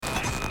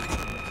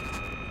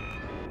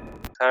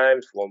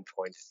times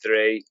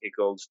 1.3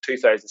 equals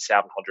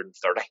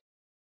 2,730.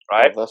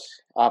 Right? Love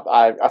this.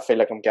 I feel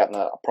like I'm getting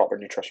a proper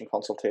nutrition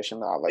consultation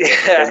now. Like, this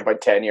has been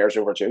about 10 years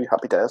overdue.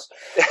 Happy days.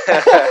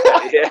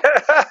 Yeah.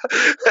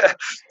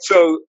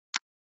 So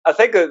I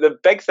think the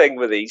big thing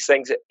with these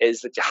things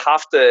is that you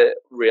have to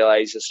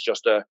realize it's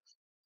just a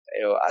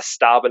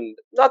stab in,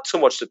 not so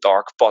much the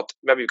dark, but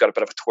maybe you've got a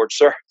bit of a torch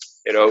there,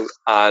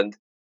 and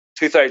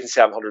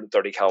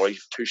 2,730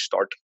 calories to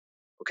start.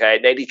 Okay,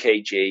 90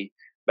 kg,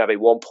 maybe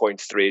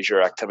 1.3 is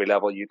your activity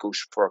level. You go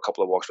for a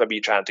couple of walks. Maybe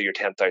you try and do your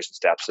 10,000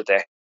 steps a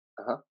day.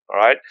 All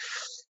right.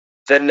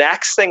 The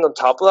next thing on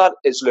top of that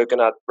is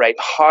looking at, right,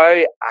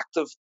 how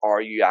active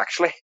are you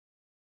actually?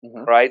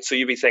 Right. So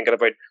you'd be thinking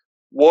about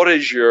what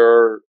is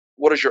your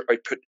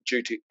output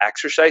due to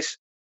exercise.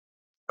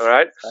 All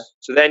right. Okay.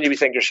 So then you'd be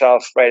thinking to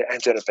yourself, right, I'm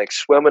doing a big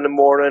swim in the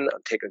morning.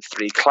 I'm taking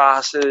 3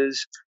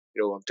 classes.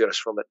 I'm doing a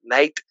swim at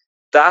night.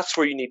 That's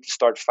where you need to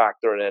start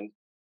factoring in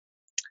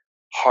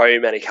how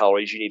many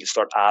calories you need to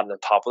start adding on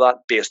top of that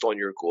based on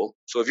your goal.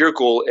 So if your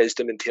goal is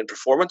to maintain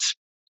performance,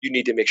 you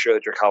need to make sure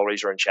that your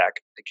calories are in check.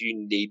 Like, you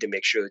need to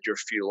make sure that you're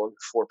fueling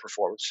for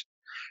performance.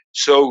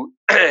 So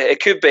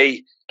it could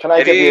be. Can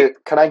I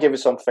give you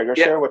some figures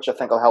here, which I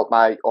think will help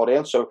my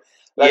audience? So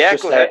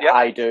let's just say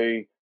I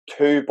do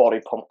 2 body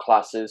pump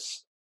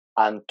classes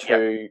and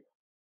 2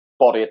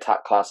 body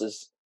attack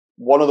classes.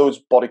 One of those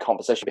body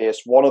composition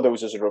based, one of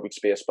those is aerobics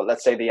based. But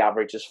let's say the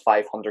average is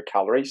 500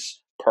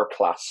 calories per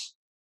class.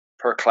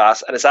 Per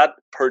class, and is that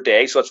per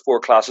day? So that's 4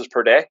 classes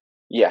per day.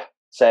 Yeah,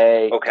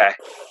 say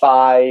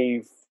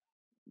 5.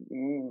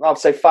 I'll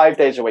say 5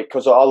 days a week,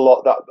 because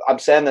I'm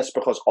saying this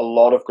because a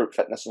lot of group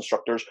fitness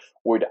instructors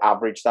would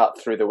average that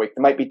through the week.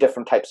 There might be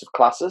different types of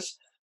classes,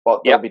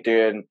 but they'll be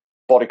doing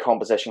body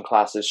composition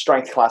classes.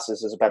 Strength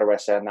classes is a better way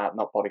of saying that,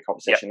 not body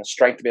composition. A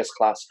strength-based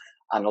class,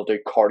 and they'll do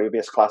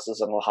cardio-based classes,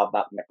 and we'll have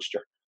that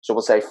mixture. So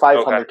we'll say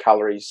 500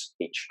 calories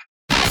each.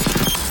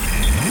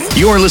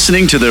 You're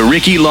listening to the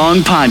Ricky Long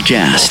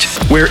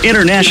Podcast, where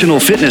international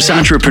fitness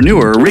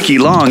entrepreneur Ricky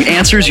Long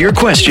answers your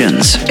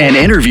questions and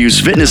interviews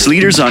fitness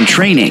leaders on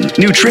training,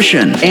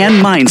 nutrition, and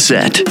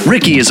mindset.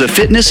 Ricky is a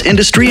fitness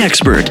industry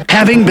expert,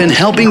 having been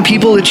helping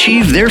people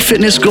achieve their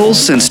fitness goals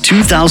since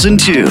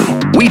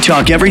 2002. We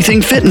talk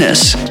everything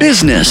fitness,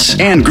 business,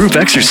 and group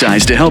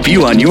exercise to help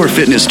you on your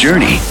fitness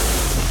journey.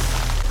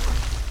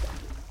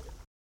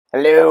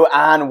 Hello,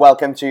 and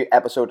welcome to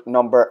episode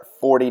number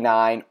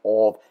 49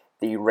 of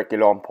the Ricky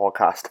Long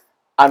Podcast.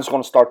 I'm just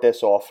going to start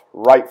this off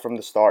right from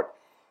the start.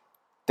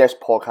 This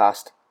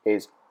podcast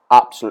is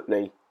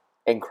absolutely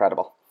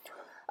incredible.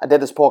 I did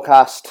this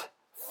podcast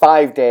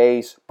 5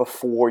 days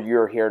before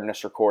you're hearing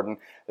this recording.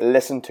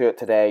 Listen to it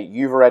today.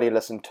 You've already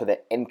listened to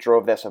the intro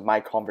of this, of my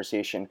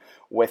conversation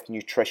with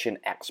nutrition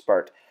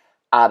expert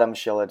Adam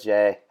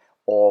Shilliday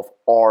of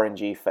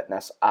R&G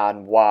Fitness.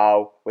 And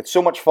wow, with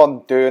so much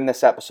fun doing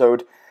this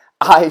episode,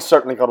 I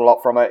certainly got a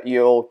lot from it.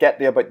 You'll get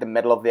to about the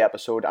middle of the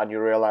episode and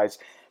you realise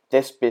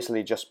this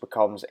basically just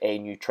becomes a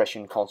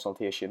nutrition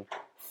consultation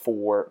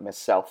for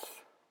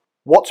myself.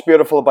 What's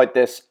beautiful about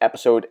this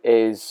episode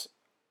is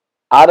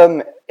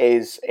Adam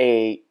is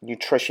a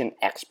nutrition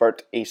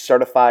expert. He's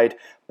certified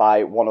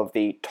by one of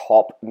the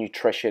top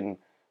nutrition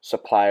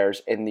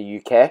suppliers in the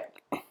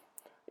UK.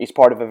 He's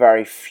part of a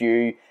very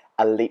few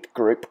elite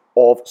group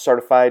of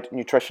certified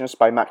nutritionists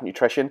by Mac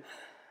Nutrition.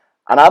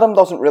 And Adam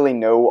doesn't really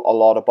know a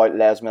lot about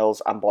Les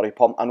Mills and Body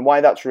Pump, and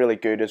why that's really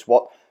good is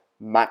what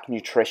Mac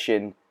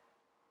Nutrition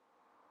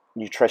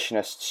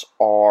nutritionists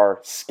are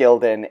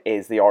skilled in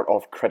is the art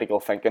of critical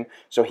thinking.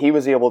 So he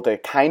was able to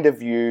kind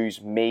of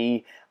use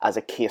me as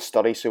a case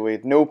study. So we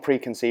had no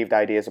preconceived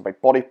ideas about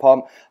Body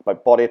Pump,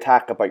 about Body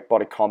Attack, about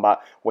Body Combat,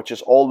 which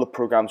is all the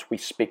programs we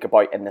speak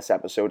about in this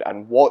episode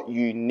and what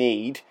you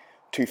need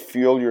to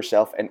fuel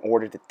yourself in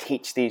order to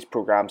teach these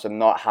programs and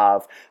not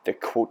have the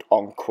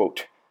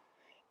quote-unquote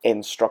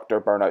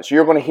instructor burnout. So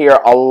you're going to hear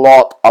a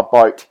lot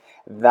about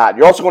that.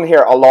 You're also going to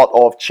hear a lot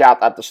of chat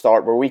at the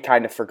start where we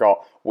kind of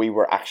forgot we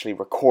were actually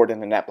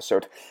recording an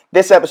episode.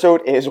 This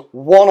episode is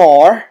 1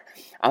 hour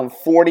and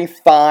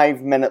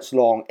 45 minutes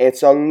long.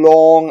 It's a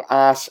long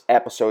ass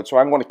episode, so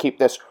I'm going to keep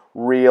this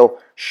real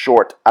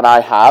short. And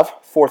I have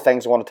 4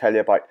 things I want to tell you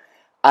about.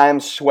 I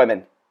am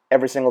swimming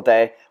every single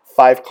day,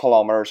 5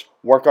 kilometers,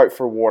 workout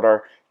for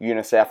water,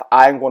 UNICEF.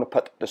 I'm going to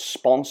put the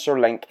sponsor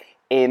link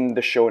in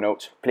the show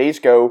notes. Please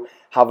go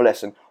have a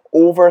listen.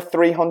 Over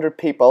 300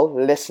 people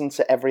listen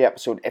to every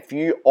episode. If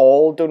you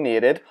all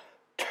donated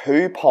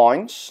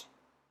 £2,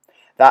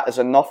 that is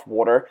enough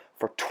water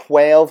for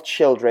 12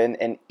 children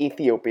in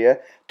Ethiopia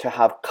to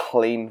have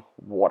clean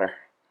water.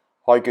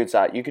 How good's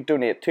that? You could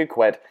donate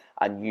 £2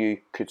 and you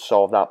could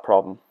solve that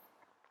problem.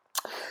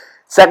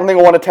 Second thing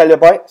I want to tell you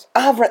about is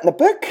I've written a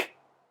book.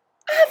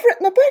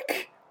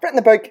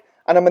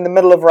 And I'm in the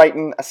middle of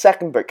writing a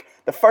second book.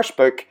 The first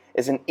book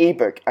is an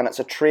ebook, and it's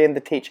a train to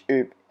teach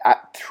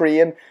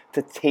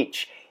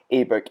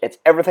ebook. It's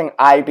everything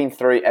I've been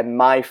through in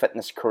my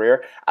fitness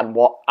career and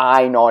what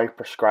I now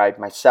prescribe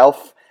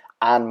myself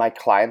and my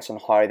clients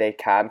and how they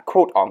can,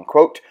 quote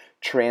unquote,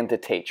 train to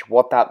teach.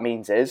 What that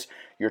means is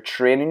you're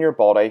training your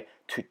body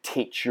to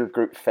teach your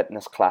group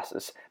fitness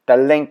classes. The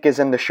link is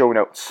in the show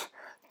notes.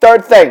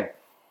 Third thing,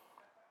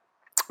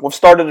 we've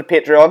started a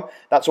Patreon.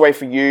 That's a way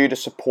for you to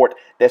support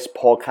this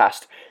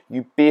podcast.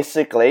 You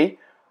basically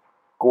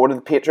go to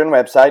the Patreon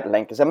website,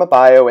 link is in my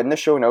bio, in the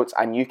show notes,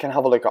 and you can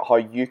have a look at how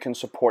you can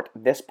support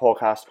this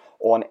podcast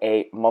on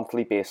a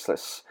monthly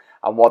basis.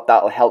 And what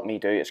that'll help me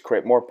do is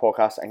create more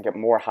podcasts and get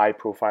more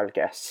high-profile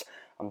guests.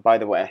 And by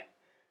the way,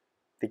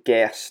 the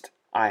guest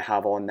I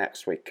have on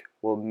next week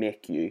will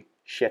make you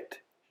shit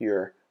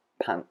your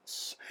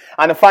pants.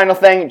 And the final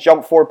thing,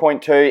 Jump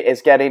 4.2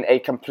 is getting a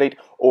complete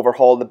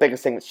overhaul. The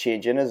biggest thing that's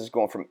changing is it's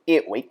going from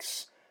 8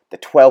 weeks to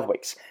 12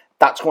 weeks.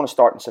 That's going to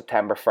start on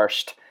September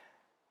 1st.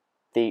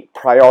 The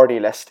priority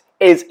list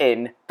is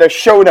in the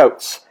show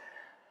notes.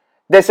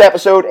 This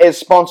episode is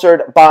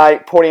sponsored by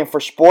Podium for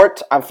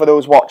Sport, and for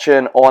those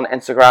watching on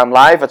Instagram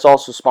Live, it's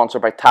also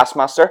sponsored by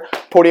Taskmaster.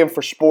 Podium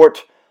for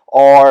Sport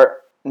are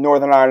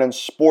Northern Ireland's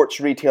Sports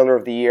Retailer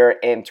of the Year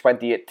in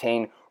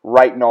 2018.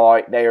 Right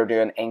now, they are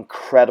doing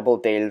incredible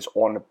deals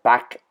on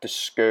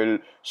back-to-school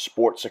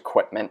sports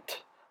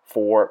equipment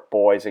for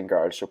boys and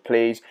girls. So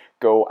please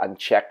go and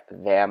check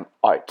them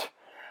out.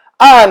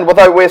 And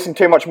without wasting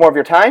too much more of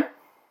your time,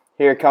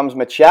 here comes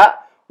my chat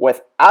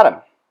with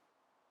Adam.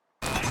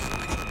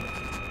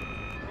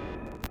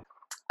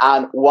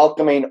 And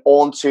welcoming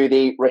onto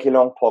the Ricky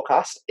Long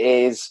podcast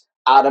is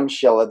Adam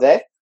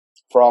Shilliday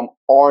from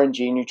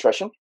R&G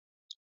Nutrition,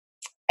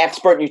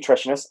 expert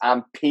nutritionist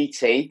and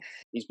PT.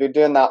 He's been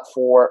doing that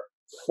for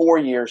 4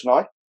 years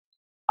now.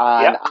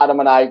 And yep. Adam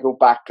and I go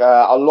back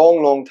a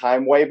long, long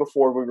time, way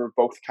before we were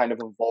both kind of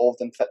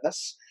involved in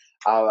fitness.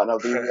 And it'll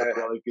be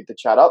really good to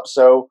chat up.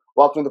 So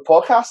welcome to the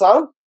podcast,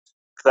 Adam.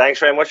 Thanks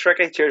very much,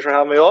 Ricky. Cheers for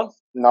having me on.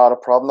 Not a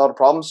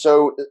problem.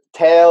 So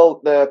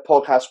tell the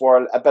podcast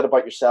world a bit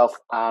about yourself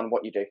and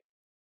what you do.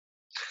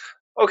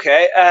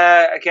 Okay,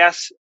 I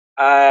guess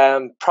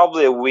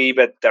probably a wee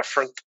bit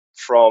different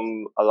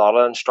from a lot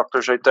of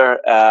instructors out there.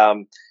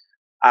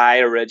 I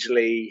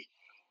originally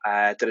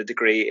did a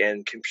degree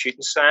in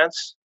computing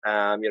science,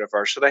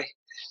 university.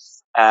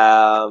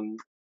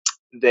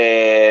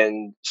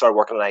 Then started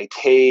working in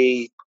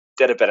IT,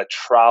 did a bit of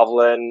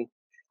traveling,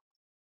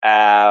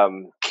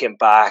 came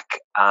back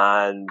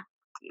and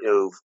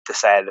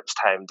decided it was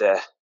time to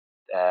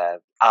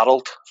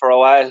adult for a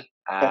while.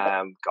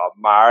 Got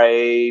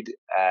married,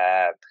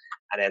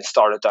 and then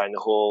started down the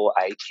whole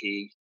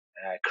IT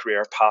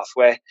career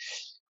pathway.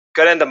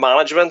 Got into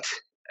management,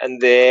 and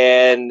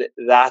then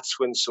that's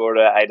when sort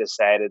of I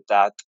decided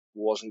that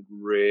wasn't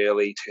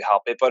really too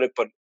happy about it.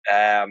 But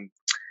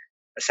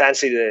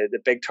essentially, the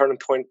big turning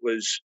point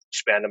was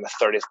spending my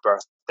 30th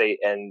birthday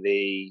in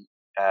the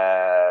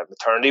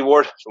maternity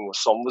ward when my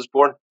son was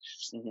born.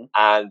 Mm-hmm.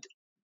 And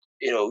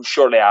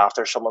shortly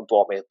after, someone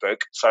bought me a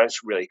book. Sounds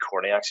really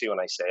corny actually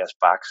when I say this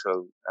back,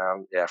 so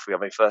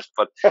forgive me for this,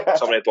 but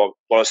somebody bought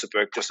us a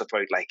book just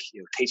about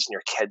teaching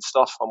your kids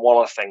stuff, and one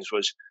of the things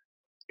was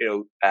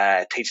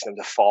teaching them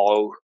to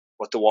follow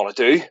what they want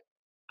to do.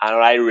 And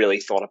when I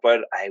really thought about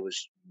it, I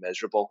was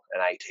miserable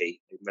in IT,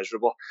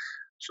 miserable.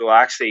 So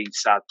I actually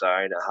sat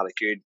down and had a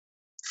good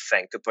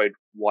think about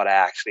what I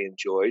actually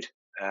enjoyed,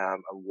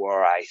 and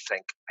where I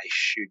think I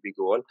should be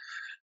going.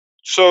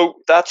 So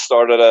that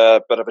started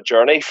a bit of a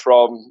journey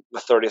from my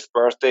 30th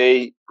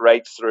birthday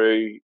right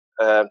through.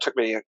 Took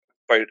me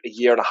about a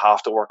year and a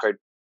half to work out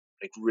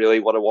really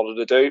what I wanted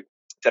to do.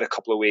 Did a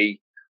couple of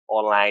wee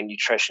online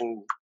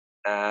nutrition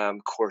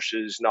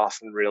courses,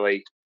 nothing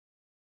really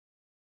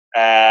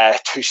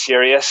too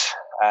serious.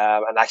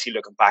 And actually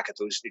looking back at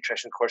those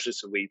nutrition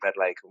courses, a wee bit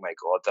like, oh my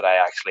God, did I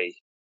actually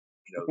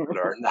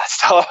learn that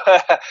stuff?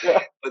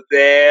 Yeah. But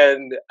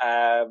then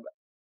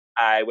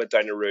I went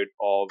down the route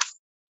of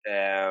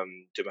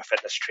do my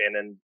fitness training,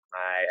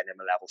 and then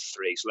my level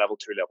 3, so level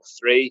 2, level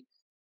 3,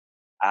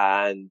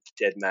 and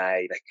did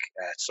my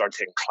started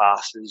taking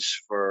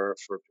classes for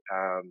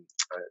an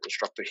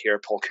instructor here,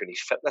 Paul Cooney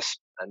Fitness,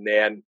 and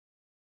then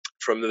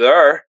from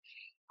there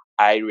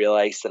I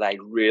realized that I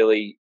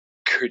really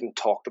couldn't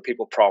talk to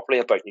people properly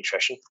about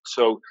nutrition.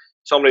 So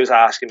somebody was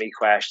asking me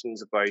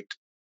questions about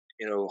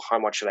how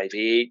much should I be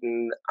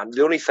eating, and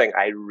the only thing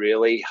I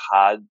really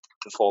had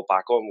to fall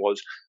back on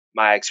was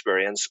my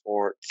experience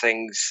or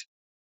things,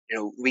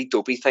 wee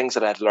dopey things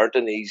that I'd learned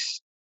in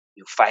these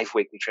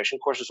 5-week nutrition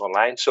courses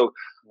online. So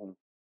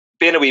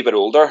being a wee bit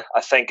older,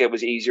 I think it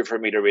was easier for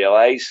me to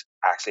realize,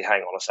 actually,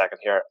 hang on a second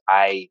here,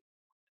 I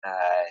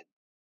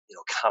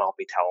cannot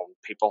be telling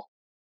people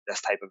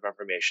this type of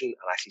information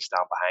and actually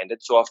stand behind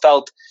it. So I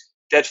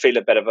did feel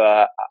a bit of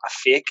a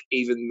fake,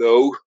 even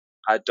though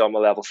I'd done my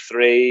level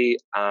 3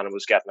 and I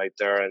was getting out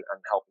there and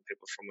helping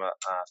people from a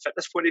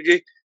fitness point of view.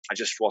 I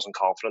just wasn't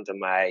confident in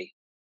my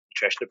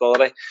nutrition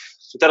ability.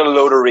 So did a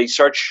load of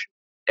research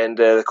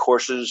into the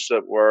courses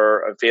that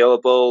were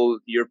available.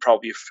 You've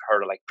probably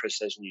heard of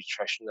precision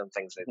nutrition and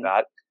things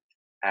like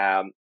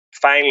that.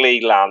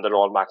 Finally landed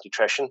on Mac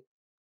Nutrition,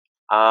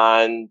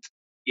 and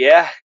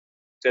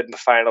did my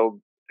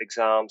final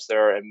exams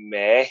there in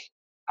May,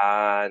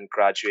 and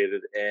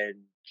graduated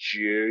in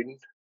June,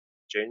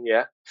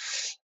 yeah.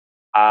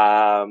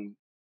 And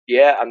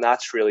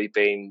that's really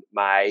been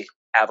my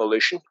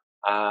evolution.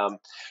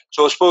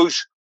 So I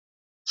suppose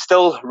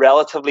still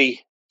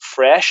relatively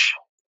fresh,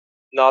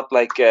 not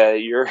like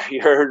your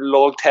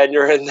long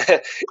tenure in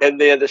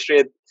the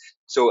industry.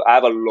 So I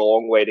have a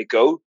long way to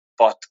go,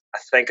 but I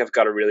think I've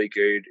got a really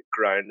good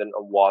grounding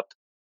on what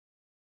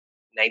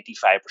 95%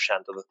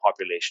 of the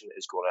population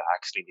is going to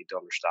actually need to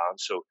understand.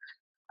 So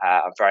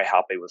I'm very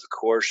happy with the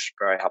course,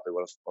 very happy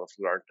with what I've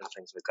learned and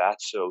things like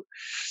that. So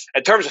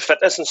in terms of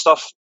fitness and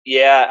stuff,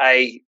 yeah,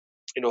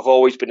 I've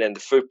always been into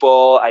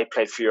football. I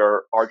played for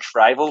your arch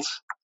rivals,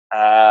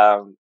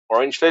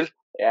 Orangeville.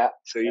 Yeah.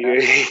 So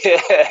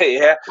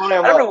yeah. I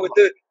don't know what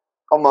the.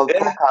 On the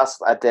podcast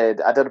I did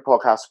a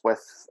podcast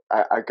with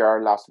a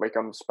girl last week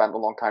and spent a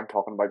long time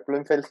talking about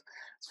Bloomfield.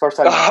 It's the first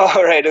time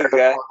Oh, right,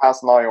 okay.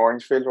 Podcast now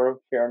Orangefield were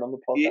appearing on the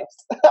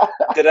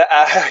podcast. Did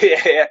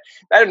I? Yeah.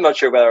 I'm not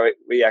sure whether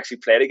we actually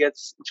played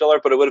against each other,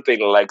 but it would have been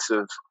the likes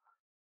of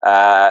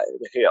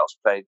who else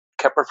played?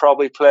 Kipper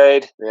probably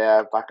played.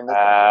 Yeah, back in the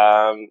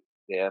day.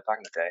 Yeah, back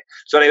in the day.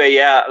 So anyway,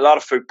 yeah, a lot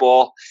of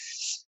football.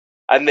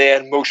 And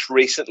then most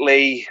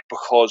recently,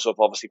 because of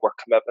obviously work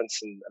commitments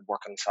and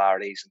working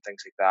Saturdays and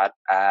things like that,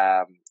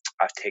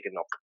 I've taken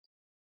up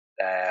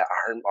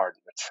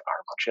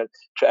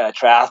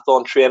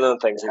triathlon training and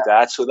things like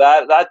that. So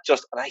that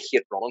just, and I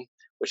hate running,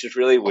 which is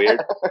really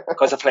weird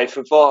because I played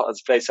football, I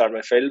played center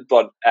midfield.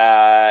 But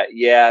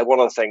yeah, one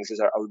of the things is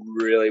I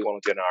really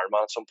want to do an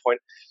Ironman at some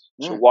point.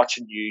 So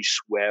watching you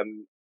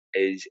swim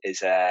is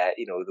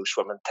those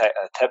swimming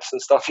tips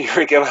and stuff you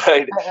were giving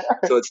out.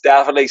 So it's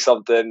definitely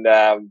something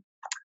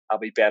I'll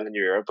be bending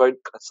your ear about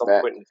at some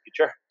point in the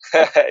future.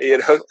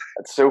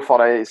 It's so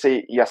funny.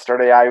 See,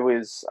 yesterday I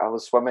was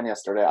swimming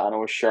yesterday, and I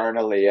was sharing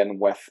a lane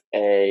with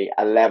a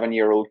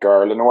 11-year-old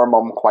girl. I know her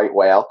mum quite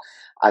well,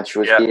 and she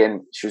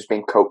was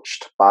being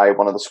coached by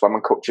one of the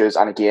swimming coaches.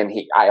 And again,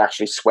 I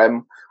actually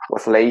swim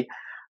with Lee,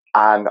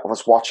 and I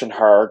was watching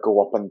her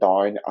go up and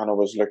down, and I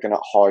was looking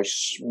at how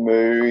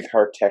smooth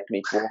her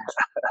technique was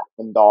up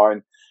and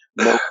down.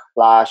 No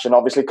splash, and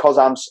obviously because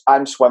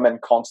I'm swimming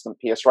constant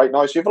pace right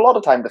now, so you have a lot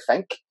of time to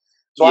think.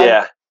 So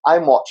yeah.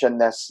 I'm watching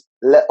this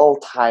little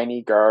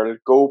tiny girl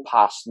go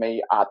past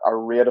me at a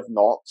rate of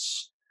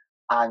knots,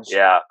 and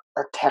her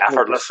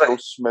technique is so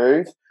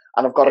smooth.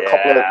 And I've got a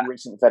couple of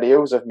recent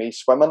videos of me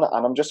swimming,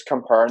 and I'm just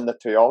comparing the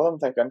two of them,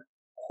 thinking,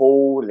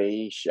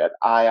 "Holy shit!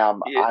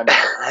 I'm a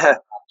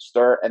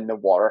monster in the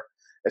water."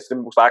 It's the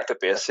most back to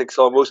basics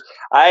almost.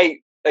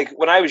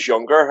 When I was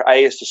younger, I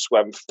used to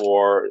swim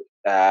for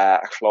a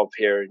club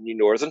here in New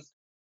Northern.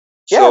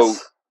 Yes. So,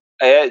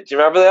 do you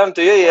remember them?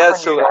 Do you? Yeah.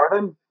 So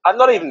Northern. I'm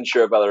not even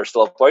sure whether they're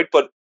still about,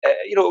 but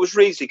it was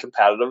reasonably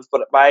competitive.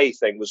 But my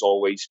thing was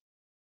always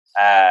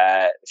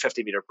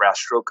 50-meter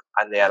breaststroke,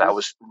 and then I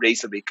was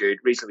reasonably quick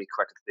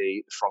at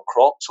the front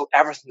crawl. So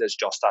everything is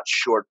just that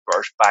short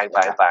burst, bang,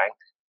 bang, bang.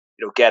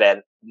 Get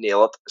in,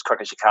 nail it as quick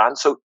as you can.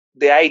 So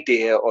the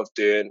idea of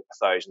doing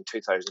 1,000,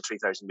 2,000,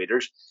 3,000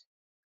 meters,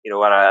 and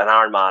an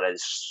Ironman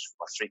is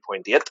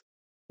 3.8.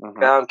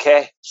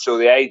 Okay, so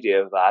the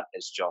idea of that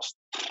is just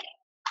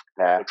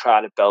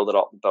trying to build it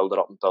up and build it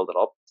up and build it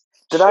up.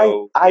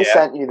 I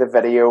sent you the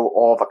video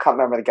of, I can't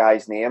remember the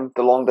guy's name,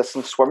 the long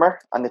distance swimmer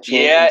and the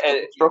change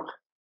in stroke.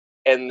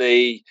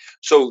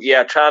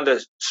 Trying to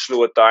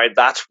slow it down,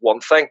 that's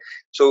one thing.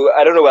 So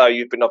I don't know whether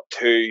you've been up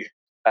to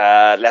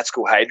Let's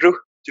Go Hydro. Do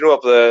you know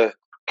up the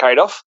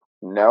Cardiff?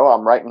 No,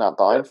 I'm writing that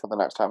down for the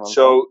next time.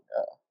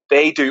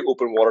 They do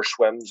open water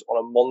swims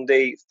on a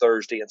Monday,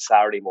 Thursday and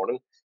Saturday morning.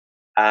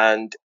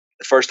 And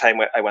the first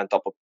time I went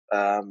up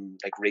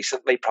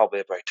recently, probably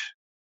about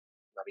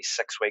maybe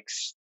 6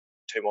 weeks,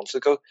 2 months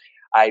ago,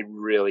 I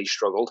really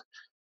struggled.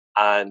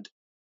 And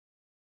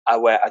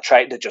I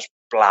tried to just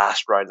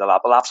blast around the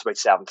lap. The lap's about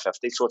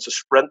 750, so it's a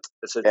sprint.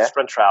 It's a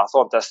sprint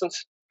triathlon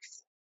distance.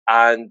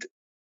 And,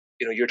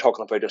 you're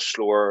talking about a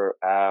slower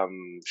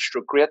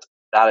stroke rate.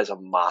 That is a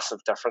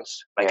massive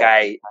difference.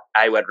 I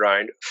went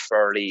round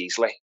fairly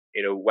easily,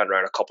 went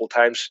around a couple of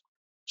times.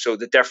 So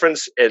the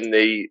difference in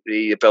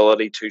the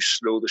ability to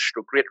slow the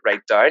stroke rate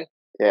right down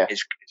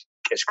is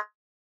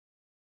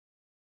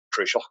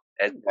crucial.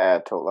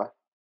 Totally.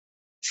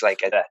 It's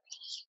like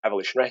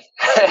evolutionary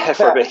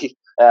for me.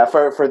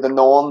 For the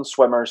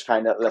non-swimmers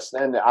kind of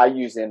listening, I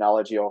use the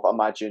analogy of,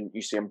 imagine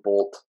Usain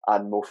Bolt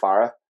and Mo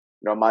Farah.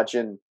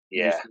 Imagine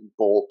Usain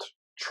Bolt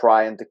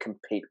trying to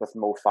compete with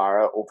Mo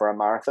Farah over a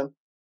marathon.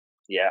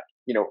 Yeah.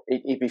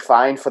 He'd be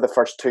fine for the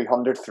first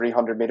 200,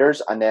 300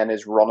 meters, and then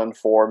his running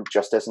form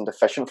just isn't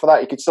efficient for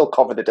that. He could still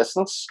cover the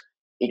distance.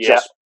 He'd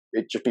just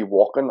be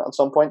walking at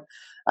some point.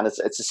 And it's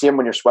the same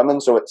when you're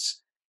swimming.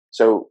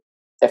 So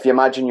if you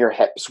imagine your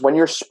hips, when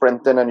you're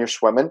sprinting and you're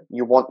swimming,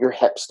 you want your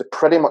hips to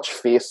pretty much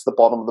face the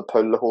bottom of the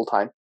pool the whole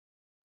time.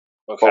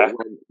 Okay.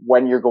 But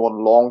when you're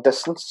going long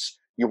distance,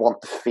 you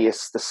want to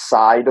face the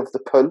side of the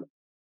pool,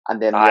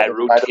 and then the other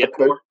side of the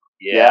pool.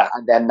 Yeah,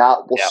 and then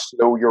that will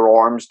slow your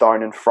arms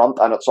down in front,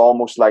 and it's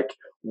almost like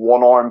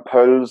one arm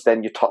pulls,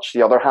 then you touch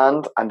the other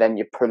hand, and then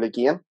you pull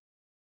again.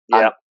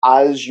 Yeah.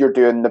 And as you're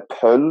doing the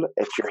pull,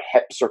 it's your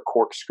hips are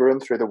corkscrewing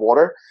through the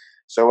water.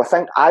 So I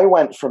think I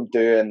went from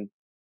doing,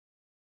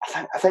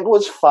 I think it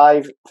was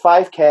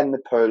 5K in the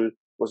pool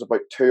was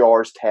about 2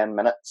 hours, 10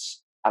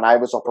 minutes. And I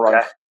was up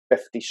around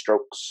 50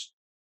 strokes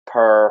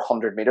per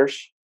 100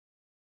 meters.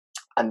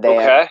 And then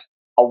I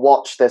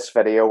watched this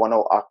video and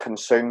I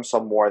consumed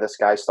some more of this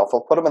guy's stuff.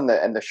 I'll put him in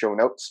the show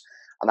notes.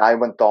 And I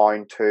went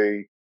down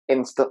to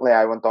an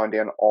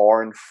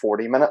hour and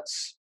 40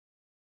 minutes.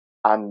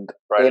 And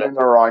in and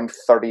around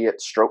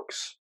 38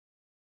 strokes.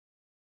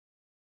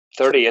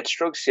 38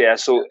 strokes, yeah.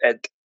 So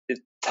the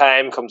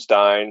time comes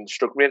down,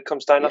 stroke rate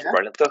comes down. That's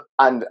brilliant, though.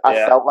 And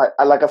I felt like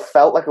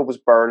it was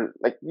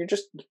like you're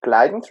just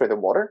gliding through the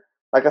water.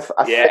 Like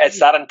it's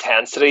that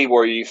intensity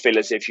where you feel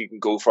as if you can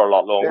go for a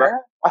lot longer. Yeah,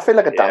 I feel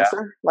like a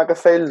dancer. Like I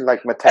feel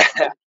like my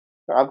technique.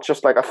 I'm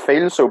just like, I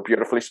feel so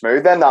beautifully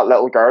smooth. Then that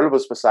little girl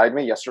was beside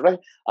me yesterday,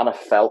 and I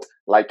felt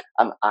like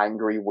an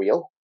angry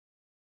whale.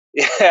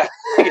 Yeah,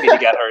 you need to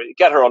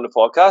get her on the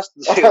podcast.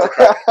 Do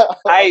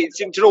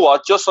you know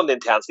what? Just on the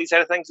intensity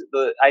side of things,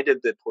 I did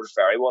the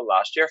Portaferry one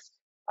last year,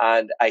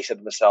 and I said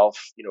to myself,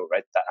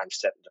 that I'm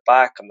sitting in the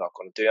back. I'm not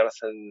going to do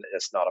anything.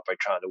 It's not about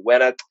trying to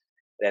win it.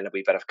 Then a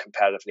wee bit of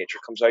competitive nature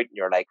comes out, and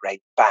you're like,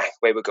 right, bang,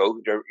 away we go.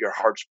 Your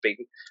heart's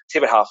beating. See,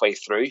 about halfway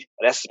through,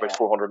 and this is about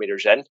 400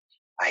 meters in.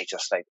 I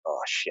just like,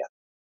 oh shit.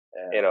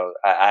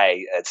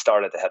 It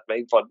started to hit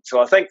me. But so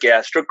I think,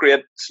 stroke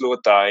rate, slow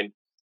it down,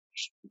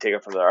 take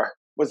it from there.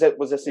 Was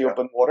this the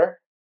open water?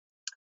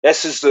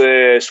 This is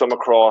the swim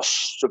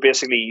across. So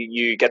basically,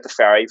 you get the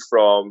ferry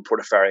from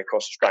Portaferry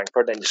across to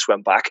Strangford, then you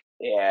swim back.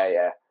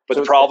 Yeah. But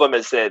the problem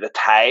is the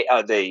tide,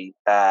 the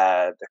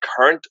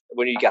current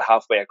when you get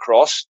halfway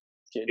across.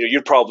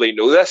 You'd probably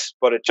know this,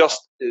 but it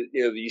just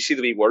you see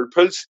the wee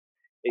whirlpools.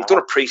 You don't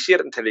appreciate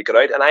it until you get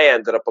out. And I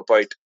ended up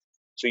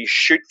so you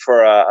shoot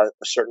for a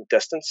certain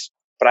distance,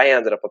 but I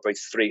ended up about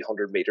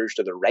 300 meters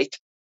to the right,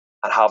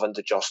 and having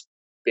to just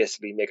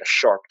basically make a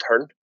sharp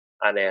turn.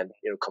 And then,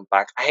 come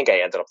back. I think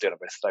I ended up doing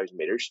about 1,000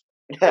 meters.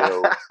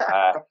 So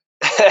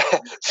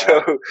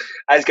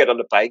I was getting on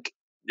the bike,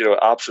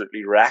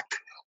 absolutely wrecked.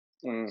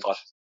 But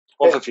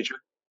one for the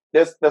future.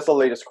 This will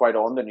lead us quite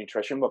on to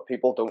nutrition, but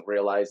people don't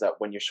realize that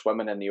when you're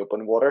swimming in the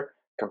open water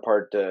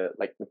compared to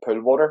like the pool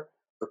water,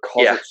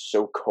 because it's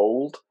so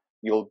cold,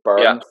 you'll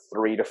burn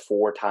 3 to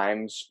 4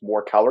 times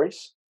more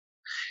calories.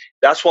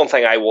 That's one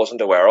thing I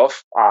wasn't aware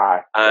of.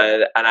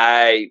 And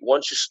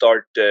once you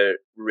start to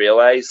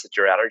realize that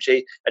your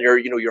energy and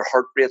your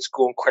heart rate's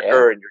going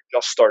quicker and you're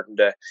just starting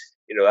to,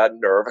 that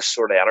nervous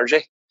sort of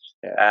energy.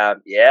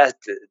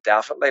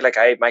 Definitely. Like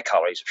my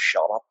calories have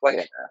shot up.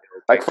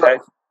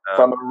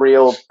 From a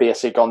real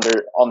basic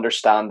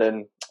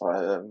understanding,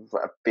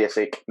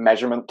 basic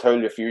measurement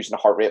tool, if you're using a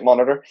heart rate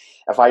monitor,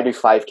 if I do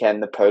 5K in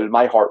the pool,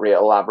 my heart rate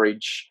will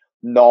average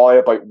now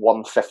about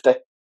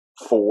 150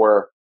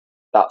 for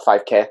that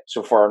 5K,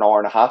 so for an hour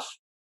and a half.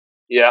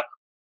 Yeah.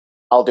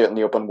 I'll do it in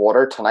the open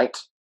water tonight,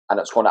 and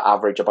it's going to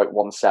average about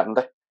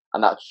 170,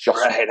 and that's just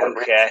right.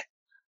 Okay.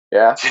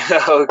 Yeah.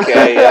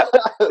 Okay. Yeah.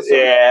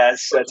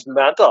 Yes, it's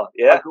mental.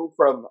 Yeah.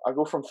 I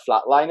go from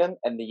flatlining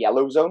in the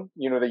yellow zone,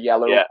 the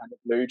yellow kind of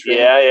blue tree.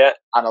 Yeah.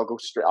 And I'll go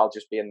straight. I'll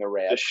just be in the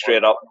red. Just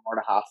straight up. An hour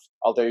and a half.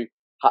 I'll do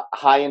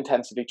high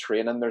intensity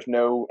training. There's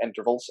no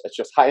intervals. It's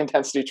just high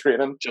intensity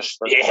training. Just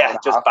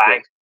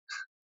bang.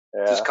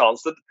 Yeah. Just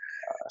constant.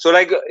 So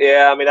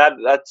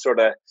that sort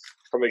of,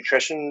 from a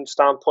nutrition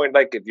standpoint,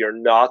 like if you're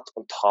not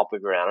on top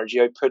of your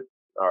energy output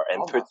or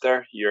input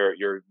there, you're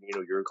going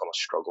to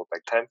struggle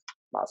big time.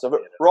 Massive.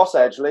 Ross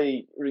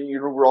Edgley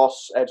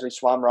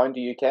swam around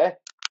the UK.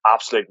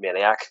 Absolute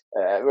maniac.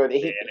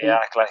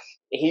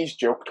 He's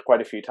joked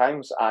quite a few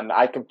times, and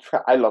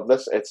I love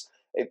this.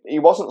 He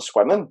wasn't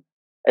swimming;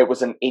 it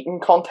was an eating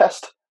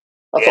contest.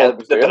 That's all he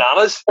was doing.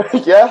 Bananas.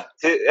 Yeah.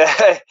 He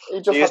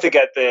used to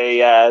get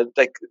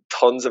the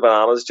tons of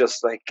bananas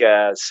just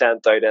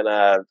sent out in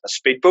a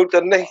speedboat,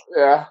 didn't he?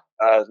 Yeah.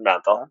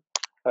 Mental.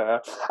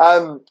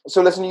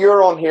 So listen,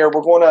 you're on here.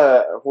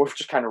 We're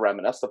just kind of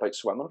reminisced about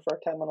swimming for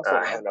 10 minutes.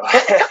 I know.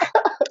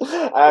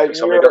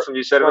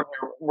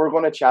 We're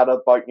going to chat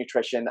about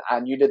nutrition,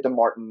 and you did the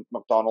Martin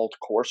McDonald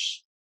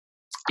course.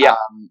 Yeah.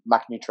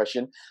 Mac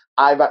Nutrition.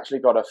 I've actually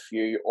got a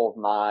few of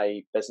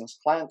my business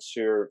clients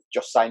who are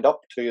just signed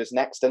up to his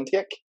next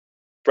intake.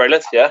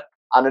 Brilliant, yeah.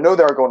 And I know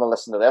they're going to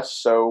listen to this.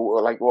 So,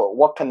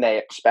 what can they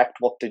expect?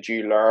 What did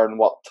you learn?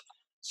 What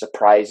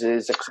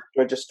surprises,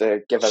 etc.? Just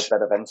to give a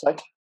bit of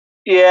insight.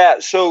 Yeah,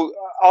 so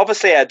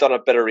obviously I'd done a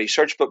bit of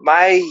research, but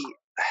my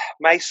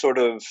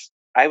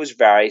I was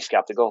very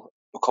skeptical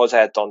because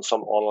I had done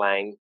some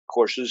online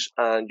courses,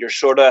 and you're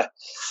sort of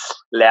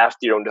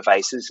left to your own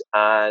devices,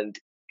 and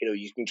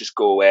you can just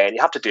go away and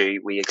you have to do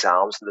wee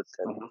exams in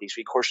these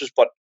wee courses.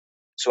 But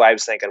so I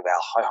was thinking,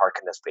 well, how hard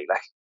can this be?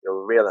 Like,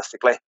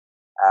 realistically,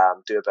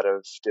 do a bit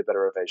of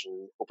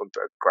revision, open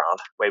book, grand,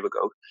 away we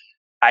go.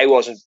 I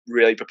wasn't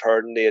really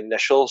prepared in the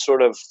initial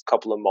sort of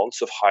couple of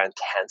months of how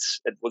intense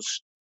it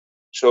was.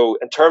 So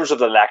in terms of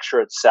the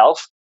lecture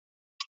itself,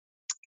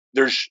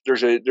 there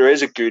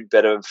is a good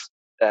bit of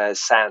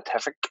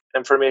scientific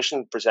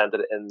information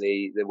presented in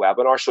the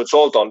webinar. So it's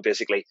all done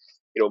basically.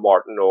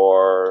 Martin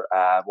or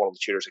one of the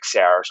tutors, like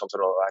Sarah or something,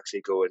 will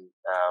actually go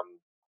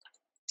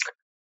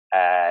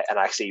and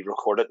actually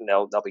record it, and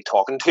they'll be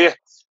talking to you.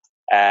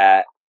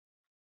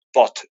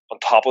 But on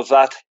top of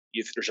that,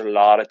 there's a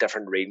lot of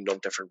different reading on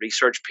different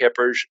research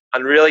papers,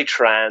 and really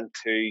trying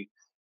to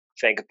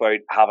think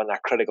about having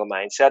that critical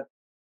mindset.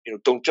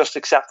 Don't just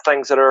accept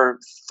things that are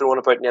thrown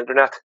about on the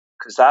internet,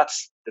 because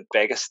that's the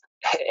biggest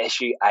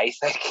issue, I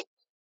think.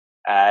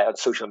 On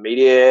social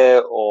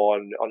media,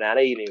 on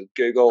any,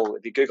 Google,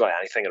 if you Google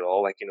anything at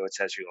all, it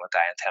says you're going to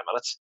die in 10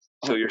 minutes.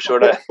 So you're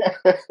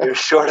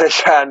sort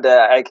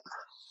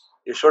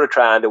of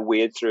trying to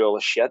wade through all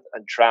the shit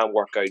and try and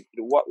work out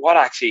what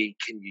actually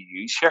can you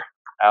use here.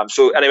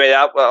 So anyway,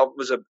 that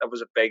was a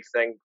big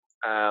thing.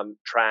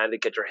 Trying to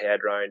get your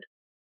head around.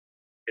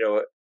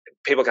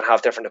 People can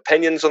have different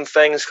opinions on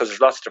things because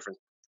there's lots of different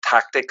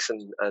tactics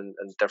and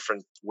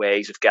different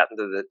ways of getting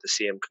to the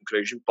same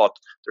conclusion, but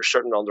there's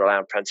certain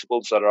underlying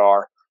principles that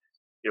are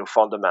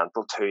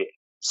fundamental to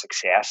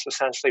success,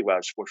 essentially, whether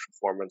it's sports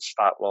performance,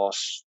 fat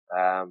loss,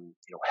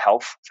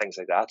 health, things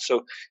like that.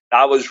 So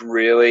that was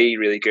really,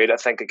 really good. I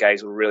think the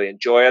guys will really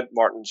enjoy it.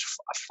 Martin's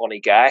a funny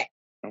guy.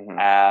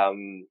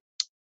 And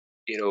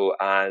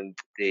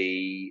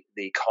the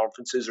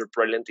conferences are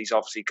brilliant. He's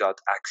obviously got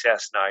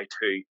access now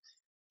to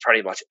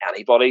pretty much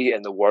anybody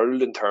in the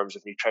world in terms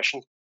of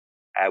nutrition.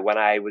 When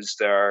I was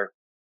there,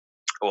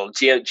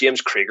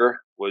 James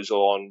Krieger was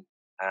on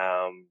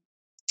the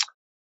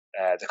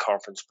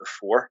conference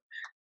before,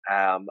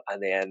 and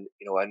then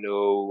I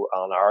know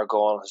Alan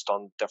Aragon has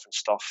done different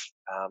stuff.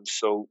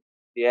 So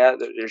yeah,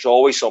 there's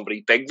always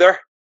somebody big there.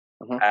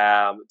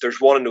 There's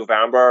one in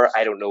November.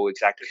 I don't know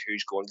exactly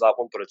who's going to that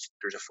one, but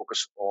there's a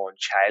focus on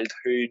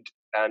childhood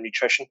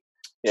nutrition,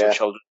 so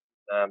children.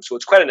 So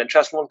it's quite an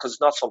interesting one because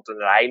it's not something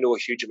that I know a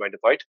huge amount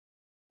about.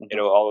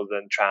 Other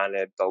than trying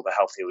to build a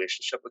healthy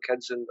relationship with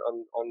kids and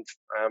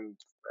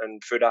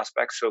food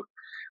aspects. So,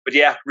 but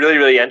yeah, really,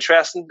 really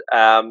interesting.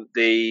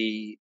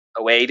 The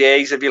away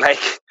days, if you like,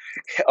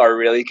 are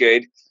really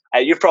good.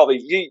 You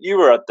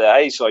were at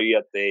I saw you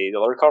at the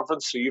other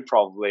conference, so you're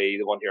probably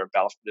the one here in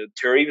Belfast, the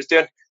tour he was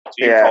doing.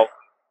 So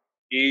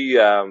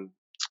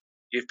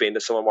you've been to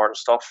some of Martin's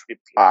stuff. You've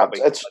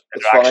it's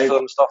funny with him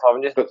and stuff,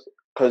 haven't you?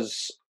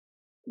 Because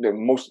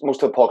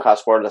most of the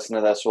podcasts who are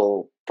listening to this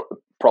will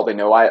probably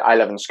know I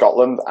live in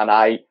Scotland, and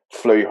I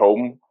flew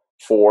home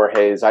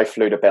I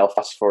flew to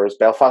Belfast for his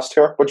Belfast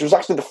tour, which was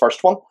actually the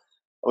first one.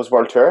 It was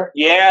World Tour.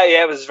 Yeah,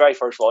 it was his very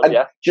first one. And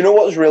yeah. Do you know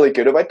what was really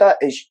good about that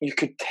is you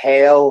could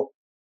tell.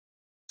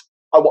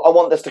 I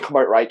want this to come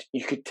out right.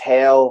 You could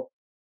tell.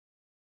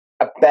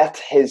 I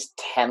bet his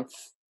 10th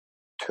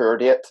tour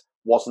date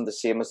wasn't the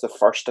same as the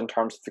first in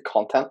terms of the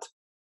content,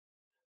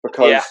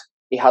 because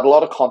he had a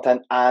lot of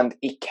content and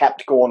he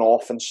kept going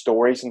off in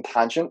stories and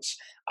tangents,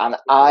 and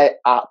I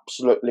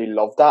absolutely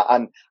loved that.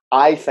 And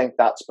I think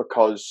that's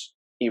because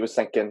he was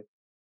thinking,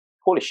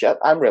 holy shit,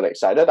 I'm really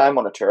excited. I'm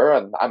on a tour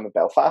and I'm in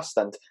Belfast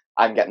and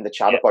I'm getting to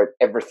chat about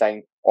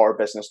everything our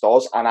business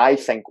does. And I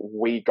think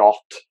we got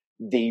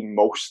the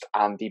most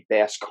and the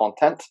best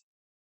content.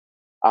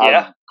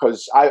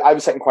 Because I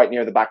was sitting quite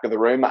near the back of the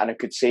room, and I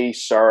could see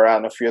Sarah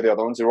and a few of the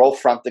other ones. They were all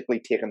frantically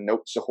taking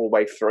notes the whole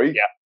way through.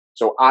 Yeah.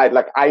 So I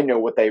know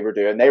what they were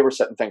doing. They were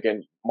sitting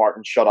thinking,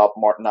 Martin, shut up.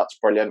 Martin, that's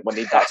brilliant. We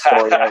need that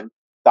story in.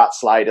 That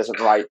slide isn't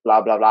right,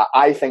 blah, blah, blah.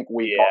 I think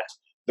we got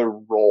the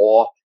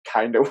raw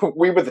kind of,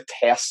 we were the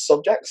test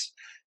subjects,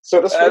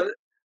 so to speak.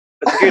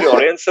 It's a good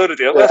audience, so to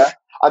deal with.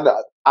 And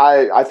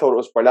I thought it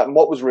was brilliant. And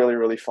what was really,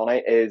 really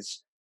funny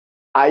is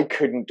I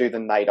couldn't do the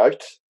night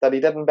out that he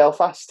did in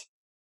Belfast.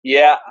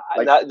 Yeah.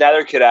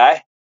 Neither could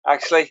I,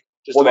 actually.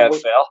 Just the way it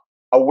fell.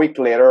 A week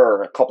later,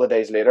 or a couple of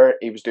days later,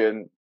 he was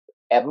doing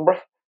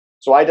Edinburgh.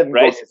 So I didn't go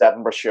to his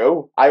Edinburgh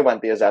show. I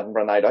went to his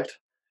Edinburgh night out.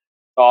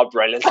 Oh,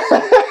 brilliant. So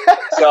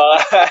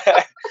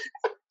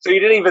you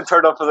didn't even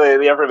turn up for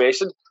the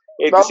information?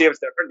 You had to see if it's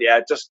different? Yeah,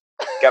 just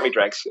get me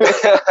drinks.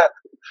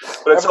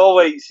 But it's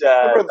always...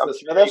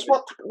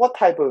 what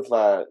type of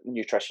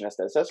nutritionist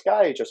is this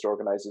guy? He just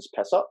organises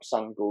piss-ups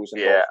and goes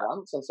and does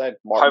runs and said...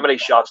 How many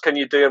shots can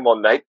you do in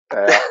one night?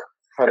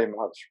 Pretty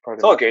much.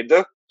 It's all good,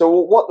 though. So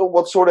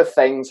what sort of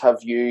things have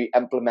you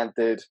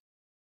implemented,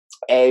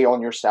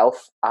 on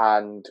yourself,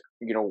 and,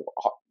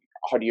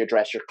 how do you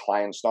address your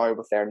clients now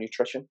with their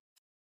nutrition?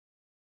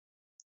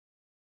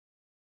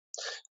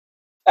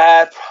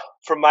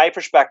 From my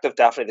perspective,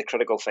 definitely the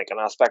critical thinking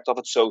aspect of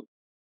it. So,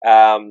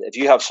 if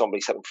you have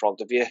somebody sitting in front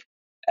of you,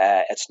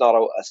 it's not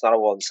a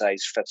one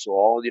size fits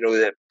all. We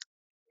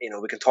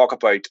can talk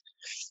about,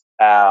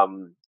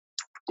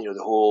 the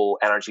whole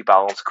energy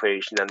balance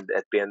equation and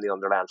it being the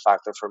underlying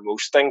factor for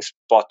most things.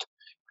 But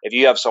if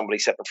you have somebody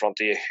sitting in front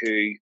of you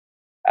who,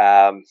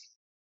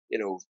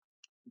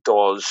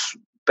 does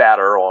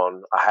better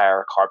on a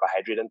higher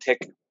carbohydrate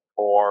intake,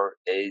 or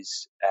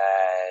is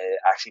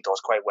actually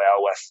does quite well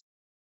with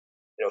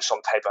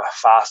some type of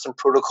fasting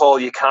protocol,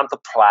 you can't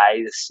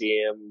apply the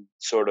same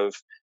sort of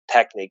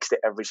techniques to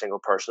every single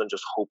person and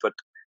just hope it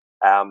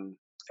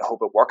I hope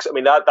it works. I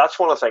mean, that's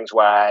one of the things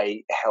why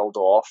I held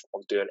off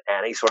on doing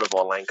any sort of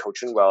online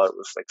coaching, whether it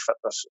was like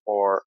fitness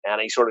or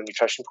any sort of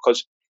nutrition,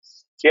 because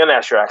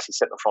unless you're actually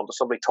sitting in front of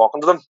somebody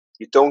talking to them,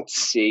 you don't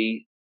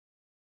see,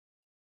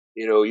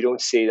 you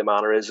don't see the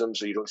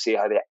mannerisms, or you don't see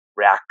how they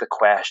react to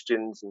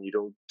questions, and you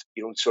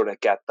don't sort of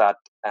get that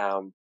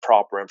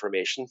proper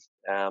information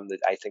that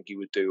I think you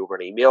would do over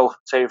an email,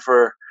 say,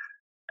 for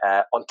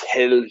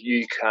until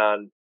you're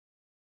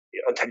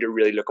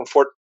really looking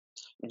for it.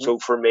 Mm-hmm. So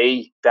for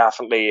me,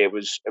 definitely it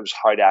was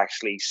how to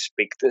actually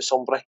speak to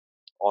somebody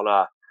on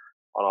a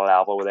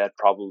level where they'd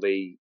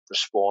probably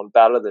respond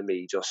better than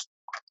me just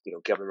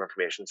giving them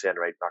information, saying,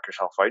 right, knock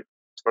yourself out,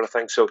 sort of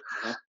thing. So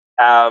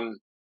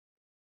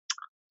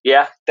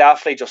yeah,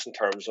 definitely just in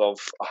terms of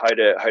how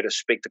to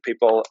speak to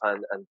people,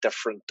 and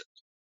different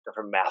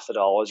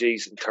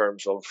methodologies in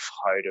terms of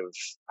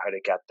how to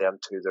get them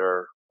to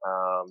their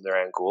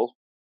end goal.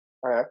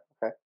 All right.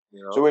 Okay.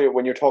 So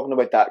when you're talking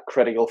about that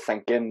critical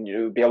thinking,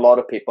 there'd be a lot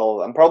of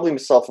people, and probably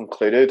myself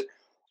included,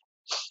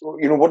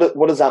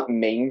 what does that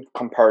mean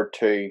compared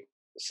to,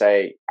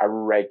 say, a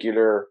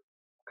regular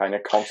kind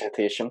of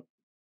consultation?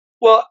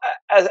 Well,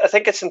 I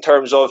think it's in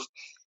terms of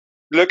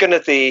looking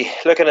at the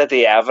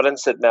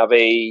evidence that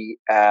maybe,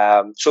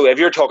 so if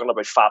you're talking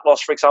about fat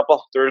loss, for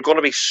example, there are going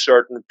to be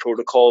certain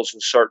protocols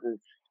and certain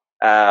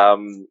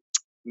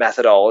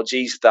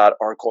methodologies that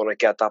are going to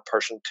get that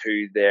person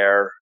to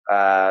their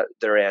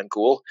end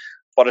goal.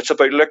 But it's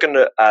about looking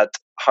at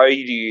how do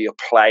you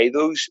apply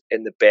those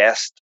in the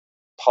best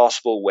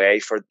possible way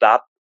for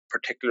that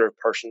particular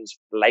person's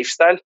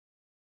lifestyle,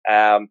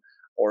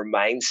 or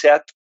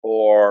mindset,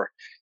 or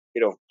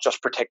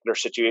just particular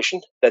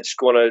situation that's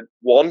going to,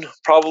 one,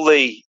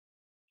 probably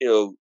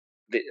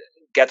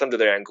get them to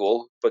their end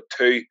goal, but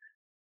two,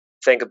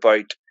 think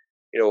about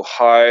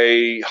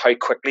how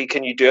quickly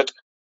can you do it,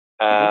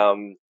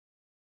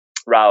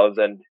 rather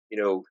than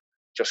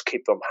just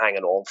keep them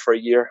hanging on for a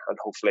year and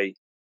hopefully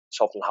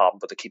something happens,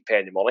 but they keep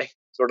paying you money,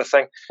 sort of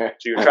thing. So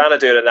you're trying to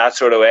do it in that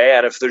sort of way,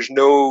 and if there's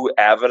no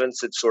evidence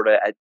that sort of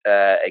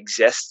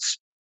exists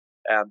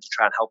to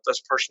try and help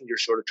this person, you're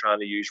sort of trying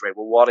to use, right,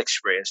 well, what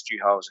experience do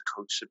you have as a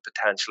coach that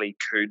potentially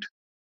could,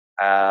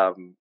 but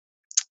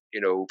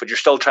you're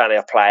still trying to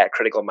apply a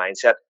critical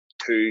mindset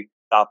to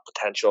that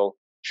potential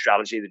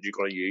strategy that you're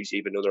going to use,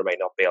 even though there might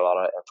not be a lot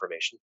of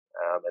information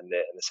in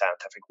the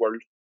scientific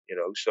world,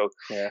 So,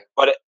 yeah.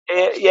 But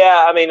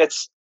I mean,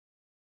 it's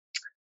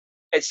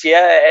if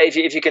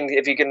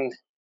you can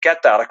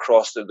get that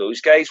across to those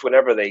guys,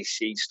 whenever they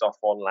see stuff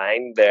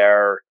online,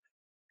 they're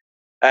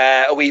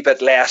a wee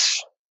bit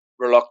less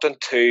reluctant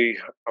to,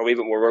 or a wee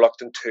bit more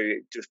reluctant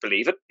to just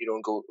believe it,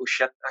 and go, oh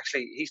shit,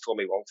 actually he's told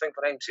me one thing,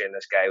 but I'm seeing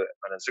this guy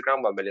on Instagram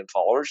with 1 million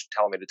followers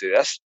telling me to do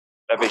this.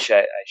 Maybe I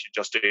should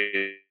just do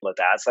my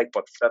dad's like,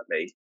 but flip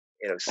me,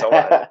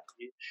 someone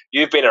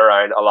you've been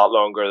around a lot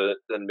longer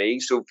than me,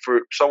 so for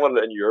someone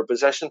in your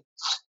position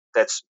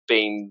that's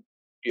been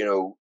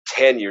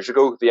 10 years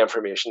ago, the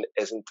information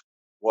isn't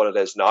what it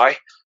is now,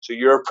 so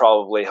you're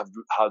probably have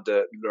had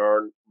to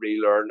learn,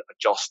 relearn,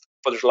 adjust.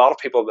 But there's a lot of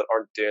people that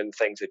aren't doing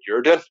things that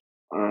you're doing,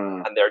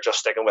 and they're just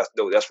sticking with,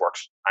 no, this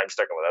works, I'm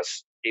sticking with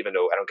this, even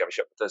though I don't give a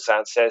shit what the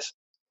science says.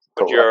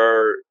 But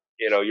you're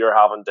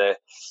having to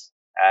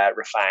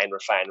refine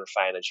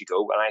as you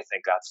go, and I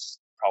think that's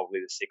probably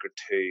the secret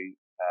to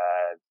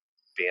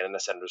being in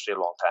this industry a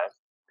long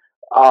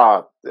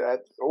time.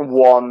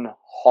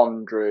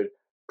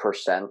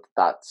 100%.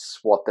 That's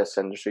what this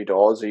industry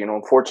does.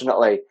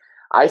 Unfortunately,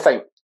 I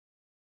think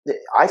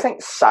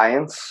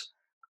science,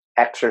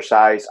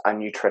 exercise, and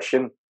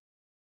nutrition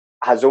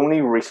has only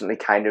recently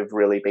kind of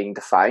really been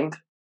defined.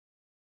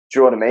 Do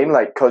you know what I mean?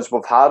 Like, because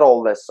we've had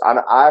all this, and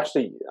I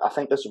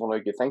think this is one of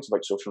the good things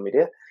about social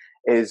media,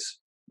 is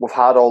we've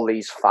had all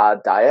these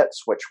fad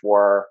diets, which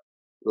were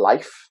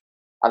life.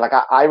 And like,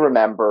 I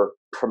remember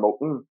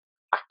promoting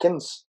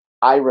Atkins.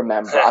 I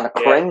remember, and I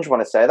cringe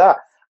when I say that,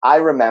 I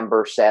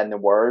remember saying the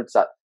words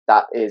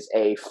that is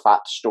a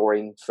fat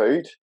storing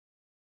food.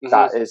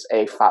 That is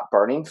a fat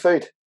burning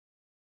food,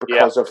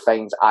 because of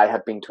things I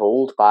had been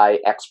told by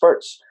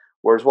experts.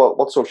 Whereas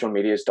what social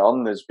media has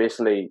done is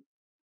basically,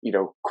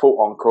 quote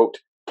unquote,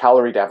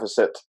 calorie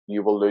deficit,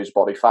 you will lose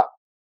body fat.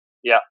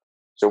 Yeah.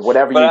 So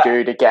whatever you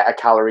do to get a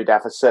calorie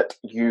deficit,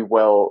 you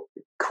will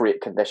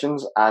create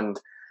conditions. And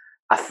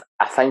I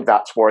think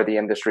that's where the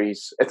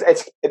industry's,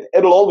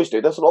 it'll always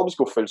do this. It'll always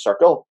go full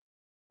circle.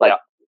 Like,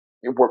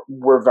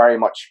 we're very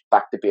much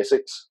back to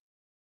basics.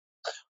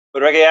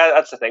 But Ricky,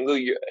 that's the thing though.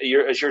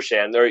 You're as you're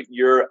saying there,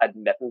 you're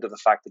admitting to the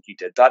fact that you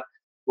did that.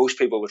 Most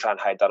people would try and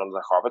hide that under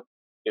the carpet,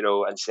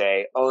 and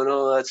say, "Oh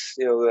no, that's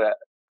I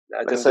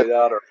didn't do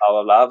that," or blah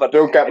blah blah. But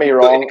don't get me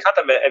wrong.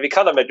 If you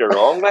can't admit you're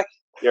wrong, like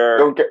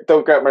you're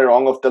don't get me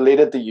wrong. I've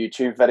deleted the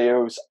YouTube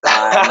videos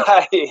and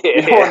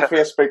on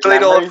Facebook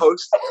delete all the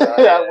posts.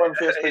 On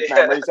Facebook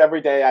memories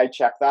every day. I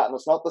check that, and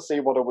it's not to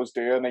see what I was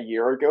doing a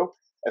year ago.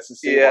 It's to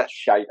see what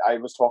shite I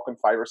was talking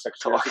 5 or 6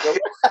 years ago.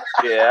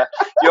 Yeah,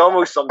 you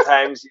almost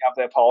sometimes you have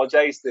to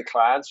apologise to the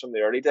clients from the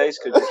early days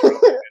because you're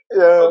sort of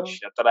oh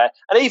shit that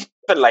and even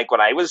like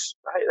when I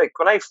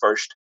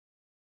first,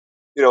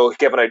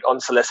 giving out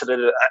unsolicited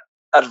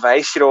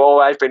advice,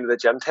 I've been to the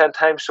gym 10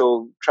 times,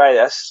 so try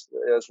this.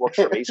 It works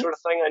for me, sort of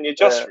thing. And you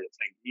just sort of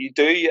think,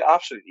 you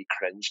absolutely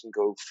cringe and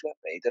go, flip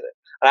me, did it?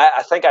 And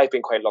I think I've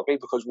been quite lucky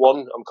because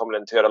one, I'm coming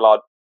into it a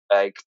lot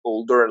like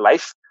older in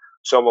life,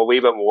 so I'm a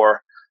wee bit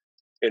more,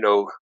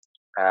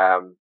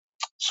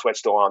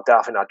 switched on. I'm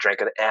definitely not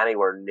drinking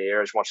anywhere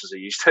near as much as I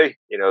used to.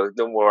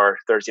 No more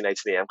Thursday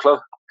nights in the M Club.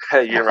 You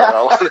remember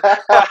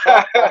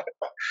that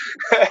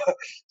one?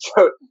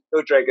 So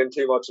no drinking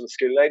too much on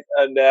school night,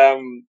 and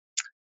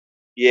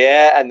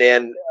and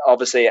then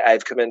obviously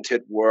I've come into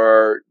it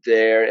where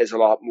there is a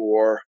lot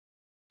more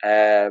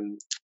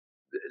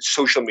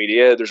social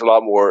media. There's a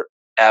lot more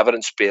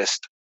evidence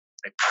based,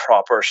 like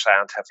proper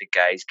scientific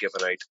guys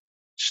giving out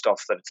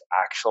stuff that it's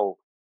actual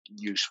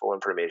useful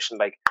information,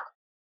 like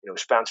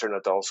Spencer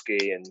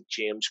Nadolsky and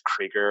James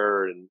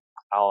Krieger and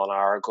Alan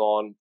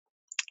Aragon.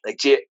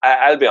 Like,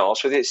 I'll be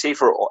honest with you. See,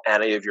 for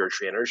any of your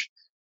trainers,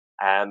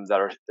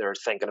 that are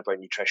thinking about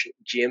nutrition,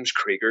 James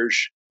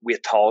Krieger's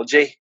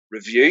Weightology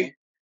review.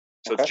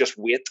 So it's just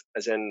weight,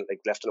 as in like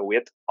lifting a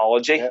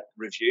weightology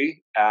review.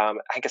 I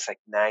think it's like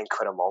 £9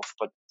 a month,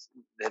 but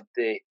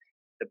the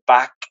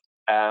back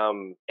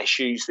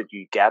issues that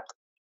you get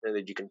and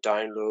that you can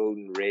download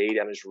and read,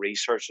 and his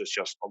research is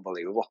just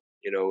unbelievable.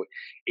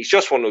 He's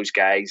just one of those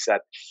guys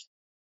that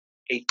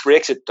he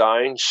breaks it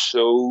down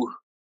so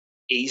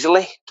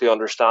easily to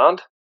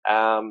understand.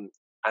 And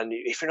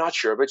if you're not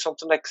sure about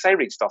something, like, 'cause I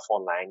read stuff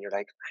online, you're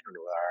like, I don't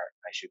know whether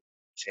I should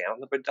say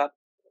anything about that.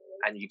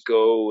 And you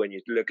go and you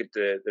look at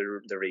the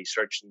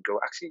research and go,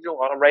 actually, you know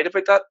what, I'm right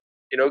about that.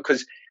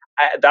 Because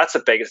that's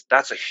the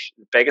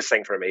biggest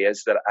thing for me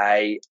is that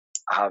I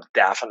have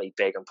definitely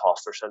big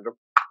imposter syndrome,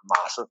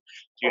 massive.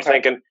 You're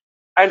thinking,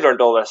 I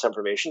learned all this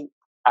information,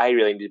 I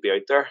really need to be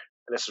out there,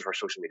 and this is where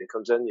social media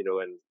comes in,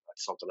 and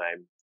that's something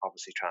I'm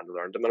obviously trying to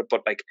learn at the minute.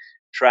 But like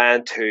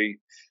trying to,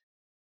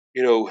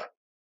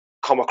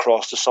 come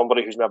across to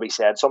somebody who's maybe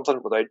said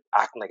something without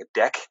acting like a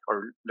dick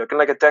or looking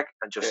like a dick,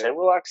 and just saying,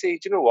 well, actually,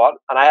 do you know what?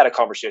 And I had a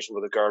conversation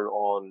with a girl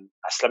on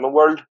a Slimming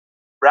World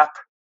rep,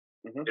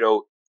 and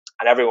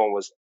everyone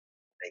was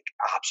like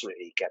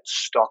absolutely getting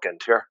stuck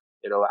into her,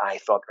 and I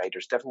thought, right,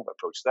 there's a different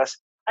approach to this.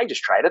 I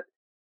just tried it,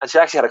 and she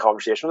actually had a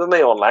conversation with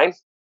me online,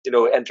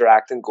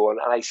 interacting, going,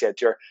 and I said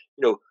to her,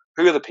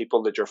 who are the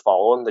people that you're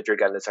following that you're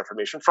getting this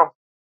information from?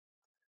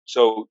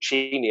 So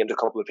she named a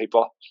couple of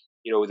people,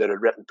 that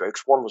had written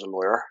books. One was a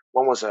lawyer,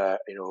 one was a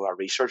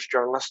research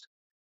journalist.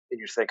 And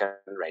you're thinking,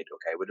 right,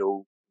 okay, we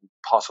know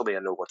possibly I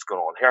know what's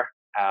going on here.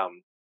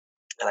 And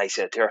I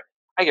said to her,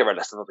 I gave her a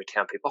list of about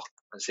 10 people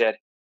and said,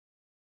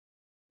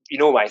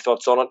 my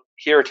thoughts on it.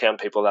 Here are 10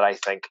 people that I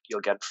think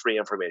you'll get free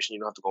information.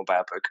 You don't have to go and buy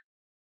a book.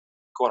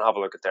 Go and have a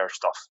look at their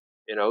stuff,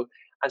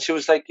 And she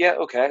was like, yeah,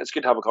 okay, it's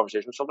good to have a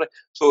conversation with somebody.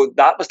 So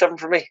that was different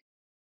for me.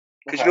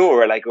 Because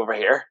we're like over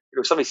here.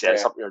 Somebody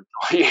says something,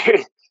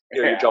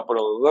 you're jumping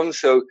all over them.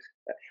 So,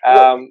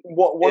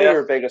 what are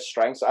your biggest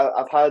strengths?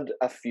 I've had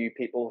a few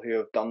people who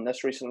have done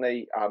this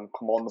recently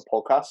come on the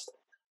podcast,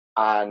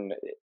 and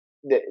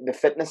the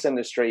fitness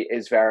industry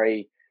is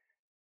very.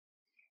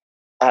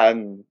 A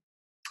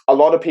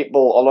lot of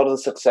the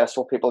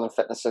successful people in the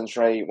fitness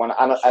industry,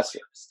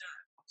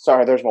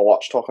 sorry, there's my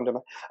watch talking to me.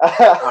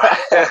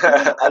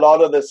 A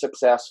lot of the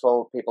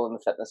successful people in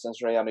the fitness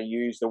industry, and I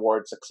use the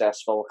word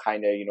successful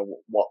kind of,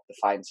 what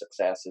defines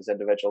success is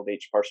individual to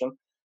each person.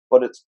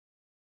 But it's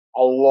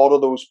a lot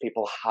of those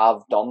people have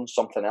done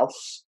something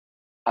else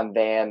and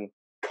then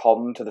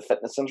come to the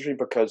fitness industry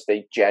because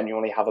they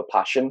genuinely have a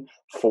passion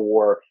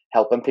for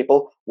helping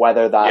people,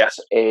 whether that's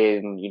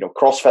in,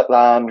 CrossFit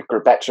land,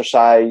 group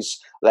exercise,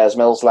 Les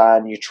Mills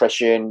land,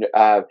 nutrition,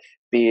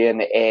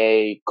 being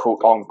a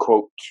quote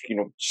unquote,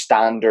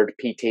 standard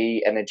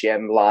PT in a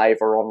gym live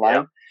or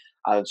online.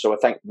 And so I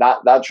think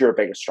that's your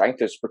biggest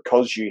strength, is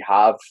because you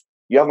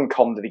haven't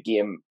come to the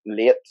game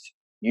late,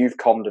 you've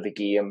come to the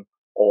game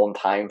on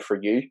time for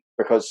you.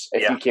 Because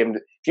if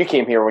you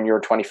came here when you were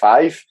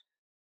 25,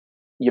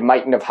 you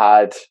mightn't have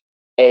had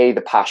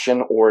the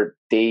passion or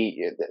the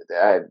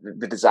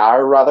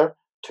desire rather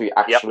to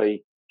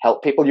actually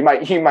help people. You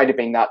might have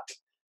been that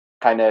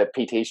kind of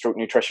PT stroke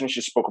nutritionist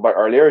you spoke about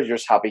earlier. You're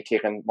just happy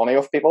taking money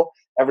off people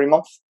every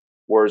month,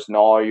 whereas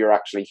now you're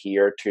actually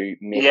here to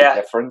make a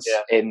difference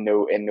in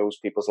those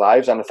people's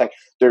lives. And I think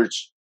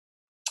there's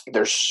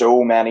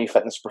so many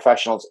fitness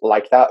professionals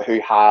like that who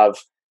have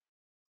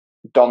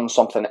done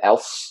something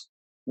else.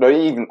 Now,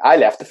 even I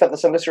left the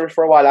fitness industry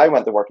for a while. I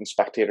went to work in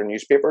Spectator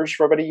newspapers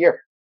for about a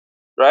year.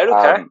 Right,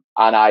 okay.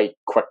 And I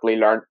quickly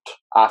learnt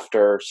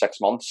after 6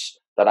 months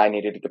that I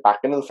needed to get back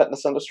into the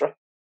fitness industry.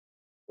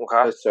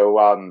 Okay. So,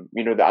 and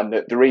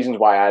the reasons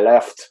why I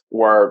left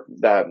were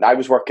that I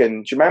was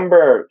working, do you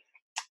remember,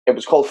 it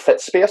was called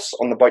Fit Space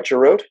on the Boucher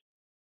Road?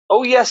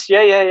 Oh, yes,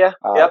 yeah.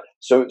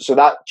 So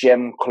that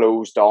gym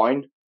closed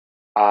down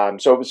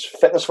So it was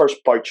Fitness First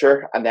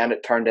Voucher, and then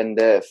it turned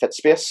into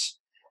FitSpace.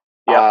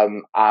 Yeah.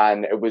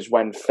 And it was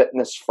when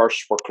Fitness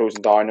First were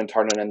closing down and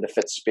turning into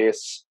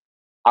FitSpace.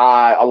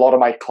 A lot of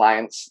my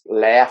clients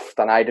left,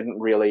 and I didn't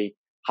really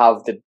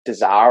have the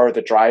desire or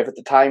the drive at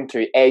the time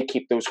to A,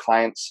 keep those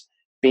clients,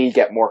 B,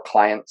 get more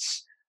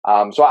clients.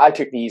 So I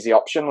took the easy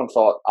option and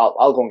thought,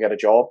 I'll go and get a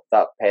job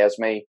that pays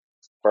me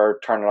for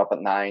turning up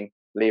at 9,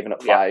 leaving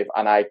at 5.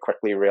 And I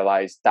quickly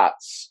realized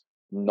that's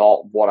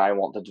not what I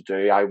wanted to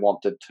do. I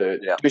wanted to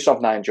do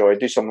something I enjoyed,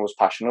 do something I was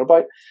passionate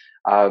about.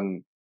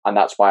 And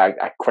that's why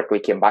I quickly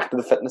came back to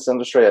the fitness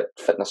industry at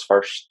Fitness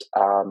First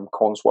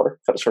Connswater,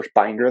 Fitness First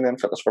Binder, and then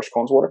Fitness First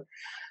Connswater.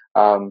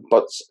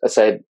 But I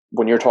said,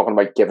 when you're talking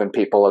about giving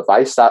people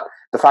advice, that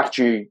the fact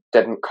you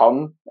didn't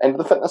come into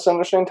the fitness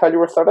industry until you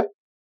were 30.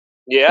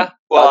 Yeah,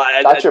 well,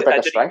 that's your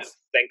biggest strength.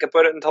 Think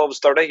about it until I was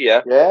 30.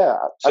 Yeah. Yeah.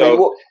 So, I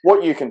mean,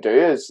 what you can do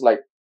is like,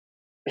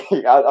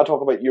 I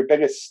talk about your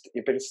biggest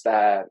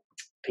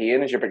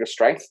pain is your biggest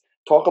strength.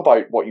 Talk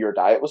about what your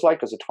diet was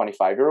like as a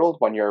 25-year-old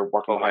when you're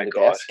working behind the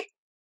desk.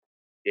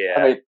 Yeah.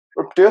 I mean,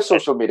 do a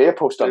social media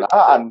post on that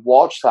and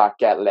watch that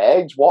get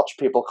legs. Watch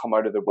people come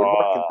out of the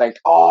woodwork and think,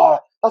 "Oh,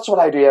 that's what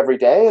I do every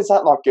day. Is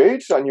that not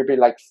good?" And you'll be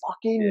like,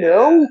 "Fucking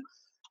no."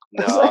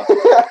 No.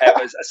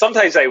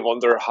 Sometimes I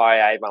wonder how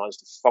I managed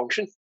to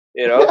function.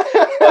 You know,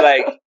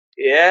 like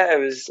it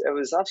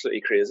was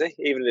absolutely crazy.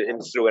 Even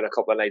throw in a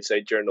couple of nights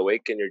out during the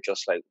week, and you're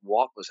just like,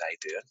 "What was I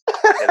doing?"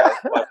 You know?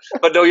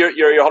 But no, you're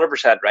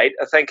 100% right.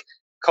 I think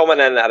coming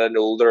in at an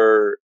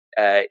older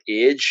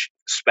age,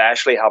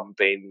 especially having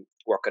been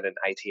working in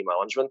IT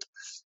management,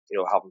 you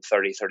know, having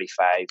 30,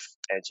 35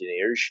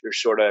 engineers, you're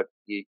sort of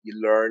you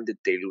learn to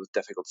deal with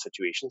difficult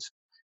situations.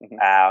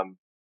 Mm-hmm.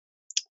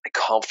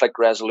 Conflict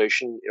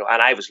resolution, you know,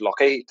 and I was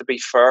lucky, to be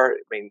fair.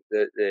 I mean,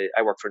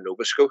 I worked for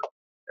Nobisco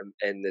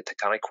in the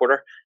Titanic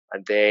Quarter,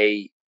 and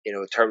they, you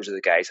know, in terms of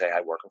the guys I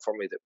had working for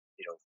me, that,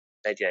 you know,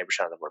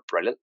 99% of them were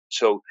brilliant.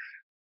 So,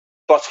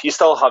 but you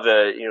still have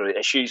the, you know,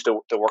 issues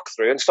to work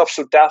through and stuff.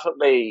 So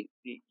definitely,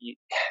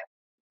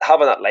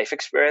 having that life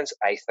experience,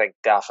 I think,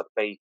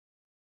 definitely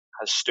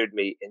has stood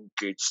me in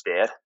good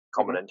stead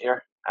coming in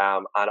here.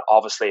 And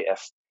obviously,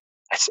 if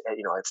it's,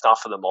 you know, it's not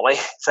for the money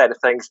side of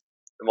things.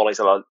 The money's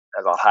a lot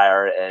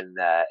higher in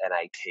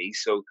IT.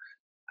 So,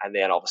 and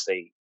then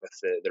obviously with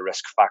the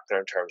risk factor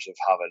in terms of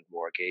having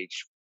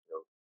mortgage, you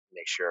know,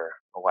 make sure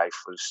my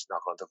wife was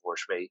not going to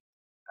divorce me,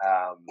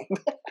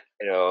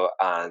 you know,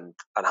 and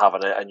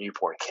having a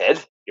newborn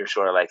kid, you're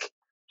sort of like,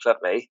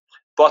 flip me.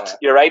 But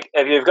you're right.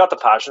 If you've got the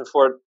passion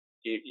for it,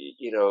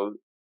 you know,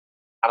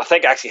 and I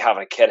think actually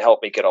having a kid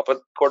helped me get up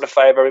at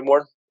 4:45 every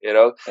morning. You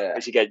know,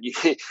 because you get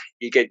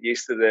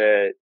used to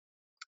the.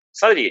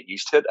 It's not that you get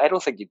used to it. I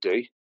don't think you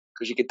do,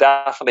 because I could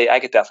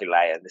definitely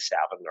lie in the 7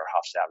 or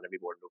 7:30 every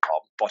morning, no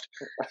problem. But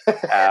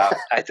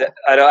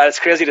I know it's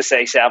crazy to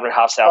say 7 or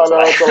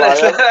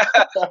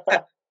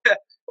 7:30.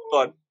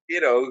 But you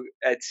know,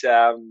 it's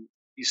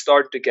you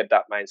start to get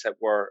that mindset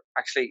where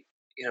actually,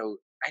 you know,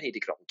 I need to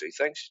get up and do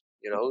things.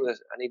 You know,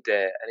 I need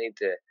to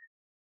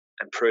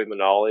improve my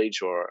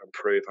knowledge or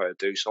improve how to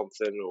do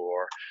something,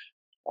 or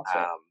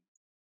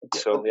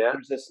so yeah.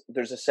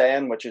 There's a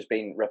saying which has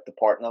been ripped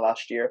apart in the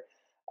last year.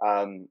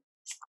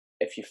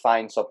 If you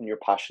find something you're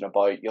passionate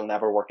about, you'll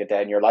never work a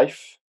day in your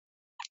life.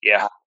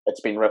 Yeah, it's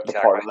been ripped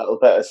apart a little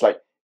bit. It's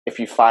like, if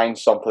you find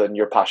something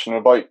you're passionate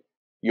about,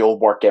 you'll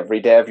work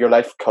every day of your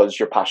life because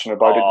you're passionate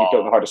about it. You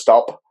don't know how to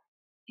stop.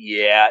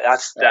 Yeah,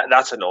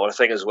 that's another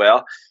thing as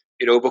well.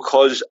 You know,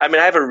 because I mean,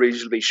 I have a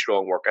reasonably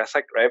strong work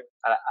ethic, right?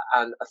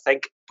 And I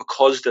think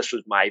because this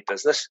was my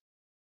business,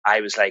 I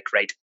was like,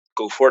 right,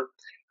 go for it.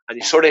 And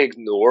you sort of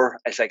ignore.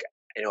 It's like,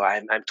 you know,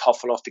 I'm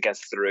tough enough to get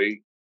through,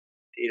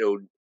 you know,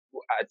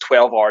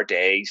 12-hour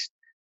days,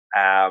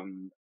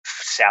 7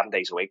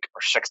 days a week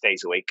or 6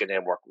 days a week, and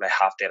then work a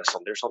half day on a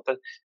Sunday or something.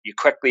 You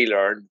quickly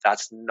learn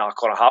that's not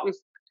going to happen,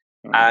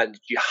 and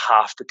you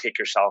have to take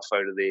yourself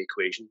out of the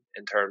equation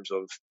in terms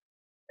of,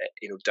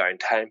 you know,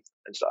 downtime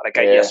and stuff. Like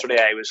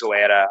yesterday, I was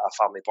away at a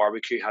family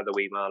barbecue, had the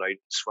wee man out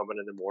swimming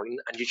in the morning,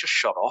 and you just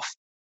shut off.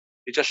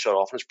 You just shut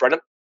off, and it's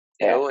brilliant,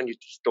 you know, and you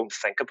just don't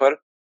think about it,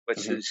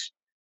 which is.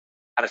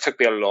 And it took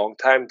me a long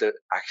time to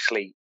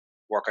actually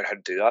work out how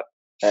to do that.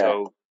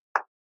 So,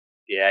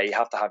 yeah, you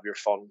have to have your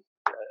fun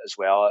as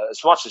well,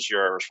 as much as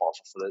you're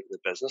responsible for the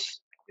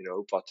business, you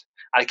know. But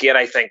again,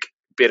 I think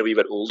being a wee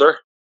bit older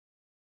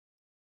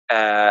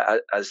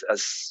has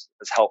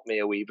helped me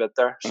a wee bit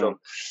there. So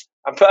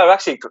I'm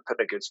actually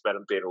putting a good spin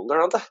on being older,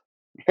 aren't I?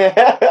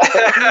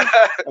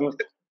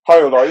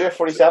 How old are you?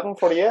 47,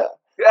 48?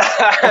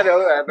 I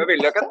know, maybe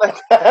look at that.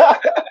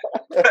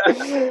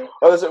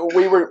 Well,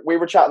 we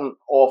were chatting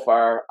off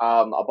air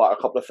about a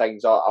couple of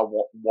things I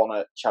want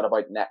to chat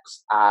about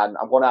next, and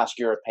I'm going to ask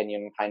your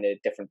opinion on kind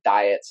of different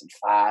diets and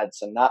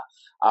fads and that.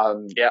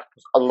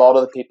 A lot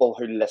of the people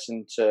who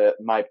listen to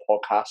my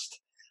podcast,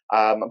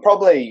 and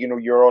probably, you know,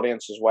 your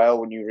audience as well,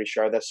 when you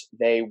reshare this,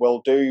 they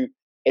will do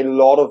a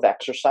lot of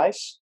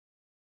exercise.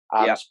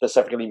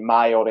 Specifically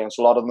my audience,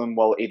 a lot of them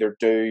will either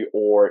do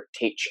or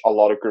teach a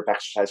lot of group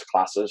exercise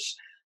classes.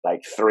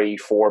 like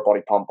 3-4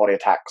 body pump, body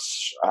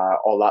attacks,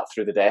 all that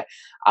through the day,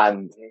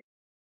 and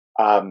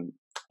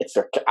it's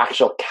their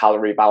actual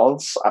calorie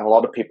balance, and a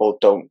lot of people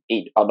don't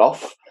eat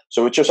enough.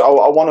 So it's just I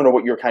want to know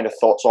what your kind of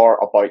thoughts are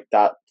about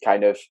that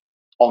kind of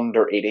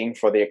under eating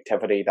for the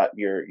activity that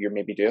you're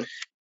maybe doing.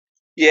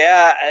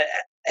 Yeah,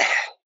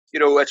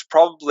 it's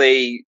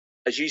probably,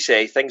 as you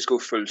say, things go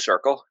full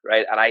circle,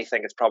 right? And I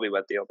think it's probably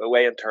went the other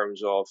way in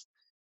terms of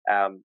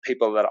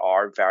people that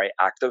are very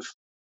active,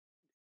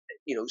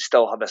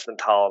 still have this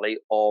mentality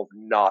of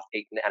not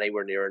eating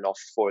anywhere near enough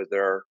for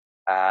their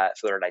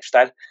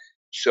lifestyle.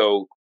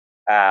 So,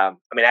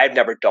 I've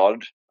never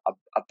done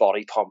a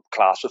body pump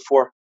class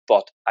before,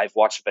 but I've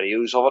watched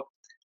videos of it,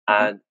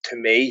 and to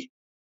me,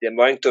 the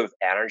amount of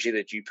energy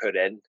that you put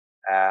in,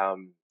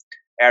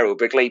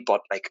 aerobically,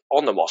 but like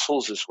on the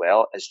muscles as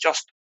well, is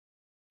just,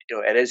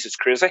 it's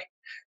crazy.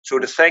 So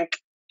to think,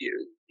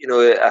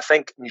 I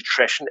think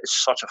nutrition is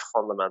such a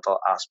fundamental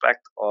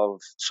aspect of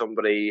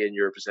somebody in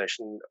your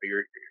position,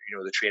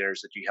 or the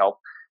trainers that you help.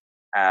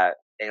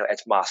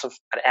 It's massive,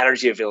 and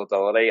energy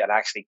availability and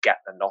actually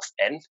getting enough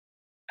in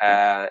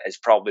is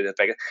probably the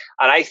biggest.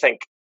 And I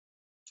think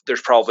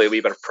there's probably a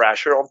wee bit of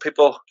pressure on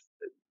people,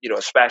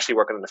 especially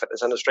working in the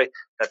fitness industry,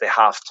 that they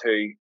have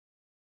to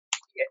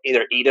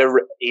either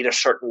eat a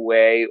certain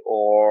way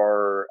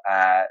or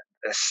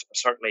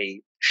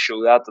certainly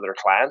show that to their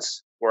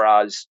clients.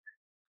 Whereas,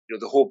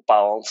 the whole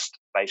balanced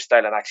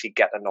lifestyle and actually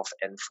getting enough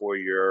in for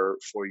your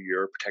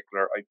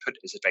particular output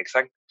is a big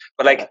thing.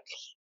 But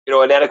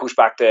and then it goes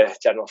back to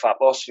general fat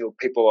loss.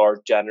 People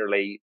are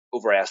generally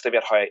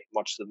overestimate how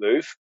much they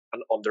move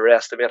and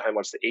underestimate how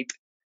much they eat.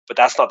 But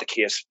that's not the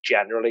case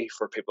generally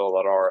for people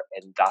that are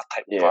in that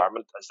type of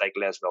environment, as like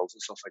Les Mills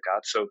and stuff like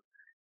that. So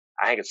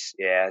I think it's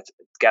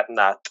getting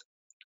that.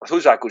 I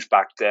suppose that goes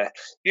back to,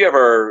 you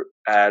ever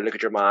look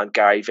at your man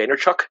Gary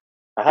Vaynerchuk?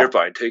 You're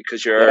bound to,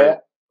 because you're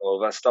all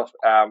that stuff.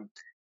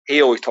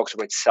 He always talks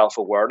about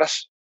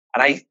self-awareness,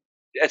 and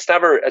it's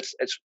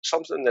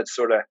something that's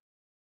sort of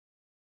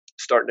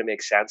starting to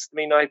make sense to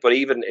me now. But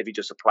even if you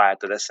just apply it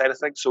to this side of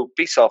things, so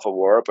be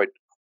self-aware about,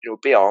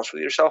 be honest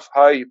with yourself.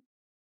 How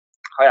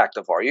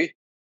active are you?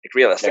 Like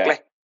realistically,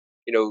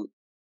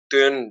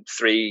 doing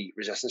 3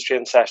 resistance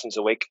training sessions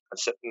a week and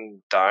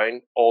sitting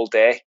down all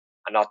day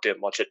and not doing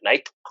much at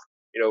night,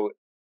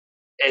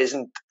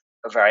 isn't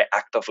a very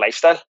active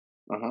lifestyle.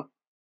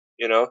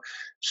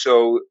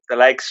 So the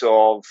likes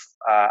of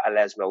a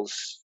Les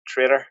Mills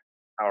trainer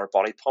or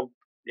body pump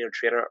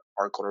trainer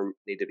are going to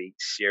need to be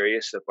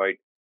serious about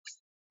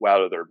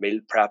whether they're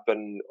meal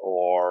prepping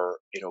or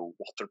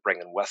what they're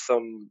bringing with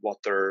them,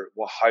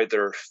 how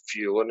they're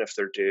fueling if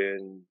they're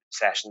doing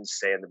sessions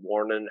say in the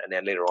morning and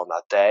then later on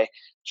that day.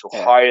 So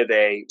how are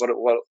they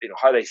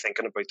how are they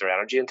thinking about their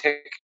energy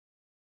intake?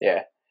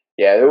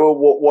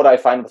 What I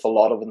find with a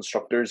lot of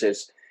instructors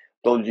is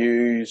they'll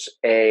use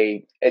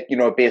a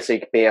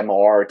basic BMR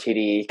or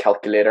TDE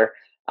calculator,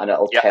 and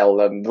it'll tell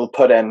them, they'll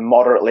put in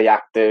moderately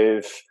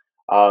active,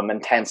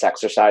 intense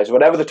exercise,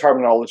 whatever the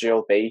terminology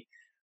will be.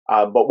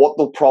 But what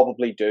they'll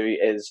probably do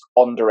is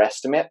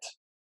underestimate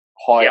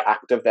how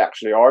active they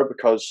actually are,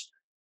 because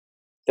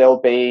they'll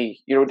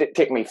be,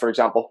 take me for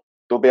example,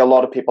 there'll be a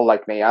lot of people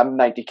like me. I'm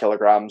 90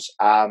 kilograms.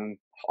 I'm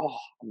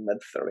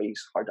mid-30s.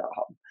 How did that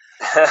happen?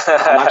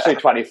 I'm actually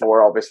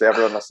 24, obviously,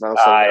 everyone listening.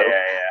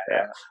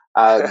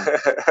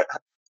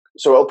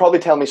 So it'll probably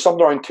tell me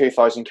something around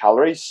 2,000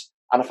 calories.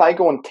 And if I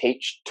go and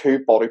teach 2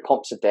 body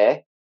pumps a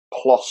day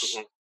plus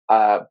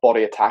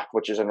body attack,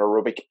 which is an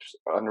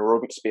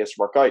aerobic space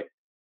workout,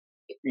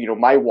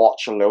 my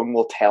watch alone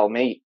will tell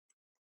me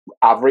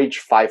average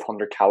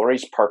 500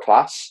 calories per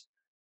class.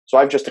 So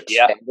I've just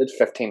expended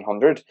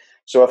 1,500.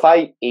 So if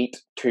I eat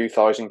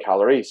 2,000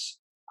 calories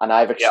and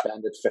I've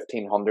expended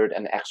 1,500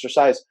 in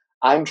exercise,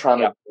 I'm trying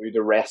to do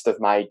the rest of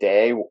my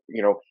day,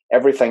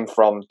 everything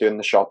from doing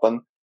the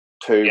shopping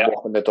to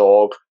walking the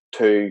dog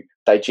to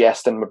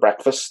digesting my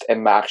breakfast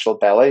in my actual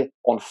belly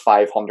on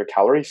 500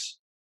 calories.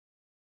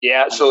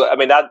 Yeah, so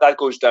that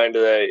goes down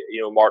to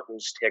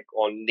Martin's take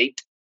on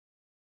NEAT.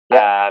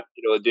 The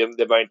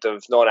amount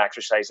of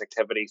non-exercise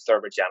activity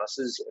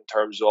thermogenesis in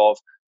terms of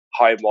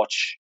how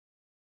much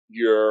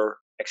you're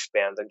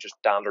expending just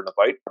dandering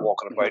about,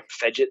 walking about,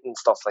 fidgeting and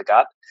stuff like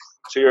that.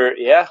 So you're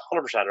 100%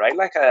 right.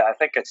 Like I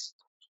think it's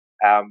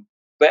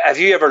but have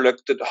you ever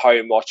looked at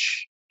how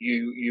much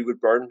you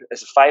would burn?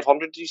 Is it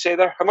 500, did you say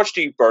there? How much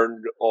do you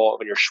burn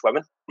when you're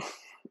swimming?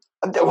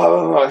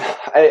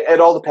 It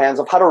all depends.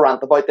 I've had a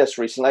rant about this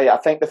recently. I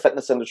think the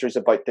fitness industry is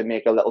about to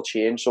make a little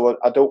change, so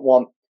I don't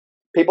want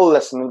people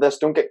listening to this,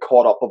 don't get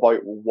caught up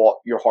about what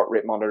your heart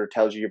rate monitor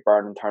tells you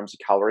burn in terms of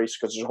calories,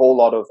 because there's a whole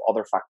lot of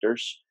other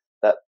factors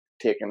that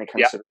take into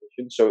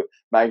consideration. So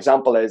my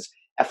example is,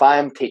 if I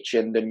am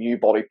teaching the new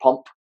body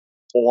pump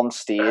on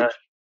stage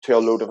to a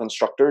load of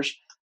instructors,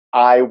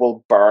 I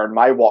will burn,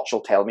 my watch will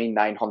tell me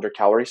 900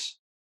 calories.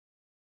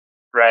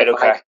 Right,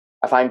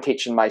 If I'm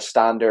teaching my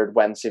standard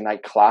Wednesday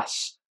night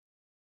class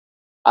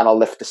and I'll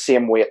lift the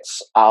same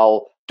weights,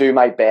 I'll do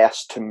my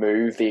best to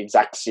move the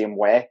exact same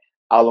way,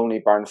 I'll only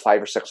burn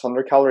 500 or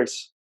 600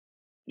 calories.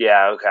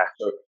 Yeah, okay.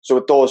 So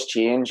it does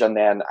change, and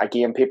then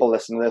again, people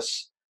listen to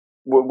this.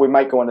 We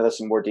might go into this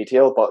in more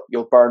detail, but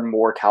you'll burn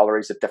more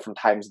calories at different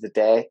times of the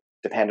day,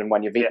 depending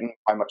when you've eaten,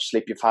 how much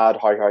sleep you've had,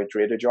 how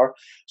hydrated you are.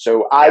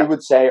 So I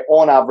would say,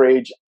 on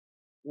average,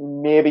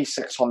 maybe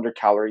 600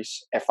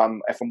 calories if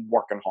I'm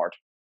working hard.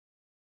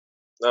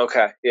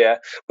 Okay, yeah,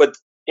 but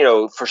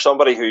for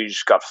somebody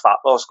who's got fat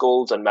loss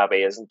goals and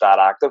maybe isn't that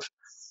active,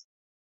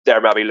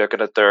 they're maybe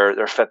looking at their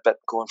Fitbit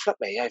going, flip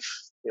me, I've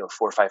 400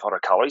 or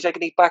 500 calories I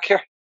can eat back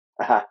here.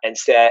 Uh-huh.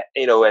 Instead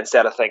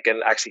of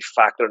thinking, actually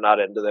factoring that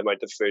into the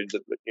amount of food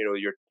that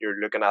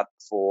you're looking at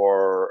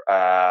for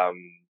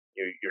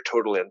your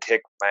total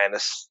intake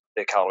minus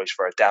the calories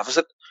for a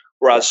deficit.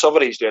 Whereas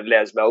somebody who's doing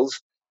Les Mills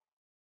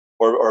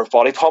or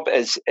body pump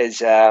is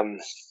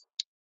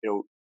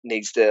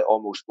needs to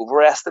almost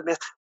overestimate.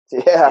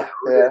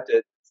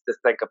 To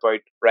think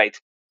about, right,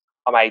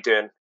 am I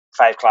doing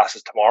 5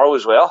 classes tomorrow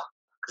as well?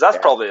 Because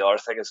that's probably the other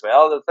thing as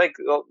well. They think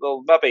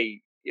they'll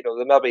maybe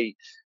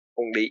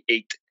only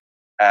eat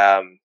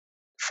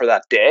for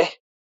that day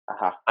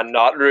and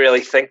not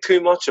really think too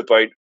much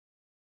about,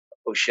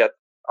 oh shit,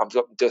 I'm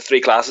doing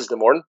 3 classes in the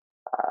morning.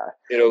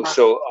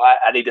 So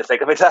I need to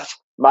think about that.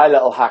 My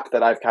little hack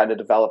that I've kind of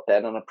developed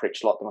then, and I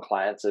preach a lot to my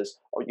clients, is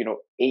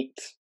eat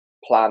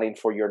planning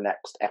for your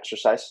next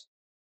exercise.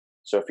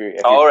 So if you're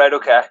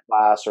okay,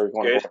 class or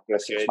going to go for a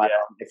 6 month,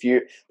 if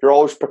you're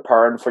always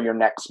preparing for your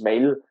next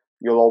meal,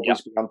 you'll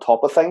always be on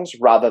top of things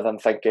rather than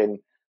thinking,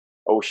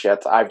 oh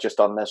shit, I've just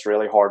done this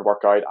really hard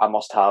workout, I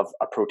must have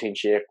a protein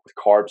shake with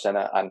carbs in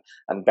it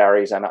and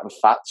berries in it and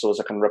fat so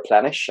as I can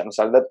replenish. And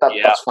so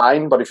that's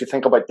fine, but if you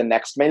think about the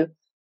next meal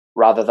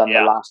rather than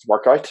the last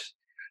workout,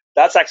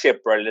 that's actually a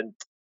brilliant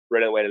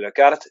way to look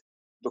at it.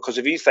 Because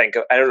if you think,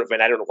 I don't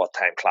know what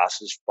time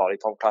body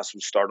pump classes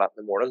would start at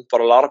in the morning, but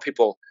a lot of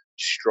people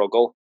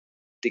struggle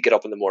to get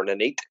up in the morning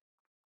and eat.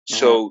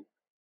 So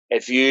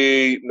if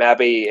you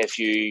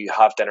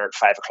have dinner at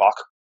 5 o'clock,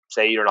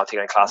 say you're not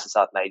taking classes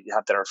that night, you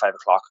have dinner at 5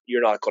 o'clock,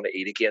 you're not going to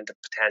eat again to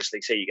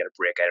potentially, say you get a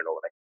break, I don't know,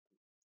 like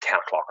 10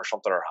 o'clock or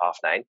something, or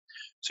 9:30.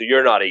 So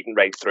you're not eating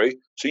right through.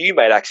 So you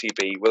might actually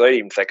be, without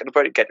even thinking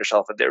about it, get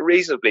yourself into a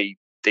reasonably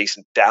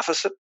decent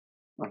deficit,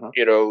 and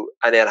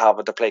then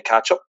having to play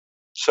catch up.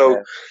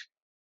 So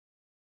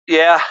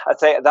I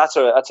think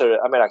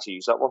I might actually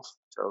use that one.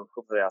 So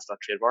hopefully that's not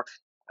trademark.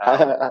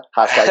 But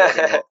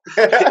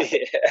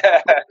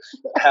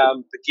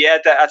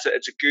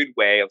it's a good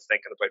way of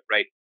thinking about,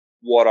 right,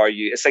 what are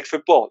you? It's like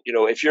football.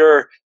 If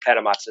you're kind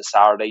of matching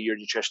Saturday, your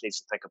nutrition needs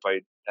to think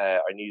about,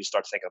 or you need to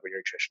start thinking about your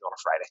nutrition on a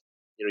Friday.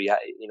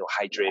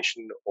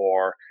 Hydration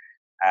or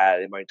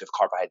the amount of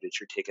carbohydrates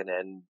you're taking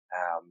in,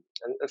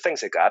 and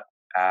things like that.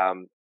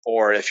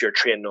 Or if you're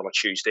training on a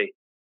Tuesday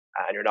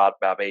and you're not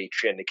maybe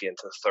training again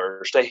to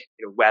Thursday,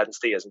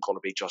 Wednesday isn't going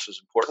to be just as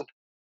important.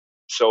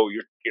 So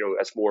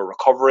it's more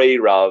recovery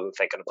rather than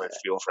thinking about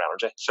fuel for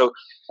energy. So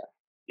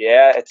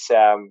it's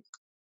an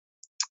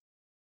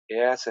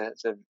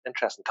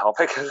interesting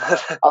topic.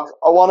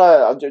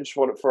 I just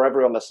want for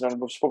everyone listening,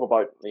 we've spoke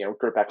about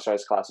group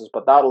exercise classes,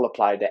 but that'll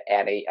apply to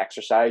any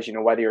exercise.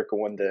 Whether you're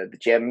going to the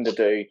gym to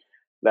do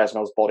Les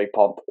Mills body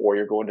pump, or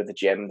you're going to the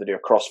gym to do a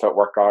CrossFit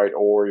workout,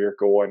 or you're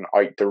going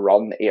out to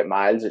run 8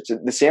 miles. It's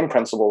the same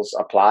principles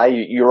apply.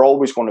 You're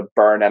always going to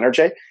burn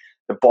energy.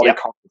 The body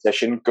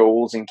composition,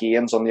 goals and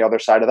gains on the other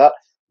side of that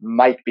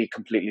might be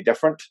completely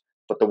different.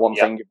 But the one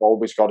thing you've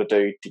always got to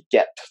do to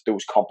get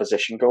those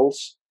composition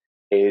goals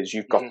is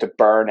you've got to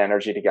burn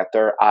energy to get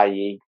there,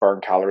 i.e. burn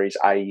calories,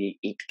 i.e.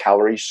 eat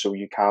calories so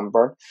you can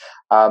burn.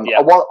 I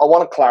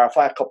want to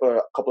clarify a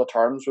couple of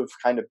terms we've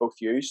kind of both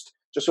used,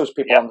 just so as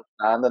people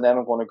understand, and then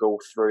I'm going to go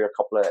through a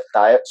couple of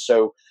diets.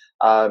 So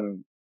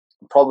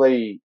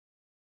probably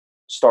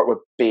start with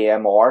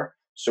BMR.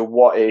 So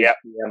what is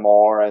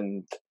BMR?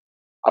 And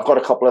I've got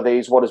a couple of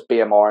these. What is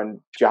BMR, and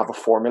do you have a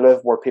formula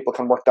where people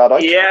can work that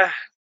out?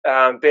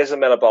 Basal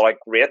metabolic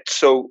rate.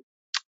 So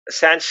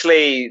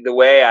essentially, the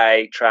way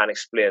I try and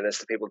explain this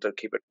to people to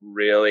keep it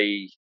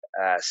really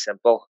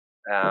simple,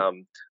 I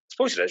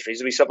suppose it is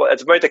reasonably simple.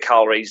 It's about the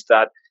calories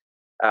that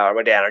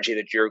amount of energy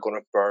that you're going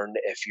to burn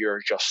if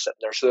you're just sitting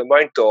there. So the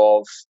amount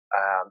of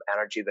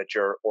energy that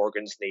your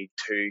organs need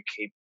to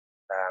keep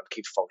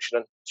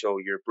functioning. So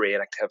your brain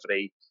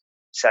activity,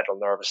 central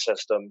nervous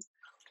system.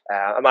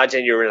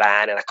 Imagine you're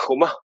lying in a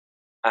coma,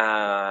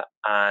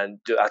 and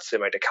that's the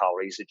amount of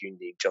calories that you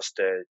need just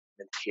to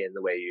maintain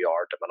the way you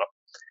are at the minute.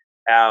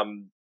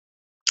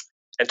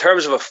 In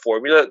terms of a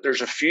formula,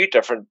 there's a few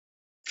different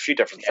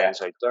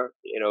things out there.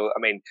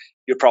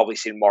 You've probably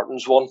seen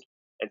Martin's one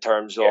in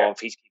terms of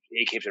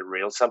he keeps it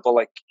real simple.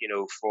 Like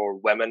for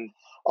women.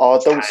 Oh,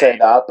 don't say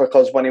that,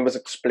 because when he was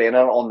explaining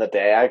it on the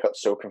day, I got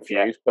so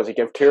confused because he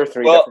gave 2 or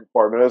 3 different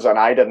formulas, and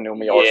I didn't know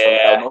my arse from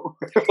the elbow.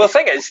 Well, the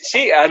thing is,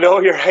 see, I know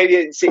you're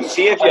right. See if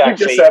you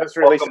actually just said it's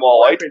really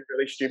simple. I've been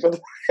really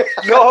stupid.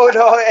 No,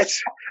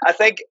 I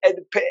think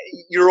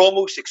you're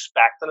almost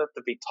expecting it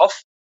to be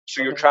tough,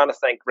 so you're trying to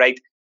think, right,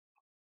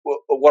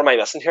 what am I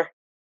missing here?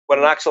 When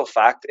in actual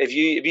fact, if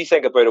you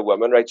think about a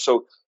woman, right,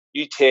 so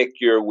you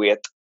take your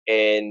weight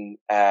in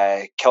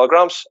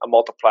kilograms and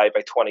multiply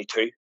by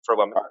 22 for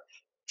women.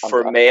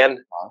 For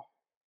men,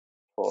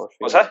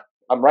 what's that?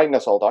 I'm writing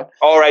this all down.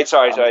 All right,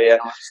 sorry, yeah.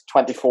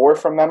 24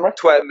 from memory.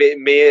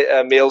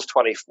 Male's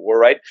 24,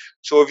 right?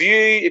 So if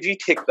you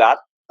take that,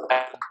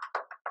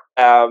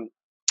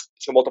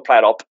 so multiply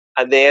it up,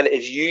 and then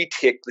if you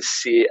take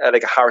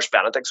like a Harris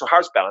Benedict, so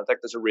Harris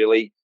Benedict is a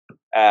really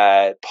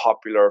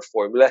popular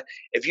formula.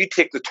 If you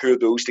take the two of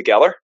those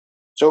together.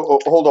 So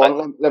hold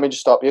on, let me just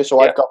stop you.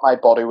 So I've got my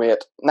body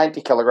weight, 90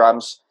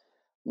 kilograms,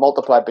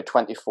 multiplied by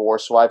 24,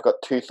 so I've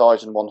got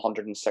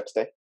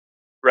 2,160.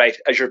 Right,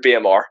 as your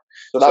BMR.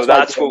 So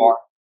that's BMR.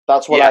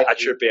 That's what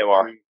that's your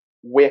BMR.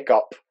 Wake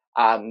up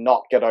and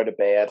not get out of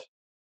bed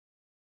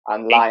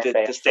and lie in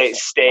bed. To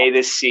stay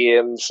the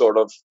same sort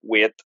of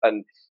weight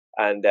and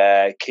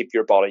keep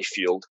your body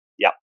fueled.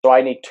 Yeah. So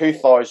I need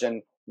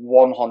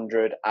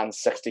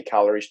 2,160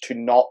 calories to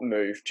not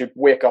move, to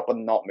wake up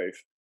and not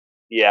move.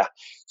 Yeah.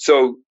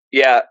 So,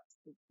 yeah,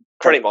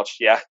 pretty much,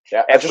 yeah.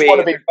 I just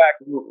want to be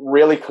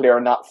really clear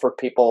on that for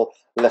people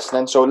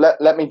listening. So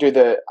let me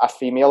do a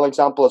female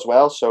example as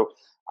well. So,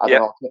 I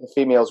don't know, the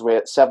female's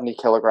weight, 70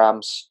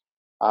 kilograms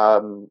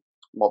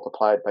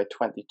multiplied by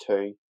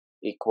 22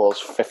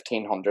 equals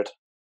 1,500.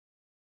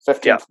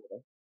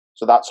 1,540.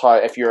 So that's how,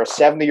 if you're a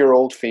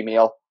 70-year-old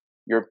female,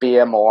 your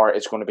BMR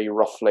is going to be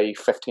roughly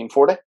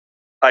 1,540.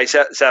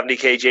 70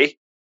 kg.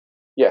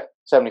 Yeah,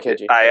 70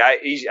 kg.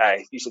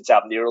 You said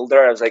 70-year-old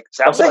there. I was like,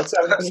 70?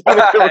 70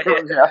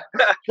 kilograms, yeah.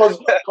 Because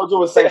I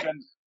was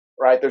thinking,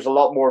 right, there's a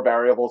lot more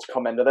variables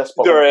come into this.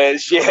 But there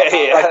is,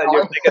 yeah.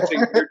 You're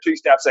 2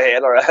 steps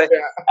ahead, all right.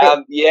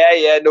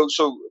 Yeah. No,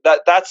 so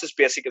that's as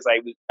basic as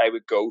I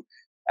would go.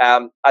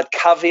 I'd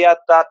caveat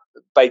that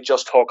by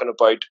just talking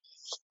about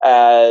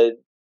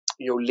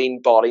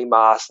lean body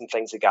mass and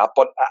things like that.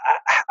 But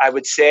I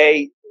would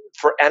say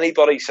for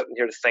anybody sitting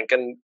here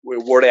thinking,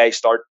 where do I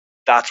start?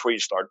 That's where you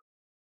start.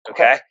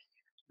 Okay.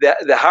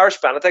 The Harris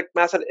Benedict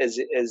method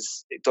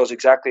it does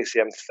exactly the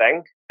same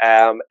thing.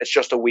 It's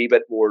just a wee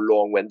bit more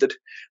long-winded.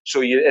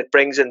 So it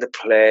brings into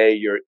play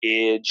your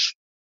age,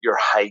 your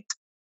height,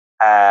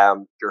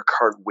 your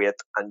current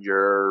weight, and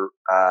your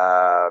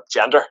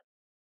gender.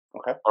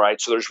 Okay. All right.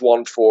 So there's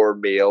one for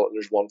male and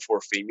there's one for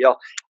female.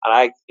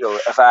 And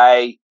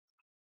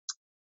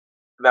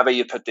maybe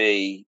you put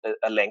a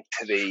link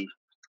to the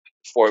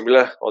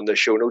formula on the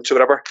show notes or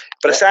whatever.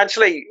 But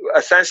essentially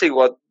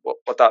what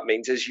that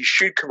means is you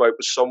should come out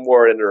with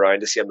somewhere in and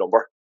around the same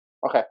number.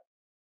 Okay.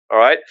 All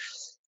right.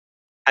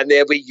 And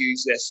then we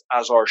use this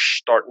as our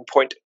starting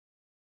point.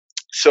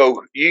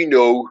 So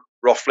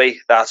roughly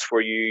that's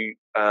where you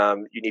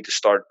need to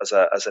start as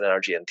an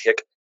energy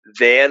intake.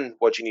 Then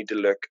what you need to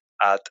look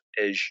at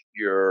is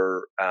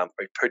your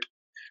output.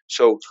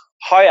 So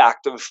how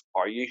active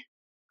are you?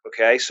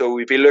 Okay, so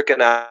we'd be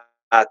looking at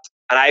and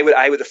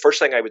I would the first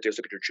thing I would do is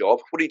look at your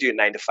job. What are you doing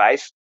 9 to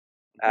 5?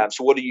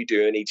 So what are you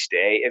doing each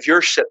day? If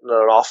you're sitting in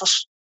an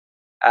office,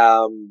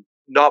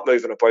 not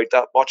moving about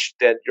that much,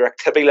 then your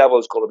activity level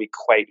is going to be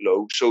quite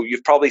low. So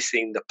you've probably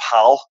seen the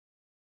PAL,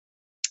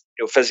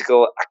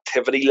 physical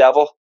activity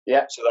level.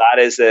 Yeah. So that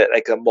is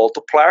like a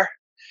multiplier.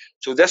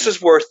 So this is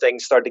where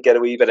things start to get a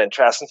wee bit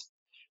interesting.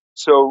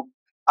 So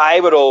I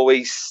would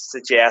always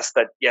suggest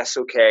that yes,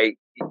 okay,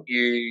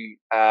 you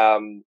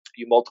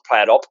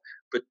multiply it up,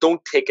 but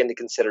don't take into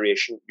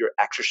consideration your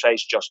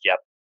exercise just yet.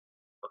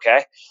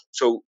 Okay,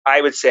 so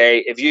I would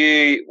say if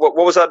you what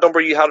was that number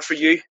you had for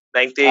you?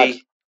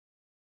 90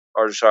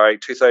 or sorry,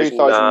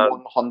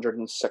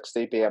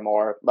 2,160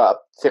 BMR, but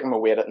taking my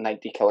weight at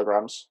 90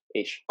 kilograms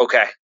each.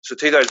 Okay, so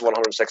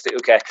 2,160.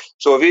 Okay,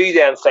 so if you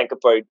then think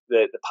about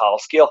the PAL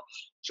scale,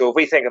 so if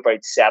we think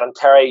about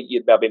sedentary,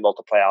 you'd maybe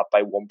multiply that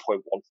by 1.1.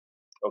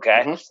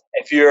 Okay,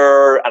 if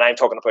you're, and I'm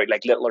talking about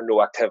like little or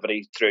no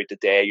activity throughout the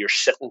day, you're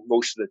sitting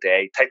most of the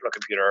day, typing on a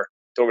computer,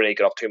 don't really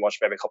get up too much,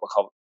 maybe a couple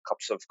of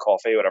cups of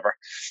coffee, whatever.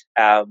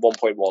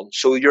 1.1.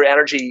 So your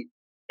energy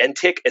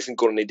intake isn't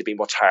going to need to be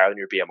much higher than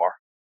your BMR.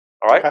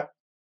 All right. Okay.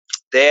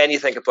 Then you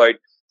think about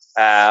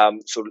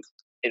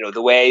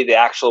the way the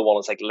actual one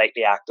is like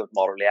lightly active,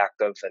 moderately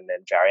active, and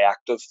then very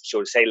active. So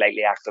to say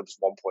lightly active is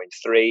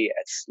 1.3.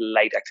 It's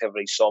light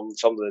activity some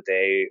of the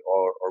day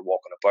or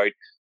walking about.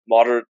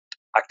 Moderate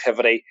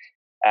activity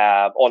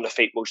on the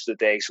feet most of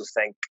the day. So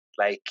think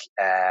like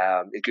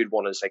a good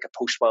one is like a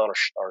postman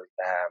or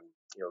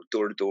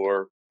door to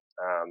door.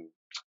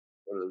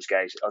 One of those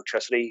guys,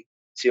 electricity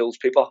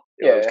salespeople.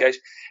 Those guys.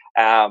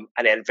 And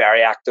then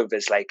very active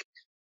is like,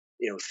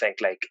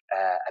 think like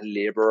a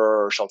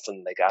labourer or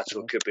something like that.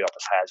 So it could be up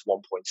as high as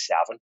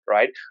 1.7,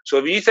 right? So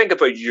if you think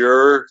about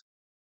your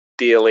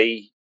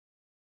daily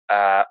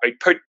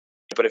output,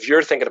 but if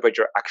you're thinking about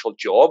your actual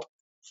job,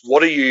 what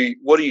do you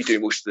do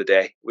most of the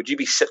day? Would you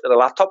be sitting at a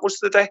laptop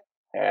most of the day?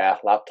 Yeah,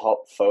 laptop,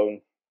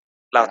 phone.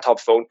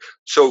 Phone.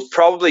 So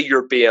probably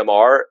your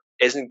BMR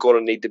isn't going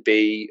to need to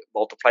be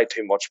multiplied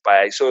too much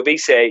by. So if we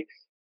say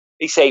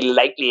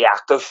lightly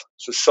active,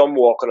 so some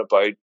walking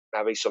about,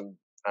 maybe some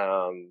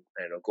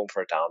going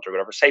for a dance or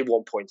whatever, say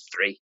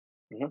 1.3,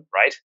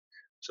 right?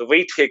 So if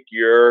we take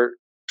your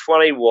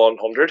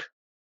 2,100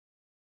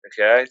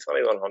 Okay,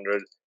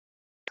 2100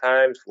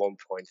 times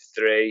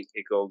 1.3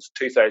 equals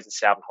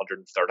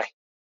 2730.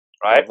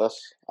 Right? Love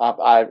this.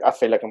 I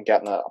feel like I'm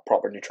getting a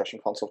proper nutrition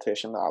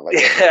consultation now. Like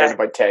this has been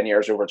about 10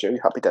 years overdue.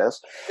 Happy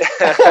days.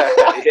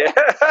 Yeah.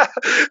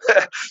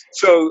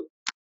 So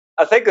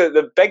I think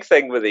the big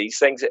thing with these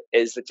things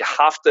is that you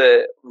have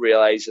to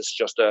realize it's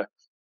just a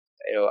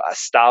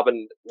stab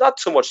in not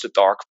so much the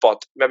dark,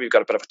 but maybe you've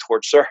got a bit of a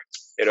torch there,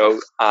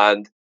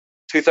 and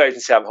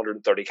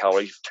 2,730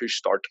 calories to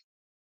start.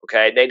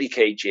 Okay, 90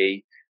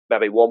 kg,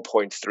 maybe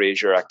 1.3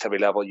 is your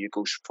activity level. You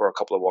go for a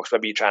couple of walks.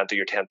 Maybe you try and do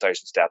your 10,000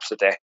 steps a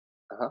day.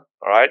 Uh-huh.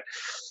 All right.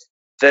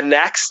 The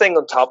next thing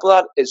on top of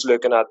that is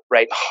looking at,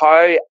 right,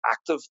 how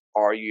active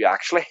are you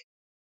actually?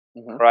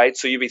 Mm-hmm. Right.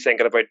 So you'd be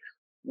thinking about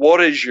what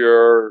is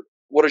your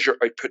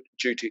output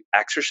due to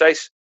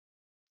exercise.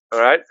 All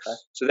right. Okay.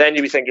 So then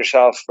you'd be thinking to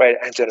yourself, right,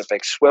 I'm doing a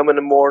big swim in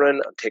the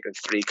morning. I'm taking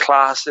 3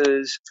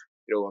 classes.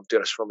 I'm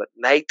doing a swim at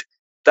night.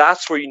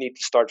 That's where you need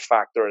to start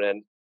factoring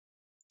in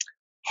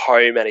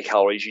how many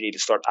calories you need to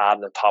start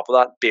adding on top of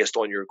that based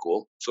on your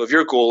goal. So if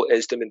your goal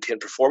is to maintain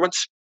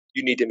performance,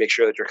 you need to make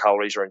sure that your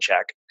calories are in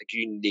check. Like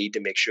you need to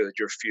make sure that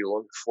you're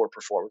fueling for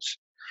performance.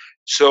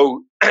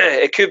 So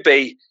it could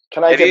be.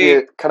 Can I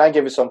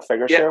give you some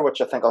figures here,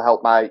 which I think will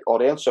help my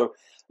audience? So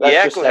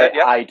let's just say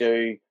I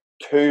do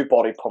 2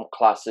 body pump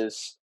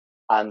classes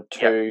and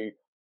 2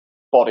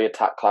 body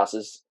attack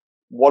classes.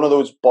 One of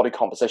those body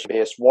composition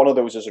based, one of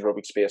those is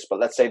aerobic based, but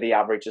let's say the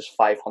average is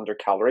 500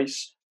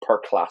 calories per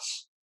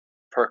class.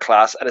 Per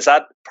class, and is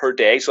that per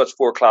day? So it's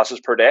 4 classes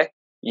per day.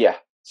 Yeah,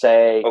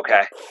 say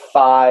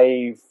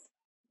 5.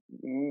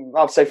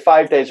 I'll say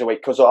 5 days a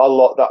week because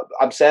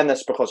I'm saying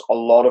this because a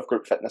lot of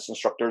group fitness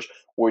instructors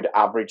would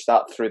average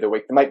that through the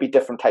week. There might be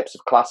different types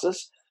of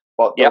classes,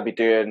 but they'll be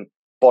doing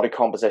body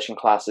composition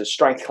classes.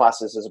 Strength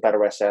classes is a better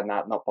way of saying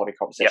that, not body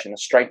composition. A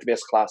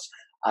strength-based class,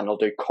 and they'll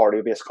do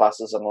cardio-based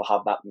classes, and they'll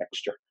have that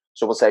mixture.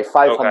 So we'll say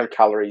 500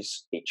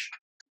 calories each.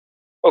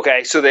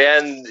 Okay, so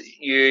then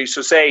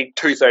say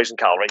 2,000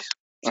 calories,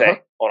 on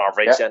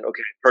average, then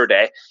per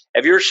day.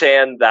 If you're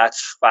saying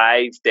that's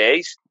 5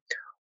 days,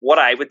 what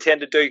I would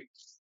tend to do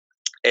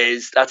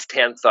is that's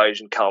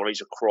 10,000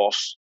 calories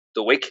across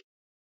the week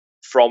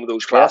from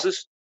those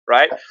classes,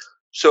 right?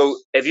 So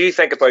if you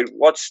think about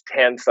what's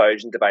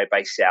 10,000 divided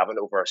by 7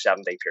 over a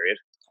 7-day period.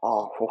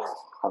 Oh,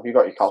 have you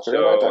got your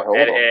calculator right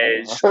there?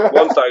 It is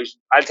 1,000.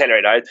 I'll tell you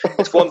right now.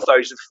 It's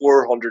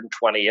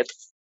 1,428.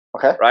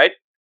 Okay. Right?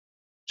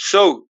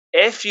 So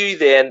if you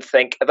then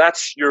think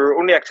that's your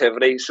only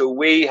activity, so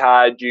we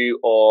had you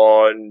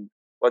on,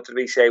 what did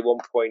we say,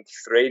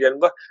 1.3, didn't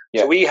we?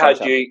 Yeah, so we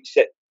had you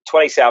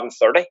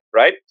 2730,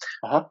 right?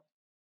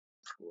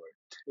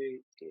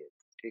 428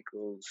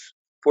 equals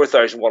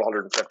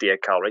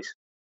 4,158 calories.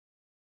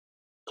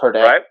 Per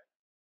day? Right?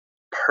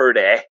 Per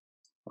day.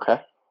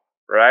 Okay.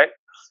 Right?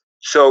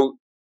 So,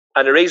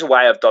 and the reason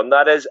why I've done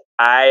that is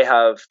I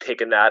have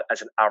taken that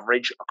as an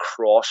average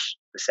across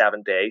the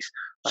 7 days.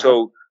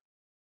 So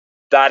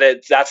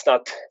that's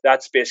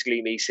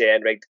basically me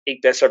saying, right,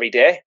 eat this every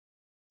day,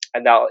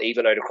 and that'll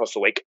even out across the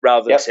week,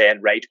 rather than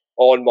saying, right,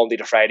 on Monday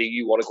to Friday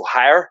you want to go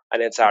higher,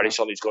 and then Saturday,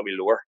 Sunday's going to be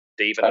lower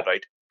to even it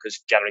out. Because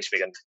generally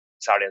speaking,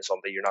 Saturday and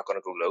Sunday you're not going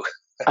to go low.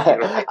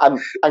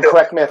 And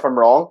correct me if I'm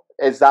wrong,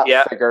 is that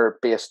figure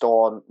based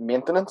on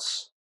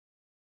maintenance?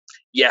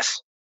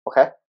 Yes.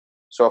 Okay.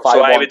 So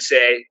I would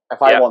say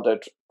if I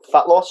wanted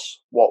fat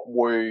loss, what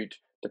would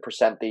the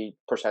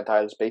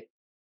percentiles be?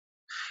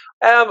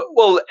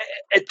 Well,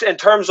 in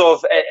terms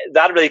of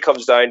that, really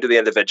comes down to the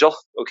individual.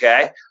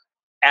 Okay.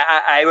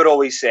 I would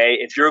always say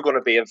if you're going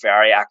to be a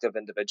very active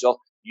individual,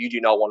 you do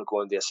not want to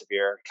go into a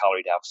severe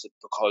calorie deficit,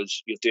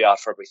 because you'll do that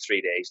for about 3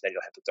 days, and then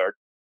you'll hit the third.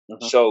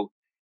 Mm-hmm. So,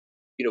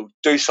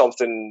 do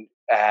something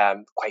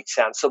quite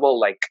sensible,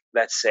 like,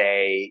 let's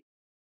say,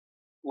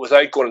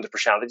 without going into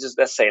percentages,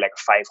 let's say like a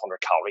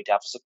 500 calorie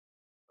deficit.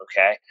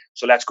 Okay.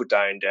 So let's go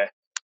down to,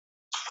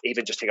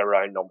 even just take a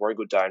round number, and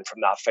go down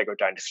from that figure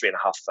down to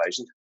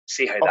 3,500.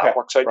 See how that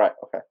works out. Right.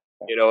 Okay.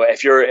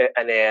 If you're,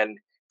 and then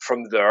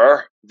from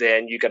there,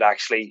 then you could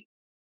actually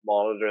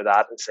monitor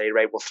that and say,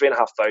 right, well,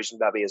 3,500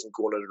 maybe isn't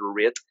going at a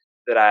rate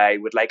that I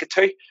would like it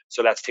to.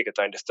 So let's take it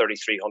down to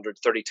 3,300,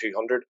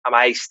 3,200. Am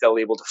I still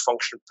able to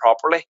function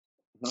properly?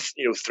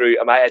 Mm-hmm. Do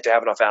I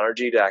have enough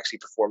energy to actually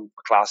perform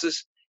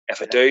classes?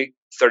 If I do,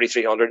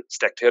 3,300,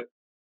 stick to it.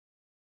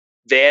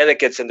 Then it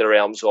gets into the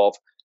realms of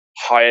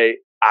how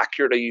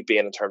accurate are you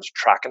being in terms of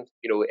tracking.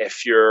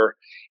 If you're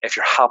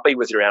happy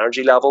with your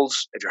energy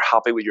levels, if you're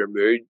happy with your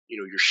mood,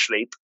 your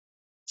sleep,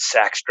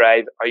 sex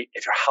drive,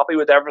 if you're happy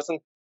with everything,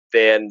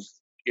 then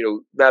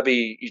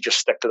maybe you just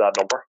stick to that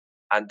number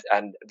and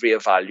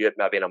reevaluate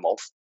maybe in a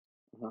month.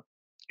 Mm-hmm.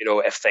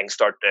 If things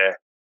start to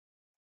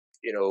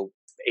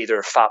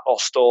either fat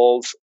loss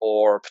stalls,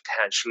 or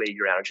potentially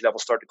your energy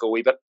levels start to go a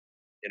wee bit,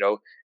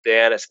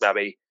 then it's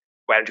maybe,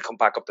 why don't you come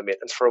back up to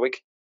maintenance for a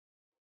week?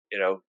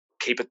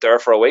 Keep it there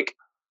for a week,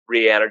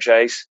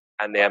 re-energize,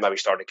 and then maybe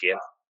start again.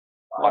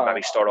 Or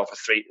maybe start off with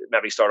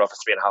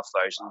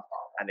 3,500,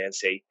 and then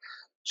see.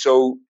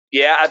 So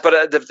yeah,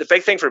 but the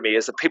big thing for me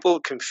is that people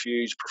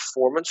confuse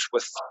performance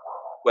with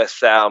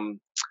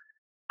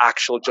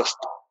actual just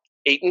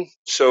eating.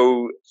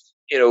 So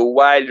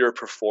while you're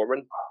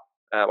performing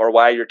or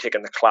while you're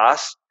taking the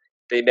class,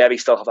 they maybe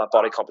still have that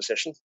body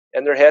composition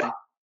in their head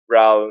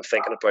rather than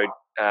thinking about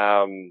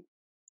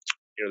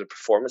the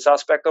performance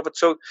aspect of it.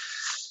 So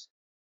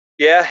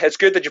yeah, it's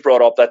good that you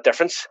brought up that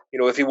difference.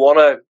 If you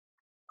want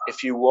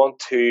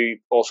to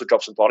also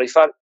drop some body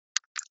fat,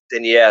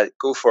 then yeah,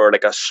 go for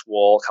like a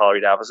small calorie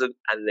deficit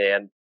and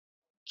then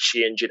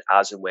change it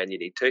as and when you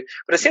need to.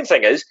 But the same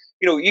thing is,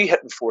 you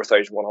hitting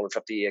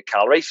 4,158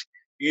 calories,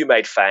 you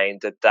might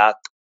find that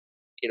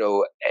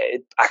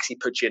it actually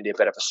puts you into a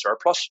bit of a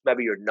surplus.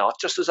 Maybe you're not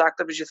just as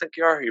active as you think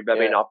you are. You're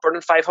maybe not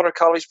burning 500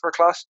 calories per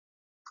class.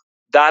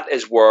 That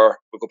is where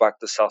we go back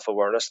to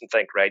self-awareness and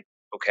think, right,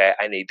 okay,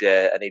 I need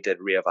to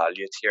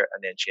reevaluate here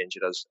and then change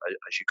it as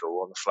you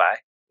go on the fly.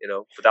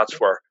 But that's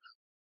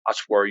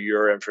where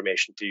your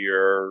information to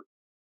your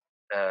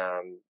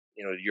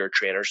your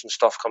trainers and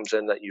stuff comes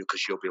in,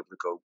 because you'll be able to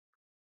go.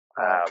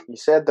 You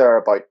said there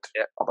about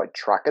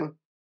tracking.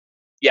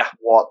 Yeah.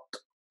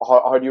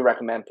 How do you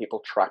recommend people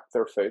track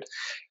their food?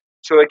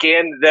 So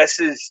again, this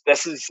is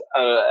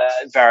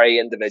very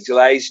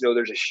individualized.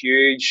 There's a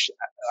huge.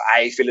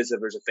 I feel as if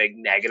there's a big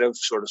negative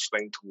sort of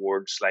swing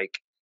towards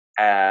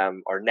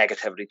or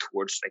negativity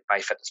towards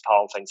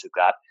MyFitnessPal and things like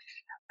that.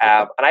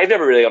 And I've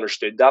never really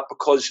understood that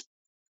because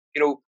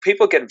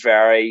people get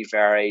very,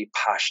 very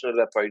passionate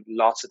about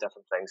lots of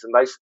different things in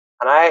life,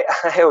 and I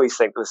always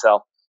think to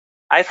myself,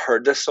 I've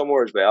heard this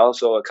somewhere as well,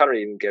 so I can't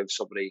even give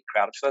somebody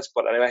credit for this.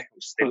 But anyway,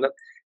 I'm stealing it.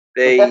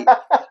 They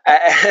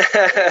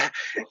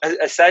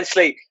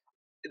essentially,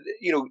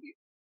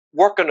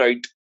 working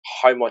out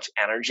how much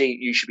energy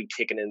you should be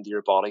taking into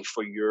your body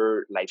for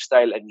your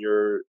lifestyle and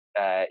your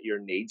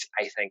needs,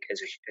 I think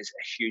is a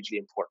hugely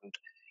important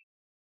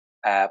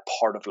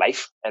part of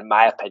life, in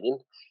my opinion.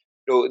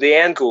 The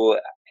end goal,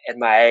 in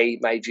my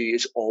view,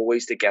 is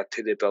always to get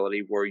to the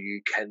ability where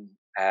you can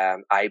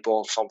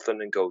eyeball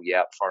something and go,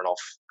 yeah, fair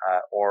enough,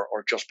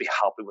 or just be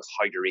happy with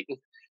how you're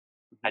eating,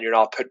 and you're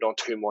not putting on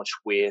too much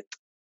weight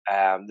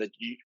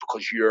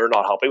because you're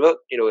not happy with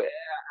it.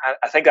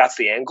 I think that's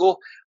the end goal.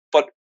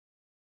 But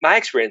my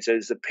experience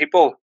is that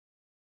people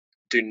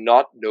do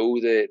not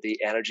know the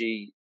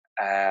energy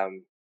that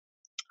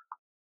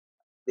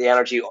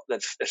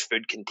this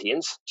food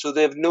contains. So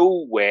they have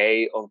no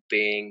way of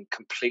being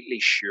completely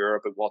sure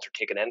about what they're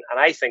taking in. And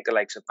I think the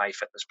likes of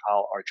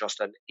MyFitnessPal are just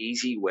an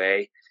easy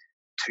way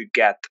to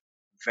get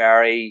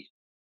very,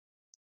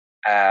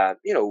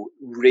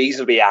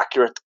 reasonably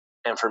accurate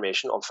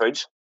information on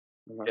foods.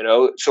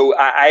 So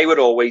I would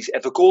always,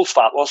 if the goal's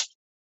fat loss,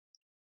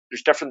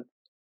 there's different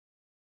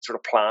sort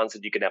of plans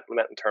that you can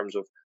implement in terms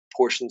of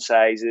portion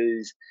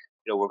sizes.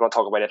 We're going to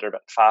talk about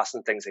intermittent fasting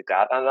and things like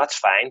that, and that's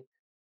fine.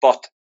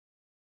 But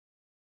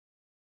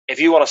if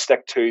you want to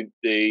stick to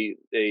the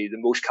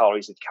most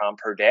calories that you can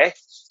per day,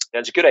 then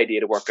it's a good idea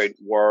to work out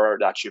where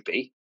that should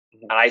be.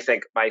 And I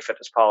think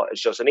MyFitnessPal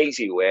is just an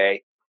easy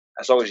way,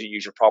 as long as you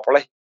use it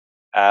properly,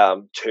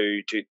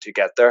 to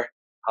get there.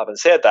 Having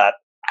said that,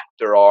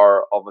 there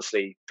are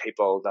obviously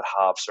people that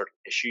have certain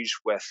issues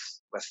with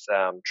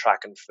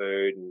tracking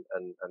food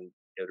and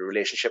the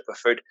relationship with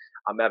food,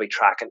 and maybe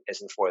tracking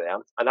isn't for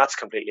them, and that's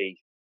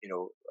completely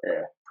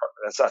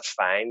that's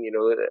fine. They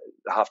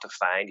have to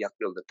you have to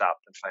be able to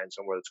adapt and find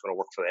somewhere that's going to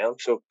work for them.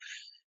 So,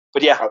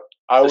 but yeah,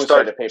 I always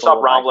say to people,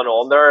 stop rambling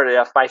on there.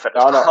 Yeah,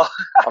 MyFitnessPal. No,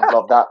 I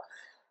love that.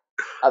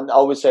 And I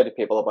always say to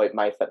people about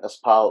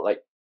MyFitnessPal,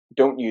 like,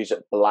 don't use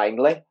it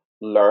blindly.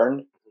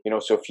 Learn.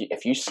 So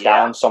if you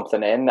scan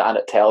something in and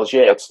it tells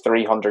you it's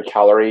 300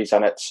 calories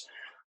and it's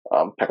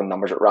picking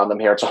numbers at random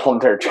here, it's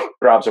 100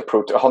 grams of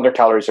protein, 100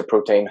 calories of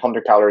protein,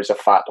 100 calories of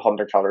fat,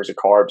 100 calories of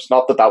carbs.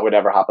 Not that would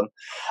ever happen,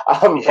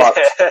 but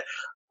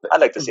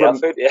I'd like to see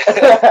that food.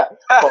 Yeah.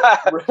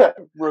 But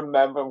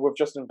remember, we've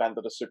just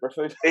invented a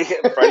superfood.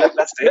 Brilliant.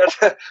 Let's do it.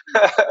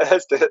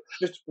 Let's do it.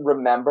 Just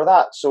remember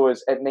that. So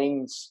it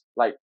means,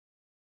 like,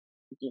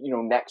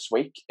 next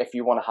week, if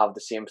you want to have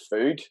the same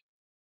food,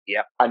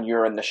 and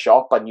you're in the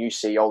shop and you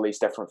see all these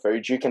different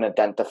foods, you can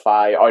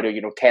identify out of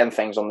 10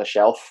 things on the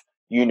shelf,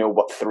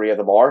 what 3 of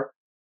them are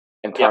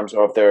in terms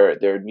of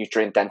their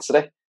nutrient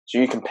density. So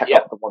you can pick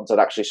up the ones that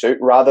actually suit,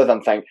 rather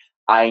than think,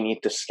 I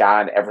need to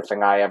scan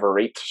everything I ever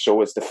eat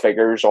so as the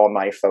figures on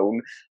my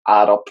phone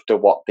add up to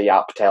what the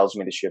app tells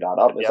me they should add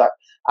up. Is that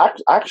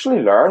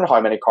actually learn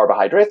how many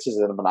carbohydrates is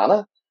in a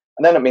banana,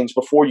 and then it means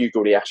before you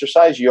go to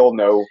exercise, you'll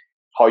know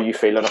how you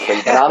feel in a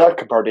full banana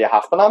compared to a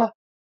half banana.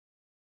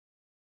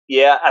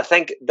 Yeah, I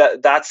think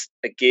that's,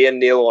 again,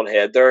 nail on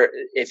head there.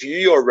 If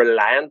you are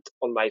reliant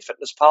on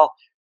MyFitnessPal,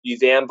 you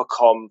then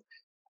become,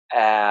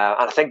 and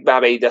I think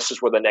maybe this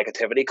is where the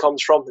negativity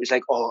comes from. It's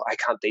like, oh, I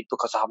can't eat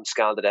because I haven't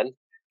scanned it in.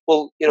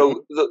 Well,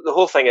 the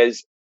whole thing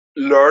is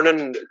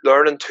learning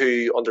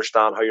to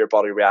understand how your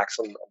body reacts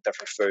on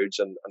different foods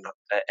and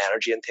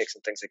energy intakes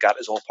and things like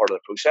that is all part of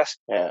the process.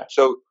 Yeah.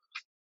 So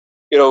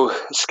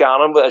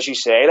scanning, as you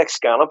say, like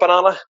scan a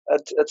banana.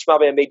 It's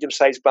maybe a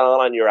medium-sized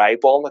banana in your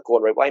eyeball, like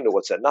going, right, well, I know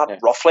what's in that,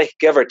 roughly,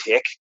 give or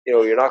take.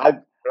 You're not.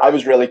 I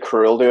was really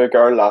cruel to a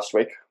girl last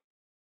week.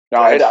 No,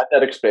 Right. I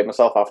did explain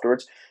myself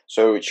afterwards.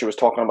 So she was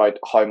talking about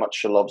how much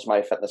she loves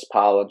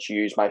MyFitnessPal and she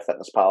used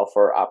MyFitnessPal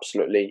for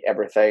absolutely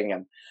everything.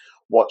 And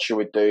what she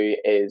would do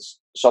is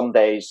some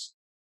days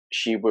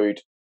she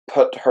would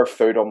put her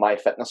food on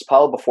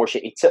MyFitnessPal before she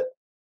eats it.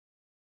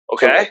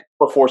 Okay.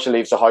 So before she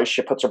leaves the house,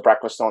 she puts her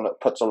breakfast on it,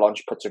 puts her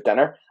lunch, puts her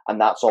dinner,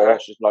 and that's all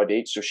she's allowed to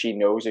eat. So she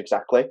knows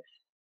exactly.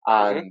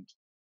 And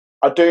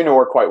I do know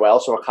her quite well,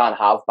 so I can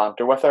have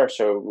banter with her.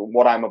 So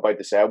what I'm about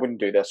to say, I wouldn't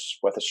do this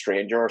with a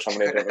stranger or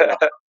somebody I don't know.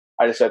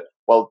 I just said,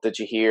 well, did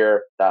you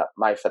hear that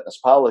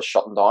MyFitnessPal is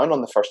shutting down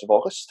on the 1st of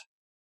August?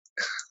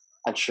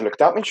 And she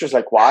looked at me and she was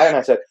like, why? And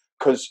I said,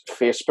 because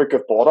Facebook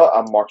have bought it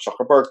and Mark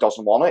Zuckerberg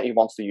doesn't want it. He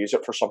wants to use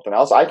it for something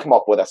else. I come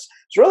up with this.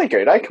 It's really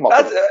good. I come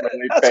up with this.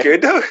 That's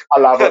good.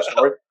 Elaborate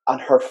story.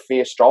 And her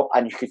face dropped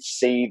and you could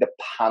see the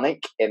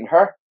panic in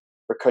her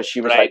because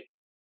she was like,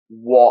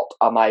 what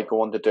am I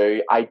going to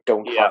do? I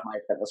don't have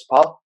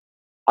MyFitnessPal.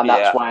 And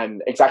that's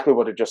when, exactly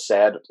what I just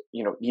said,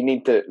 you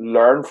need to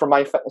learn from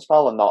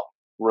MyFitnessPal and not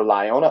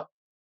rely on it.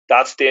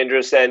 That's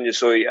dangerous then.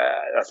 So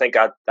I think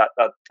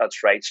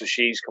that's right. So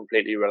she's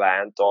completely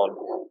reliant on,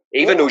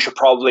 even though she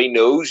probably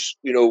knows,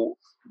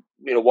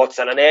 what's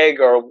in an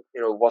egg or,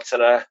 what's in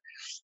a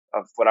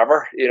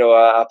whatever,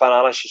 a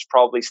banana, she's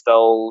probably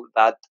still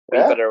that wee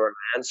bit of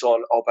reliance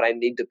on, but I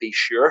need to be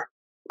sure.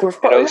 There was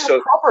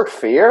proper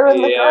fear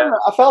in the girl.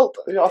 I thought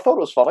it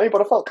was funny,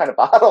 but I felt kind of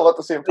bad all at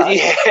the same time.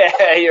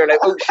 Yeah, you're like,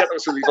 oh shit, that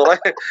was really funny.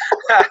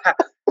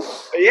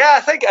 Yeah,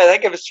 I think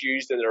if it's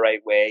used in the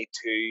right way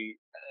to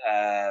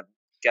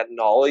get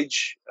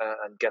knowledge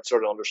and get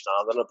sort of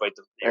understanding about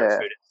the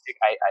food,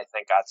 I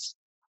think that's,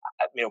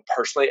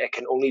 personally, it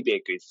can only be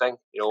a good thing.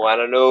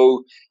 And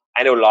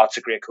I know lots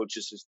of great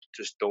coaches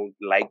just don't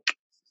like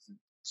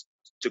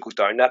to go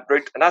down that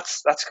route, and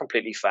that's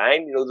completely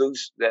fine.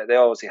 They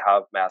obviously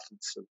have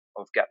methods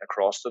of getting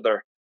across to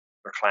their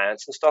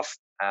clients and stuff.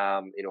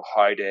 How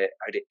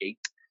to eat,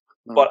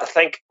 but I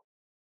think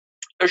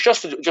there's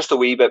just a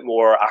wee bit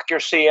more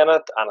accuracy in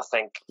it, and I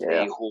think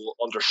the whole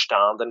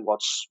understanding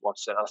what's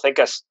in. I think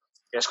this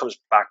comes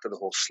back to the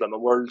whole slimming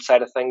world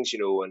side of things,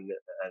 and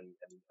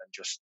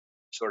just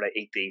sort of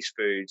eat these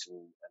foods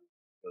and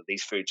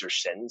these foods are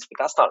sins, but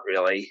that's not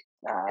really.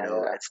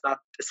 It's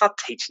not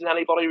teaching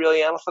anybody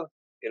really anything.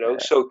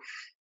 So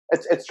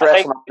it's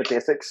dressing up the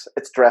basics.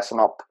 It's dressing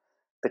up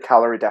the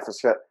calorie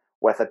deficit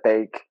with a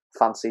big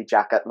fancy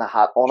jacket and a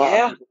hat on it.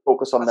 And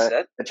focus on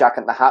the jacket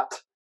and the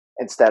hat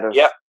instead of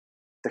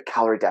the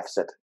calorie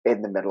deficit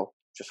in the middle.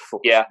 Just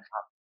focus on that.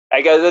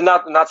 I guess,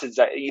 and that's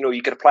exactly,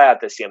 you could apply it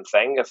the same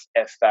thing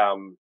if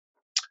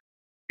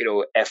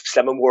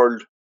Slimming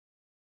World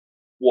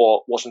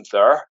wasn't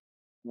there,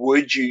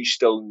 would you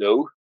still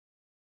know?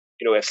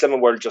 If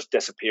Slimming World just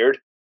disappeared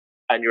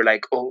and you're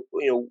like, oh,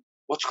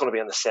 what's going to be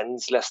on the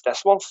sins list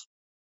this month?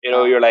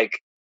 You're like,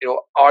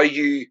 are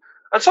you?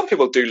 And some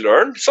people do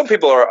learn. Some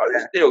people are,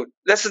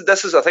 this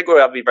is. I think we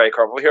have to be very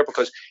careful here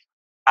because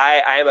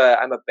I'm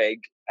a big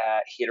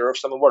hater of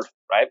Slimming World,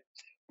 right?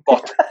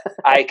 But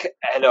I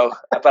know,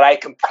 but I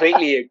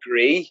completely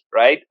agree,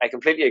 right? I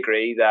completely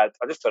agree that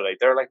I just put it out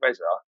there, like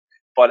myself.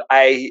 But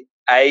I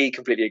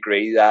completely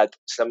agree that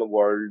Slimming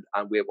World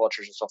and Weight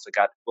Watchers and stuff like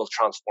that will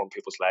transform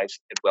people's lives.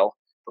 It will,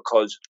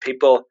 because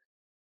people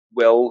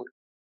will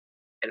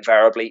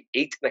invariably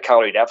eat in a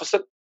calorie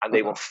deficit, and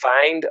they will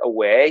find a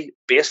way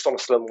based on a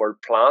Slimming World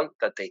plan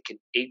that they can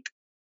eat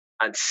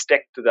and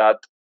stick to that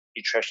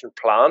nutrition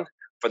plan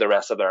for the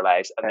rest of their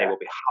lives, and they will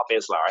be happy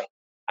as Larry.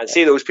 And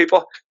see those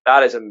people,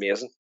 that is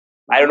amazing.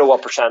 I don't know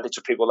what percentage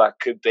of people that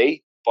could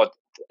be, but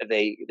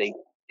they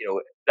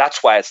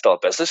that's why it's still a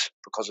business,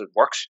 because it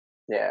works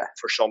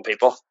for some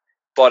people.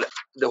 But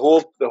the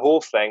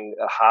whole thing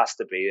that has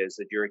to be is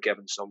that you're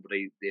giving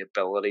somebody the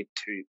ability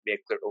to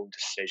make their own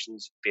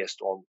decisions based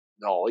on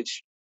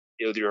knowledge.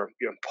 You're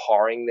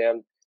empowering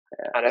them.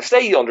 And if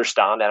they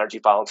understand energy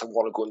balance and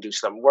want to go and do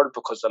Slimming World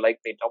because they like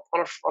meeting up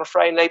on a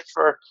Friday night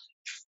for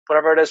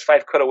whatever it is,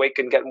 £5 a week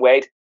and getting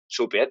weighed,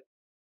 so be it.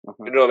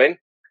 You know what I mean?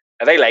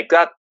 If they like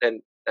that,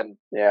 then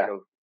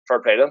fair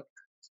play to them.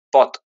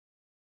 But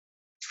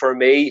for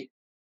me,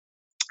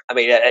 I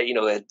mean,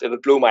 it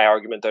would blow my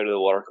argument out of the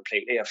water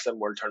completely if Slimming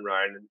World turned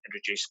around and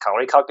introduced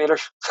calorie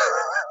calculators.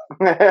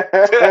 You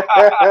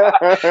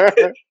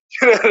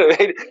know what I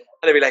mean?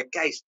 And they'd be like,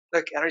 guys,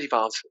 look, energy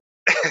balance.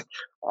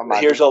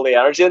 Here's all the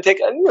energy intake,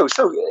 and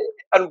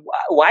and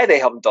why they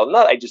haven't done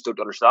that, I just don't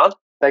understand.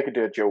 They could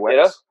do a Joe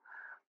Wicks.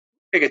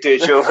 They could do a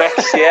Joe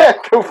Wicks,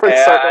 Go for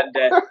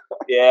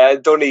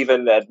and don't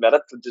even admit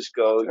it, and just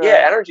go,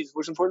 energy is the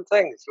most important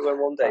thing. Throw in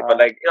one day, but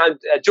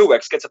Joe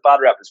Wicks gets a bad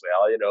rep as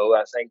well.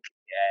 I think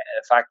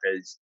the fact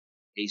is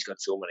he's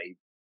got so many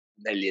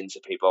millions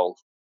of people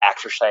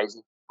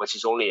exercising, which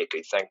is only a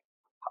good thing.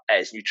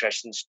 His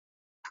nutrition's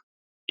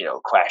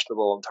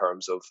questionable in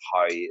terms of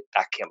how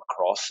that came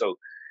across. So,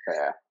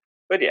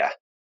 but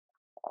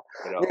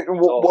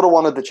What I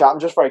wanted to chat, I'm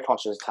just very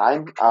conscious of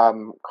time,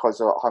 because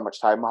of how much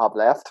time I have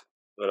left.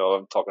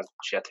 I'm talking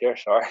shit here,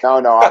 sorry.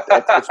 No,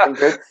 it's been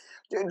good.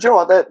 Do you know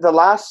what,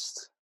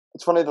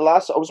 it's funny, I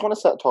was going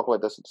to talk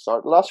about this at the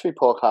start, the last few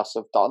podcasts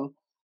I've done,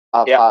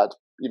 I've had,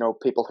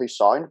 people who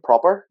sound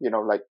proper,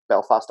 like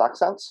Belfast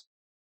accents.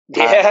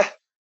 Yeah.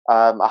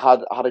 I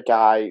had a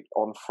guy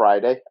on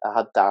Friday, I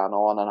had Dan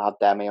on, and I had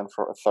Demi on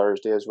for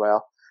Thursday as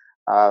well.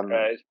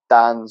 Right.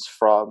 Dan's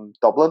from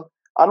Dublin,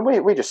 and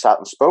we just sat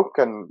and spoke,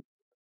 and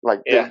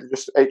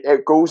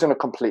it goes in a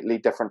completely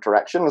different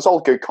direction. It's all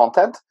good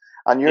content,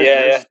 and you're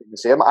just the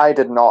same. I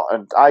didn't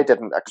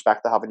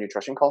expect to have a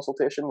nutrition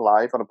consultation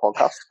live on a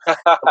podcast.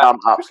 I'm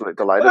absolutely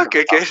delighted.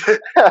 Okay, good.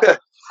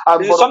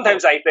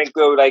 Sometimes I think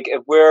though, like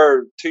if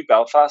we're two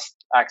Belfast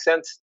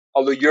accents,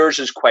 although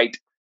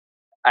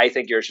I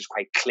think yours is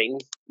quite clean.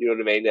 You know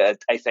what I mean?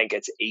 I think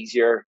it's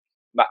easier.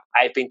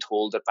 I've been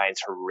told that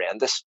mine's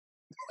horrendous.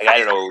 Like I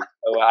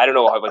don't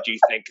know how what you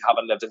think,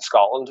 having lived in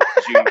Scotland.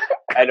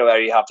 I know how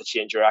you have to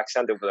change your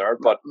accent over there,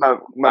 but my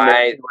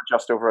mates were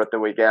just over at the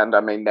weekend.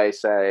 I mean, they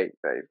say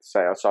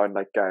I sound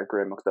like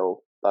Graham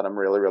McDowell, that I'm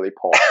really, really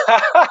posh.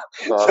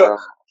 So,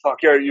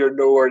 fuck, you're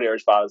nowhere near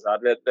as bad as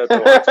that.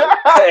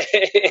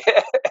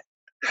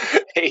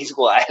 He's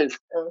wild.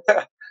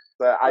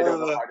 So I don't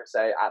know how to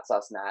say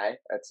 "atsas now."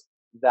 It's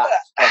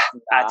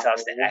that's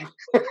us now.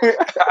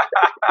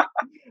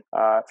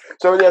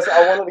 So yes,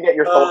 I wanted to get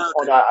your thoughts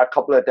on a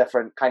couple of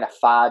different kind of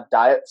fad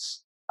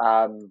diets.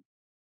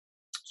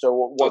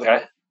 So what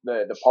are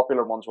the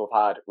popular ones we've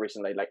had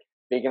recently, like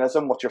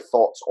veganism? What's your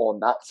thoughts on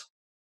that?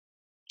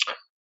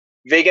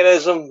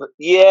 Veganism,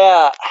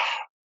 yeah.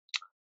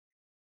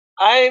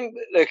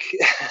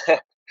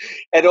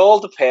 It all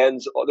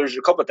depends. There's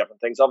a couple of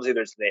different things. Obviously,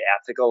 there's the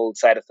ethical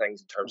side of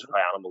things in terms of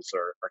how animals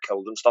are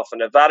killed and stuff.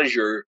 And if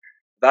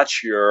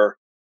that's your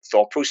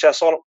thought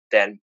process on it,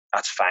 then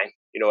that's fine.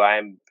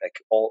 I'm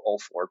like all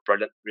for it.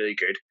 Brilliant, really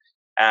good.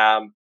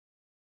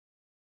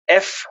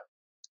 If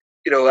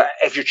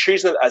you're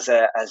choosing it as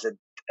a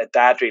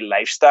dietary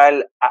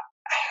lifestyle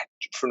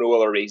for no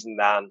other reason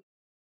than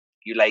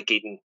you like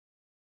eating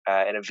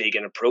in a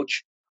vegan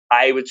approach,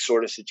 I would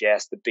sort of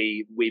suggest to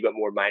be a wee bit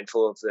more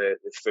mindful of the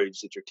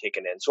foods that you're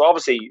taking in. So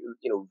obviously,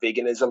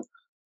 veganism,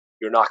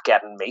 you're not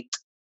getting meat,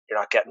 you're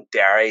not getting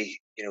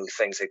dairy,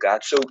 things like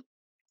that. So,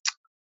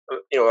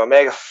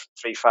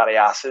 omega-3 fatty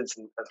acids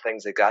and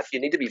things like that, you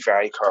need to be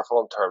very careful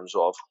in terms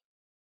of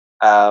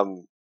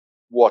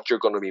what you're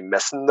going to be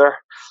missing there.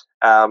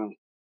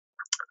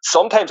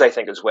 Sometimes I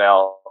think as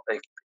well,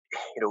 like,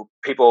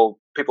 people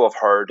have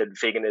heard that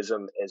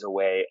veganism is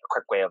a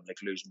quick way of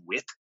like losing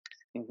weight,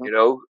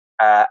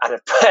 and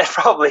it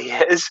probably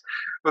is,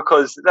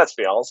 because let's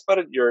be honest about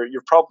it,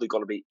 you're probably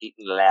going to be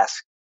eating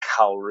less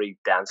calorie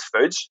dense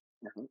foods,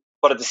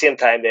 but at the same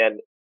time, then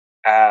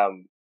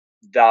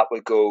that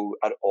would go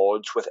at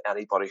odds with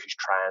anybody who's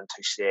trying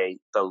to say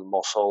build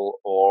muscle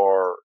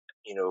or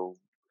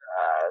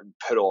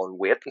put on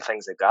weight and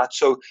things like that.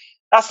 So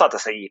that's not to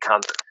say you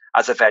can't,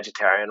 as a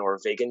vegetarian or a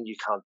vegan, you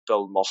can't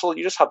build muscle.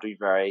 You just have to be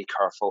very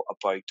careful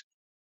about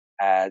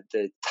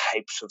the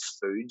types of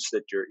foods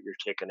that you're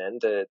taking in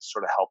to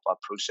sort of help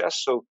that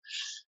process. So,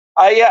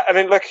 I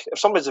mean, look, if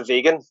somebody's a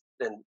vegan,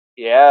 then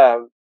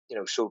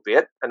so be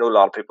it. I know a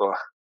lot of people,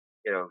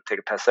 take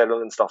a piss out of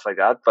them and stuff like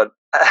that, but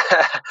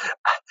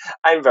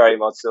I'm very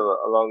much so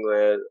along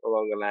the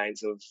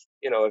lines of,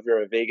 if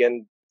you're a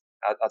vegan,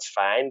 that's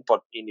fine,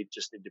 but you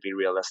just need to be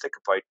realistic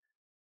about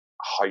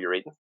how you're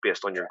eating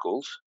based on your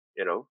goals.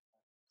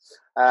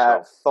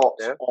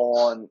 Thoughts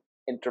on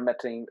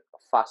intermittent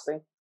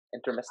fasting?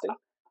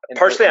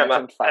 Personally,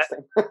 I'm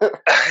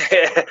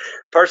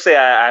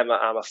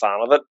a fan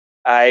of it.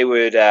 I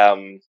would,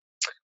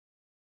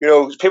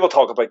 people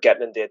talk about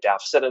getting into a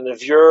deficit, and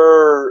if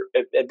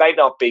it might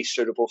not be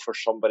suitable for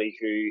somebody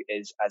who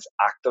is as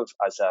active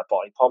as a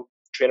body pump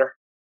trainer,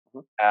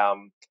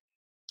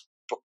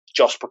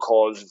 just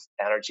because of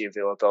energy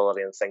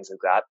availability and things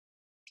like that.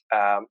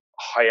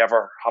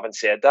 However, having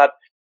said that,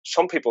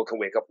 some people can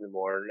wake up in the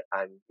morning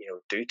and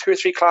do 2 or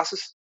 3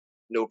 classes,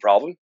 no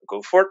problem,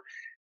 go for it.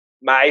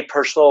 My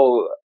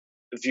personal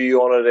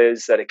view on it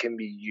is that it can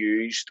be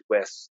used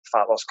with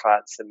fat loss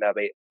clients that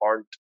maybe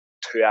aren't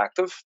too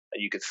active,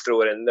 and you could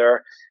throw it in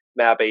there.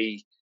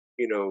 Maybe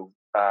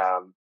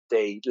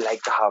they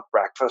like to have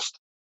breakfast,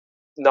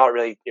 not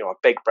really a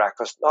big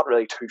breakfast, not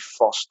really too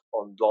fussed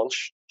on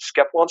lunch.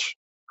 Skip lunch,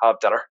 have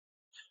dinner.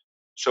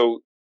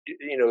 So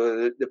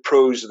the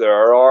pros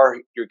there are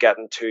you're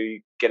getting to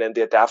get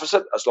into a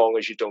deficit as long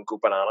as you don't go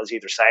bananas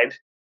either side.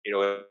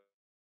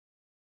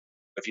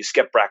 If you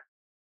skip breakfast,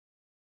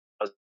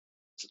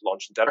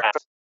 lunch and dinner.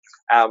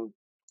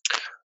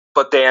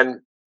 But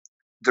then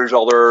there's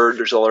other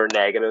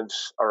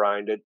negatives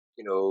around it.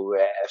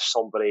 If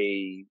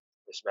somebody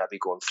is maybe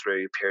going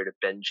through a period of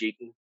binge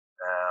eating,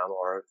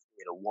 or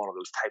one of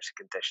those types of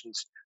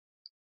conditions,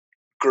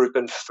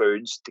 grouping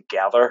foods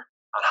together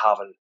and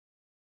having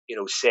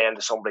saying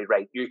to somebody,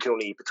 right, you can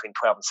only eat between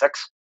 12 and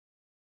 6,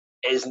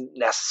 isn't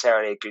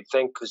necessarily a good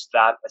thing, because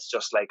that is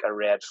just like a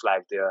red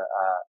flag to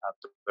a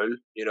bull,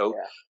 you know.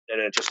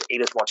 Yeah. And just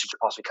eat as much as you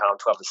possibly can,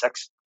 12 to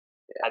 6.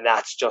 Yeah. And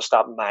that's just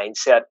that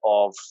mindset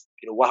of,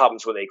 you know, what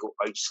happens when they go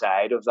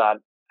outside of that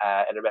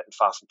intermittent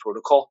fasting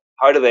protocol?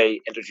 How do they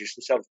introduce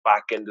themselves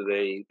back into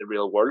the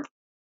real world?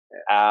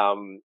 Yeah.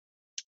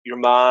 Your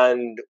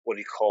man, what do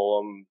you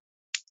call him?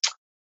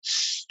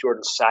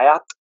 Jordan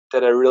Sayat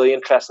did a really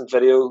interesting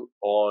video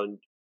on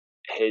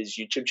his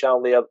YouTube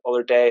channel the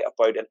other day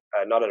about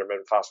not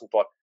intermittent fasting,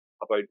 but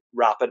about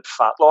rapid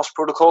fat loss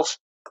protocols.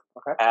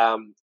 Okay.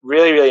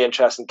 Really, really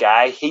interesting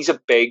guy. He's a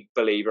big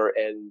believer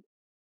in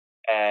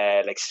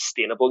like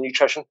sustainable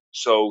nutrition,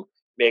 so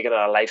making it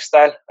a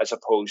lifestyle as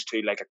opposed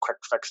to like a quick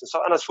fix and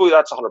stuff. And I suppose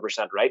that's 100%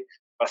 right.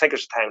 But I think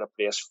there's a time and a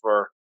place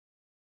for,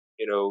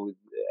 you know,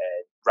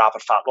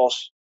 rapid fat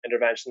loss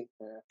intervention.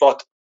 Yeah.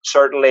 But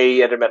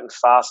certainly intermittent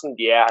fasting,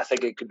 yeah, I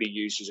think it could be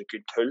used as a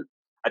good tool.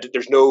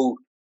 There's no,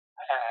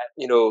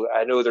 you know,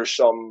 I know there's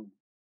some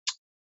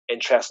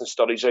interesting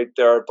studies out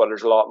there, but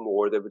there's a lot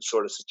more that would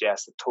sort of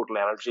suggest that total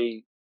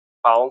energy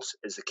balance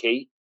is the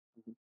key,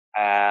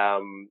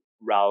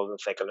 rather than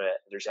thinking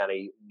that there's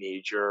any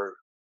major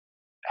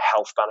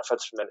health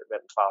benefits from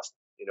intermittent fasting.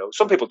 You know,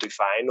 some people do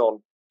fine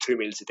on 2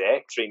 meals a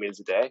day, 3 meals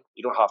a day.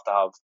 You don't have to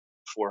have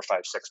 4,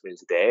 5, 6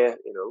 meals a day,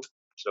 you know.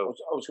 So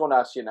I was going to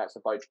ask you next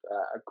about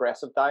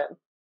aggressive dieting.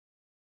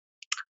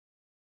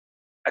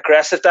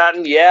 Aggressive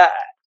dieting, yeah.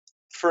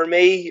 For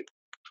me,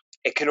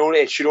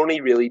 it should only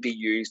really be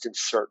used in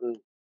certain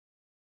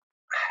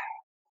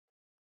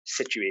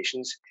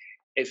situations.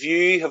 If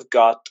you have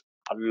got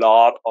a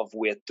lot of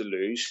weight to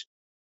lose,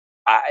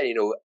 you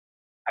know,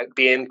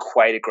 being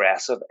quite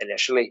aggressive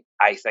initially,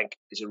 I think,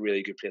 is a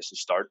really good place to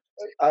start.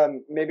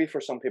 Maybe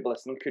for some people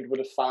listening, could we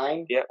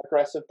define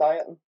aggressive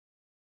dieting?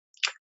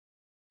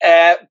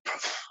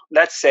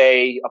 Let's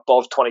say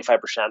above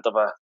 25% of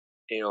a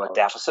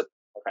deficit.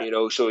 Okay. You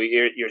know, so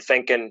you're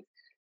thinking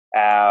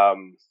a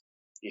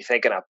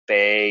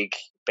big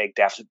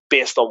deficit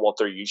based on what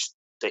they're used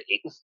to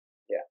eating.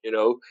 Yeah. You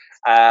know,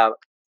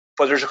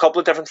 but there's a couple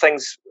of different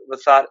things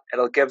with that.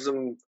 It'll give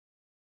them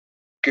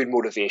good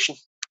motivation,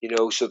 you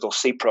know, so they'll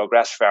see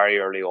progress very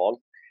early on.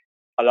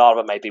 A lot of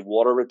it might be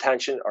water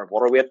retention or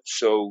water weight.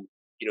 So,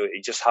 you know,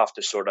 you just have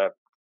to sort of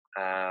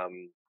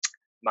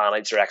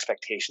manage their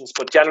expectations.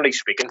 But generally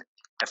speaking,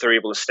 if they're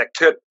able to stick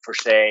to it for,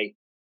 say,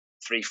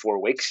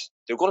 3-4 weeks,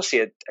 they're going to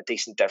see a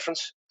decent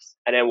difference.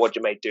 And then what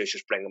you might do is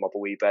just bring them up a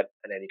wee bit,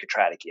 and then you can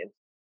try it again.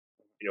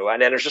 You know,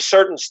 and then there's a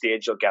certain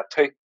stage you'll get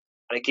to.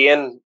 And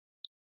again,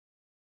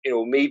 you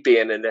know, me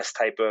being in this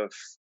type of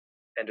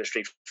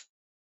industry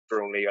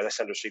for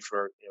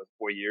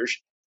 4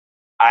 years,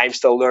 I'm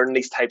still learning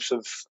these types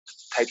of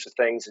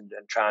things and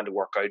trying to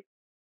work out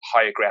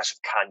how aggressive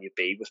can you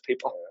be with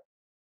people,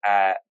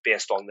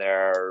 based on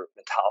their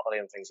mentality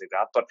and things like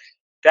that. But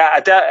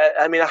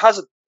I mean, it has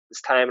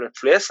its time and its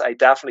place. I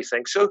definitely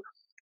think so.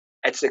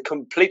 It's a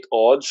complete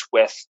odds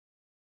with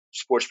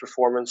sports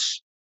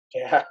performance.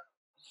 Yeah.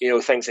 You know,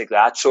 things like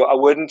that. So I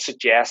wouldn't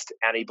suggest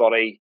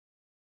anybody,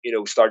 you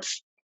know,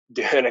 starts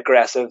doing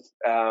aggressive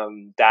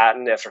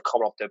dieting if they're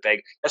coming up to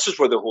big. This is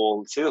where the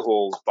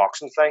whole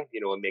boxing thing,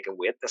 you know, and making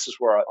weight. This is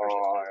where there's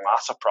a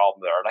massive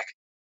problem there, like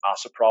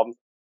massive problem.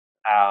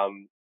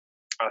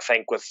 I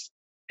think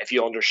if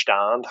you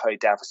understand how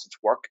deficits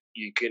work,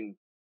 you can,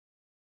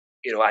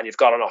 you know, and you've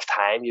got enough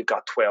time. You've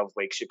got 12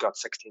 weeks, you've got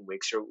 16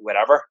 weeks, or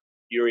whatever.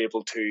 You're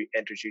able to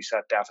introduce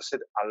that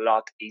deficit a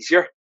lot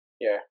easier.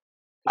 Yeah.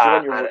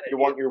 You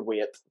want your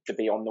weight to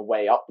be on the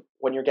way up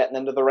when you're getting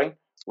into the ring,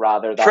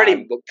 rather than pretty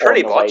on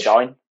the much way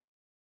down.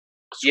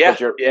 Yeah,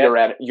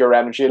 your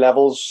energy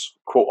levels,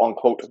 quote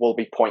unquote, will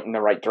be pointing the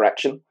right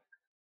direction.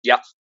 Yeah.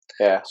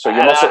 Yeah. So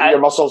your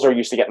muscles are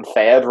used to getting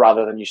fed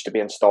rather than used to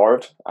being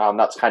starved.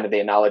 That's kind of the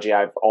analogy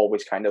I've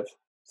always kind of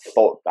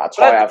thought. That's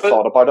how I've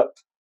thought about it.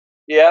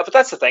 Yeah, but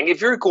that's the thing.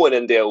 If you're going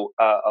into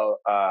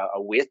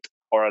a weight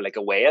or like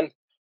a weigh-in,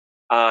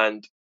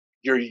 and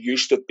you're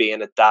used to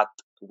being at that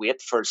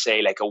weight for,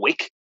 say, like a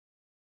week,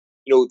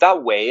 you know,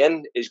 that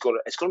weigh-in it's going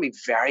to be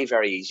very,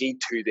 very easy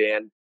to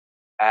then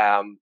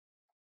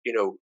you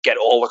know, get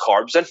all the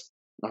carbs in.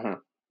 Mm-hmm.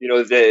 You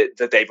know,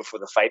 the day before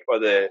the fight, or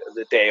the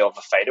day of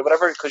the fight, or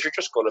whatever, because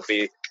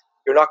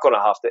you're not going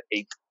to have to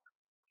eat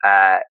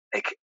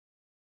like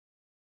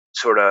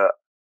sort of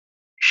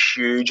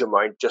huge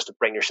amount just to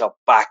bring yourself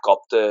back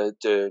up to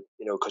you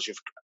know, because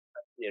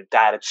you've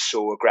dieted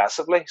so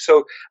aggressively.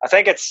 So I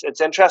think it's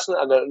interesting,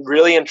 and a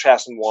really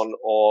interesting one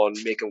on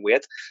making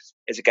weight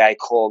is a guy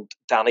called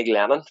Danny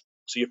Lennon.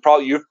 So you've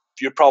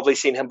probably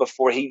seen him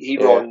before. He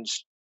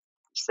runs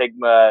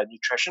Sigma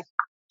Nutrition.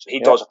 So he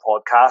does a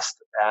podcast.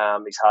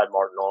 He's had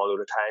Martin on a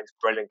load of times.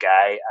 Brilliant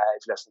guy.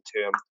 I've listened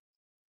to him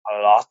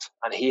a lot,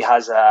 and he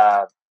has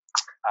a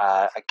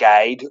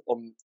guide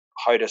on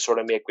how to sort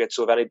of make weight.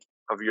 So if any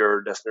of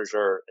your listeners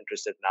are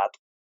interested in that,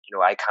 you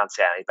know, I can't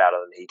say any better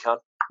than he can.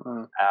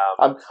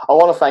 I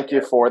want to thank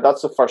you for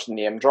that's the first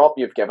name drop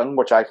you've given,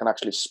 which I can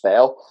actually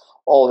spell.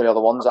 All the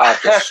other ones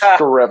I've just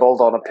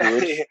scribbled on a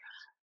page.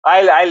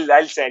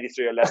 I'll send you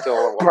through a list of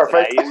all ones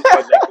that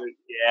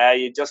I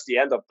use. But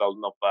you end up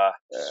building up.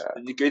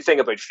 The good thing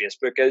about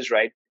Facebook is,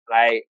 right,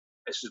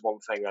 this is one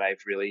thing that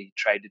I've really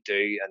tried to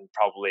do, and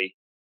probably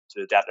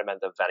to the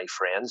detriment of any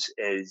friends,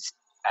 is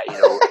I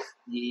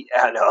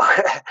know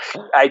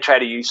I try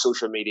to use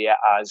social media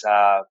as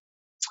a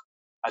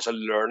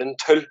learning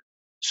tool.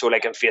 So,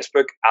 like on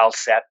Facebook, I'll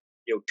set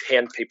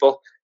 10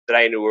 people that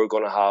I know are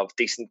going to have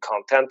decent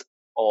content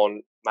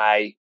on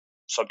my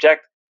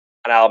subject,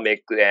 and I'll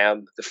make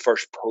them the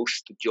first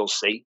post that you'll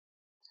see.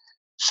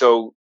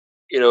 So,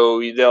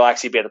 they'll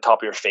actually be at the top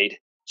of your feed.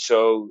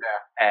 So,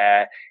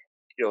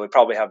 we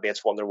probably have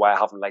mates wonder why I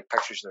haven't liked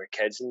pictures of their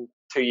kids in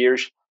 2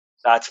 years.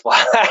 That's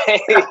why.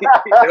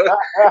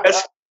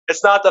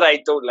 It's not that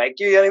I don't like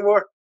you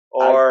anymore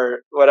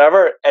or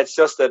whatever. It's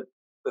just that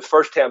the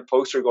first 10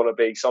 posts are going to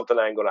be something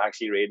I'm going to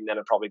actually read, and then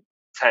it's probably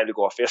time to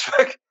go off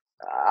Facebook.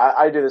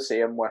 I do the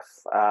same with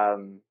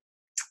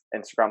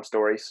Instagram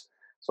stories.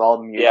 So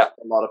I'll mute a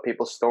lot of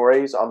people's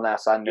stories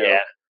unless I know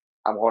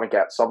I'm going to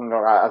get something.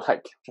 Or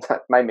like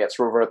my mates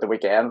were over at the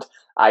weekend.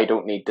 I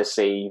don't need to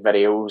see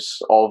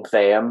videos of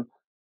them,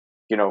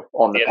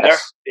 on the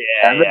piss.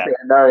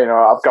 There,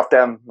 I've got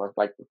them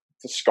like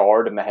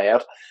scarred in the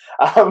head.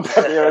 It's I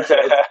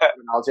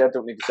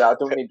don't need to see. I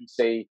don't need to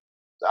see.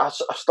 I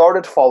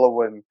started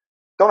following.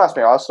 Don't ask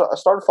me. I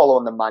started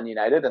following the Man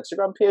United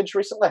Instagram page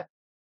recently,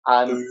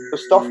 and the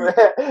stuff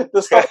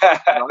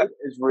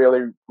is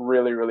really,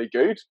 really, really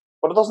good.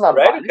 But it doesn't have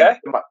value. Okay.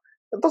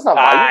 It doesn't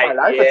have value in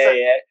my life.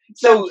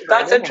 So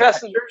that's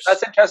interesting.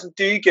 That's interesting.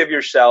 Do you give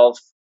yourself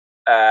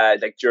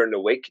like during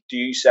the week? Do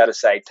you set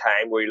aside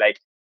time where you're like,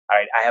 all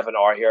right, I have an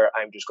hour here.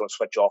 I'm just going to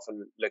switch off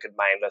and look at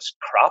mindless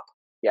crap.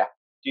 Yeah.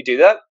 Do you do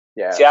that?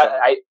 Yeah. See,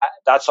 I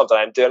that's something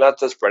I'm doing.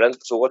 That's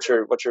brilliant. So what's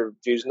your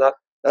views on that?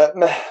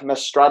 My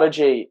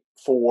strategy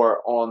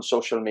on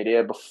social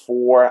media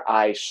before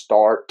I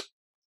start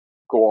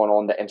going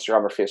on to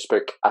Instagram or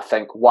Facebook, I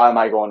think, why am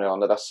I going on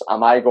to this?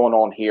 Am I going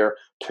on here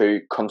to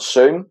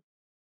consume?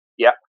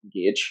 Yeah.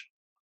 Engage.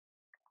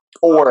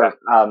 Or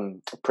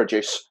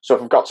produce. So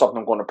if I've got something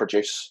I'm going to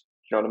produce,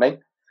 you know what I mean?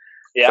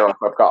 Yeah. So if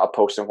I've got a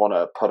post I'm going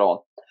to put on.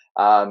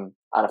 And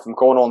if I'm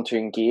going on to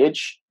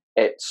engage,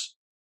 it's,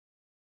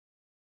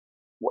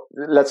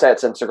 let's say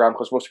it's Instagram,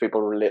 because most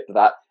people relate to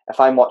that. If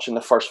I'm watching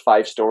the first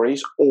 5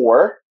 stories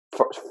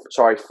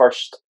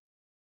first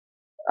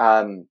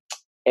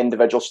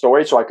individual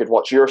story, so I could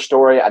watch your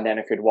story and then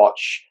I could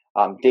watch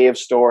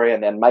Dave's story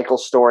and then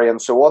Michael's story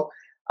and so on.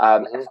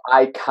 If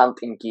I can't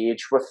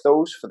engage with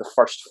those for the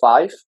first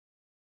 5,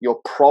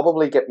 you'll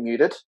probably get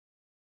muted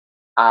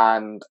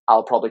and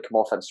I'll probably come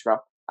off Instagram.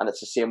 And it's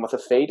the same with a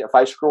feed. If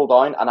I scroll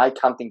down and I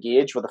can't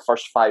engage with the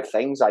first 5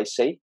 things I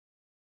see,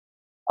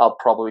 I'll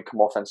probably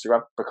come off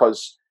Instagram,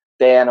 because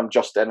then I'm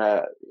just in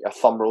a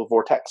thumbnail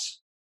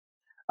vortex.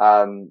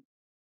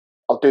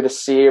 I'll do the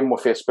same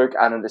with Facebook,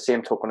 and in the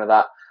same token of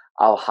that,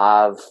 I'll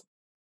have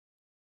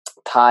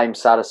time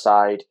set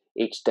aside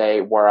each day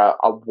where I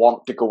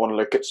want to go and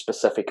look at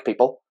specific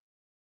people.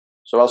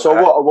 So I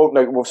won't.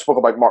 Like, we've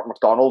spoken about Mark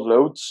McDonald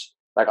loads.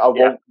 Like I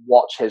won't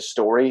watch his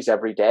stories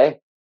every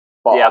day,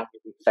 but I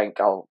think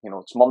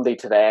it's Monday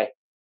today.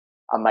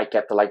 I might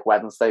get to like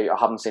Wednesday. I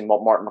haven't seen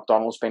what Mark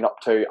McDonald's been up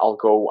to. I'll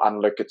go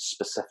and look at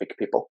specific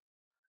people.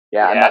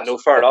 Yeah,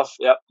 fair enough.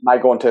 Yep. Am I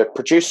going to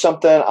produce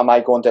something? Am I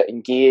going to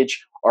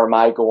engage? Or am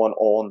I going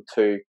on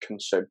to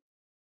consume?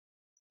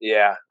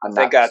 Yeah, I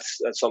think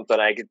that's something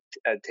I could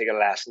take a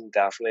lesson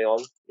definitely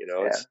on.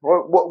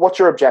 What's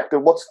your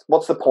objective?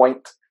 What's the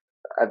point?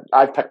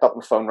 I've picked up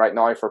my phone right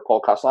now for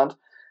Podcast Land.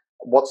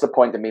 What's the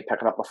point of me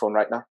picking up my phone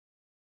right now?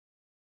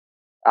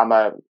 Am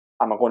I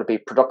going to be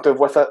productive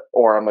with it,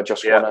 or am I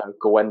just going to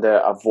go into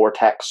a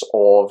vortex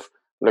of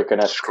looking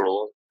at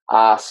scrolling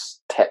ass,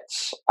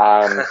 tits,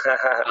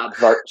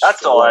 adverts?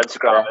 That's all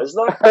Instagram,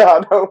 isn't it?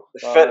 I know.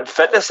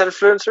 Fitness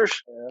influencers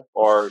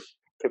or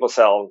people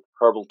selling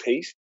herbal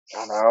teas.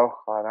 I know.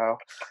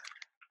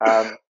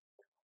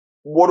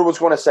 What I was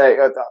going to say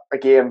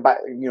again,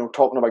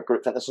 talking about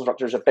group fitness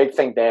instructors, a big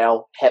thing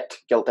they'll hit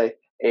guilty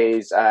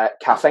is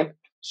caffeine.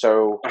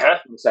 So,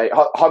 say,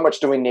 how much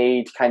do we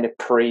need, kind of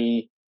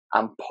pre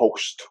and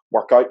post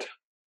workout?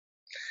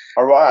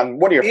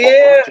 And what are your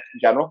thoughts in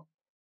general?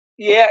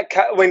 Yeah,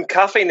 when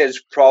caffeine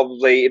is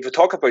probably, if we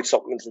talk about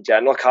supplements in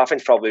general, caffeine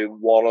is probably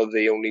one of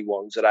the only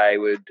ones that I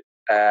would,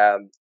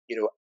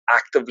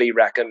 actively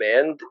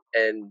recommend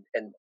in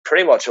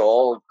pretty much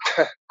all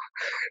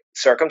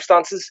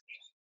circumstances.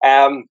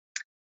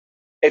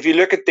 If you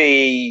look at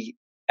the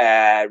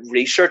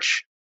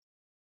research,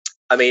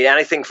 I mean,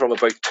 anything from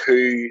about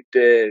 2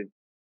 to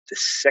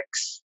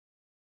 6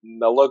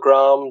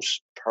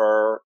 milligrams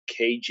per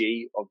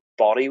kg of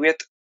body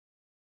weight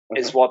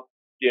is what,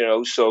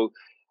 so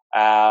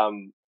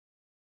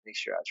make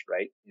sure that's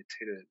right.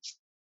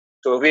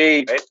 So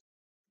if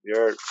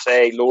you're,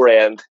 say, lower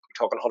end, you're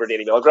talking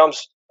 180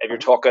 milligrams. If you're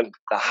talking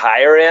the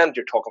higher end,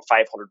 you're talking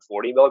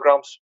 540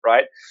 milligrams,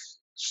 right?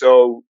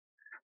 So,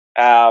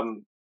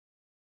 then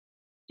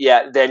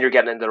you're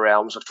getting into the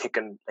realms of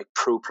taking like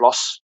Pro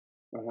Plus,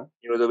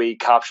 The wee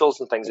capsules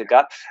and things like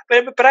that.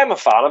 But I'm a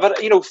fan of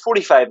it.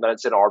 45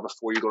 minutes, an hour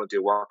before you're going to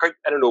do a workout.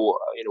 I don't know,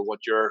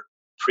 what your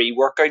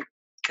pre-workout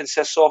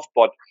consists of,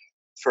 but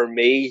for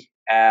me,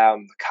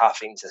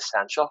 caffeine's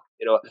essential.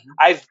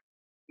 I've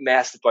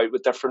messed about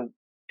with different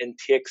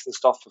intakes and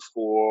stuff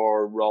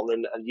before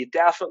running, and you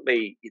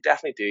definitely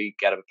do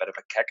get a bit of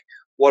a kick.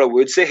 What I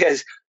would say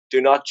is,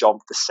 do not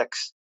jump to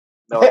 6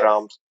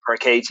 milligrams per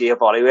kg of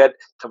body weight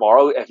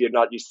tomorrow if you're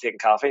not used to taking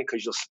caffeine,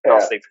 because you'll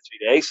not sleep for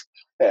 2 days.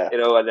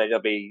 And then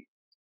you'll be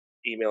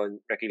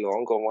emailing Ricky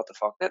Long going, "What the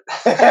fuck?"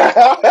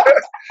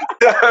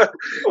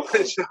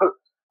 So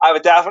I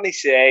would definitely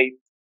say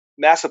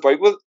mess about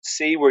with,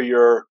 see where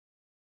your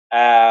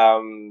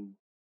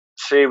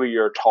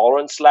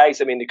tolerance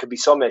lies. I mean, there could be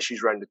some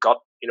issues around the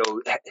gut.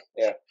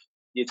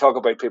 You talk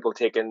about people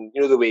taking,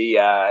 the wee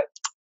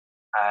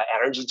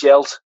energy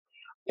gels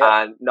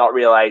and not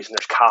realizing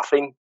there's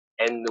caffeine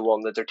in the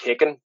one that they're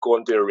taking.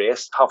 Going to a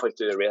race, halfway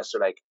through the race, they're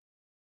like,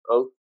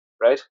 "Oh,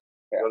 right,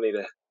 you don't need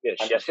a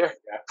shit here."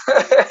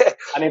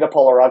 I need a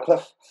Polar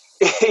Radcliffe.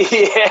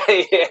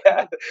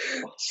 yeah.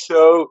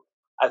 So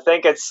I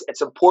think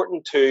it's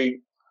important to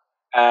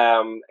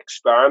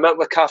experiment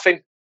with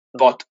caffeine,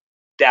 but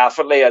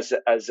definitely as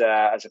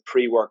a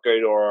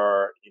pre-workout,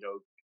 or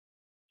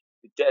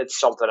it's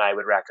something I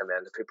would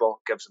recommend to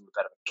people. Gives them a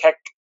bit of a kick.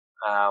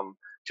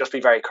 Just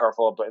be very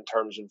careful about in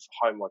terms of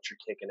how much you're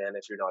taking in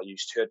if you're not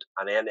used to it,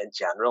 and then in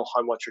general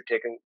how much you're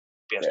taking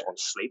based on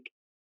sleep.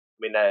 I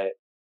mean,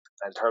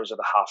 in terms of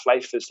the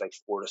half-life is like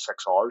 4 to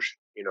 6 hours.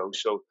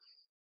 So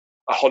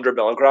 100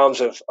 milligrams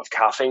of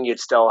caffeine,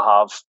 you'd still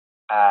have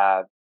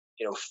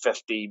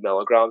 50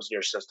 milligrams in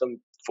your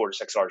system 4 to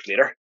 6 hours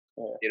later.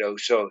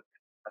 So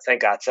I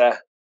think that's an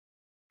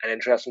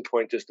interesting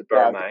point just to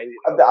bear in mind.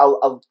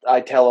 I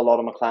tell a lot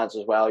of my clients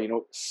as well,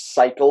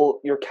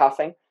 cycle your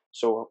caffeine.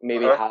 So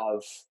maybe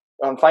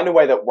find a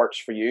way that works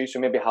for you. So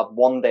maybe have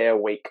 1 day a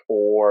week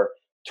or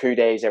 2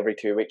 days every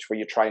 2 weeks where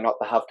you try not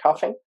to have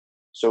caffeine.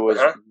 So as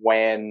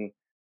when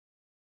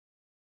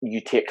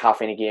you take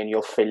caffeine again,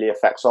 you'll feel the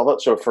effects of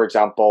it. So for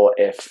example,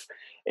 if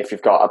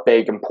you've got a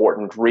big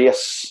important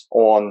race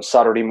on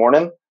Saturday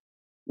morning,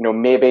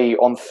 maybe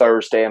on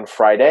Thursday and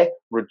Friday,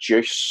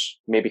 reduce,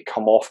 maybe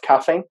come off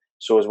caffeine.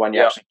 So as when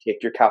you actually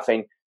take your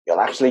caffeine,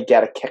 you'll actually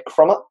get a kick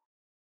from it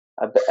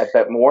a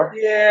bit more.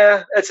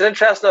 Yeah, it's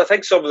interesting. I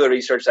think some of the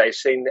research I've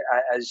seen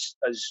has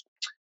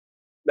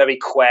maybe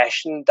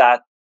questioned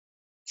that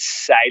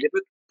side of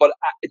it. But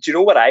do you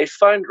know what I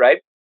found,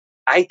 right?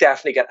 I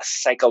definitely get a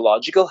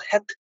psychological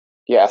hit.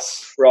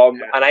 Yes.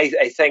 And I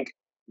think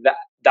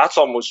that's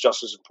almost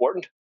just as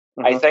important.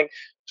 I think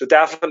so.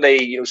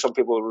 Definitely, some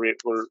people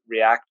will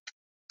react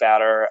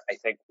better. I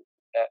think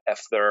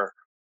if they're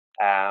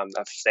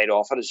I've stayed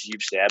off it, as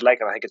you've said, and I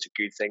think it's a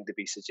good thing to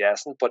be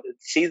suggesting. But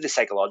see the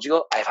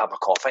psychological. I've had my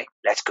coffee.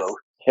 Let's go.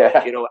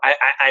 Yeah.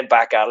 I'm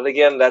back at it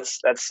again.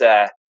 Let's let's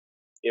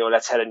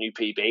hit a new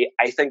PB.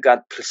 I think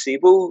that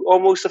placebo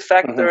almost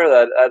effect there.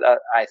 That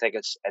I think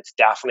it's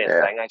definitely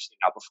a thing I've seen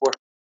that before.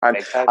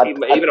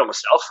 Even on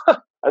myself.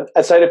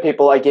 I say to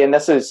people again,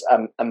 this is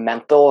a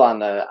mental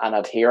and an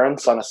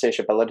adherence and a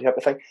satiability type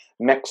of thing.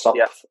 Mix up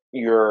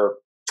your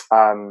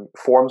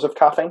forms of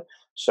caffeine.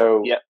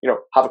 So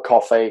have a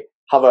coffee,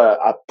 have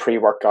a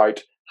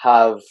pre-workout,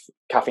 have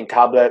caffeine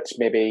tablets,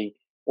 maybe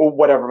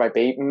whatever it might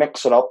be.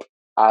 Mix it up,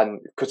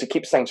 and because it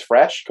keeps things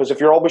fresh. Because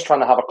if you're always trying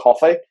to have a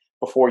coffee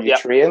before you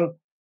train,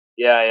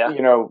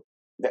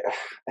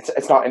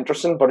 it's not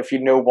interesting. But if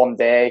 1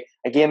 day,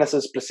 again, this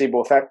is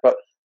placebo effect, but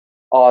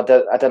I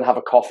didn't have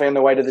a coffee on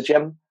the way to the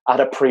gym. I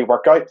had a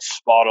pre-workout.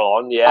 Spot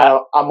on, yeah.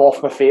 I'm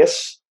off my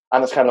face,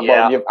 and it's kind of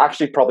well, you've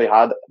actually probably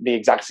had the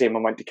exact same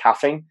amount of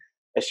caffeine.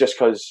 It's just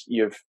because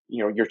you're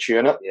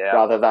chewing it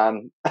rather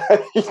than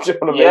you know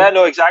what I mean? Yeah,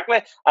 no, exactly.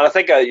 And I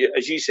think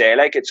as you say,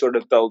 it sort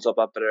of builds up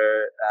a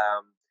better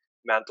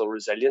mental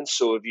resilience.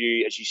 So if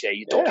you, as you say,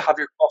 you don't have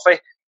your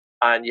coffee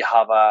and you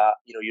have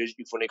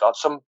you've only got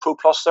some Pro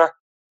Plus there,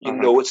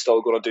 it's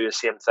still going to do the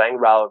same thing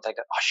rather than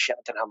thinking, oh shit,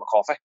 I didn't have my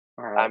coffee.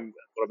 I'm going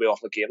to be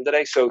off my game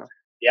today. So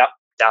yeah,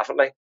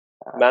 definitely.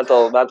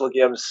 Mental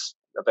games.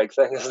 A big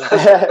thing, isn't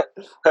it?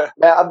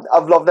 Man,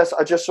 I've loved this.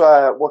 I just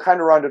we'll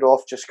kind of round it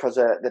off just because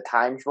the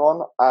time's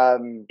run.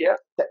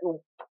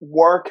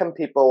 Where can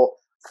people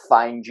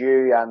find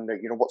you, and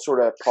what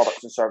sort of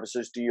products and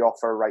services do you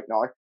offer right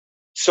now?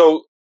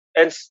 So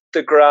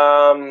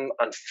Instagram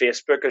and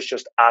Facebook is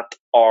just at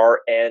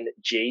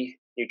RNG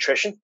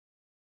Nutrition.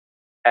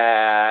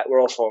 We're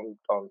also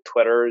on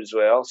Twitter as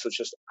well, so it's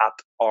just at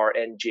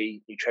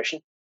RNG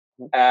Nutrition.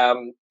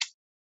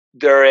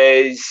 There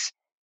is.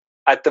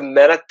 At the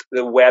minute,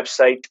 the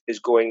website is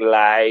going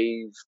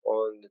live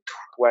on the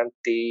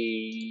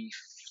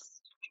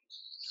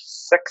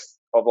 26th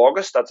of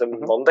August. That's a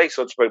Monday,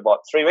 so it's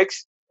about 3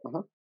 weeks.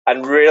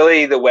 And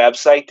really, the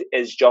website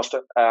is just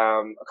a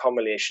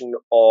combination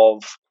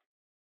of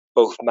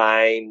both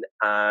mine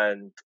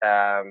and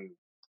a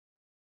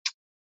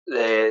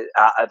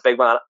big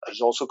man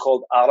who's also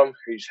called Adam,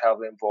 who's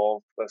heavily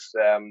involved with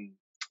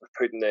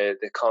putting the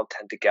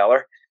content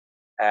together.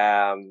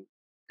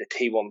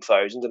 the T1000.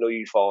 I know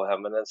you follow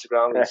him on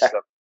Instagram. He's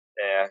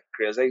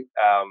crazy,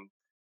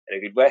 in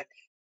a good way.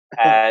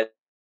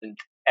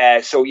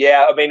 And so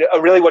yeah, I mean,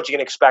 really, what you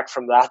can expect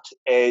from that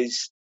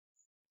is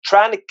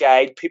trying to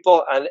guide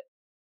people, and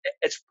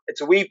it's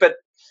a wee bit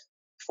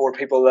for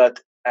people that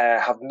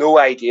have no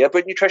idea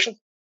about nutrition,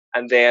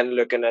 and then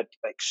looking at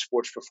like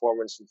sports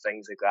performance and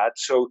things like that.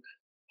 So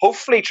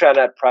hopefully trying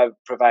to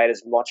provide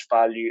as much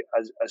value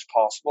as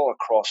possible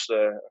across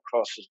the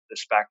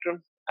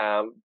spectrum,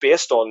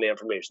 based on the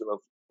information that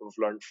we've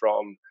learned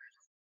from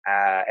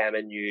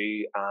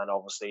MNU and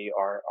obviously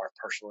our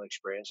personal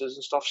experiences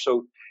and stuff.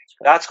 So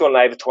that's going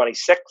live at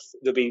 26th.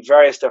 There'll be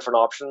various different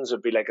options.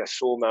 There'll be like a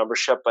sole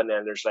membership, and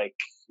then there's like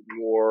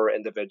more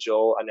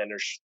individual, and then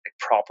there's like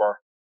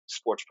proper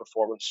sports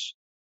performance,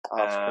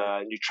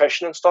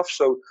 nutrition and stuff.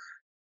 So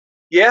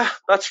yeah,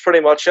 that's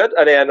pretty much it.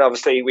 And then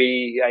obviously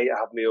I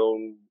have my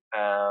own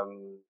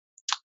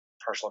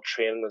personal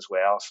training as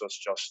well. So it's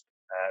just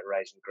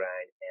Rise and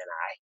Grind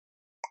NI.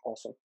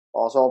 Awesome.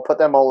 I'll put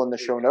them all in the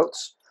show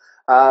notes.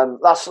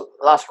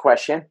 Last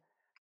question.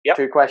 Yep.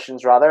 2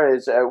 questions rather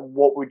is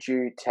what would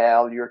you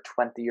tell your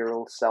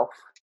 20-year-old self?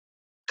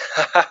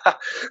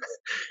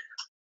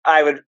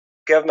 I would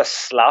give him a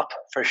slap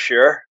for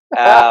sure.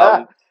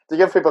 To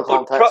give people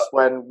context,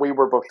 when we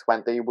were both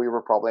 20, we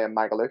were probably in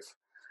Magaluf.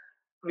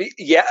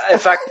 Yeah, in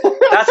fact,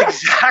 that's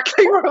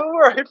exactly where we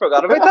were. I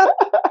forgot about that.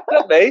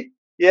 Not me.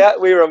 Yeah,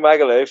 we were in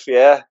Magaluf.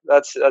 Yeah,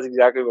 that's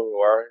exactly where we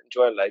were,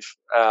 enjoying life.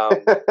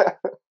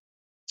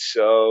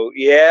 So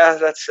yeah,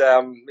 that's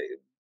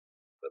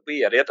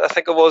we idiot. I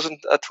think I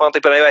wasn't at 20,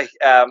 but anyway,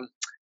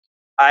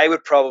 I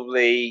would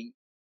probably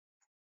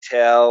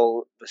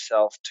tell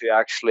myself to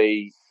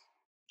actually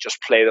just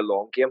play the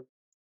long game,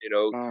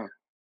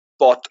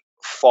 but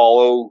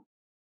follow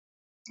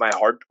my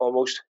heart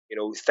almost.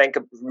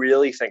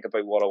 Really think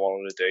about what I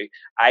wanted to do.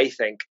 I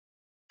think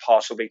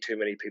possibly too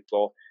many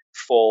people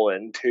fall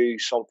into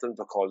something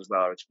because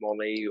whether it's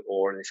money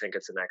or they think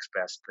it's the next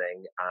best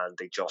thing, and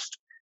they just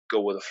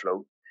go with the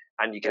flow.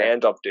 And you can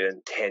end up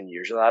doing 10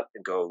 years of that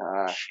and go,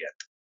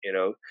 shit,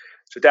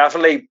 So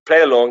definitely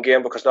play a long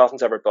game, because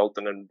nothing's ever built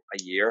in a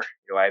year.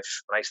 When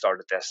I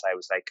started this, I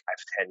was like, I have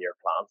a 10-year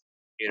plan,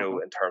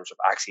 in terms of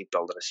actually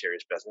building a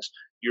serious business.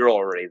 You're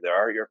already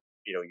there. You're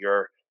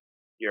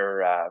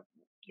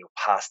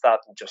past that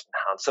and just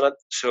enhancing it.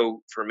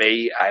 So for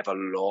me, I have a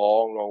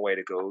long, long way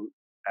to go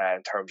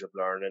in terms of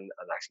learning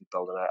and actually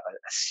building a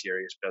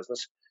serious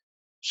business.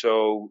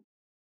 So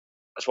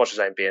as much as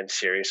I'm being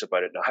serious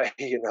about it now, I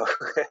think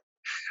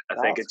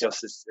it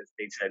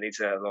needs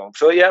a long.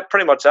 So yeah,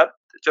 pretty much that.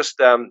 Just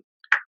find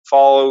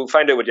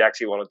out what you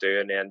actually want to do,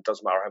 and then it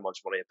doesn't matter how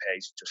much money it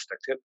pays, just stick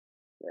to it.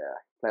 Yeah,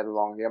 play the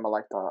long game. I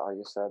like that, how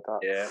you said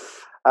that. Yeah.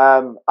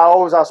 I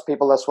always ask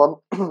people this one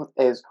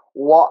is,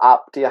 what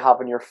app do you have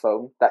on your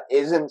phone that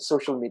isn't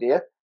social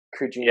media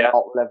could you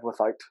not live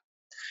without?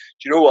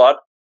 Do you know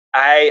what?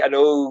 I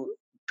know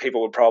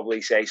people would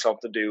probably say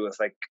something to do with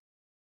like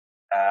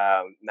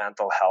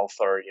mental health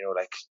or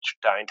like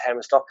downtime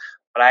and stuff,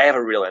 but I have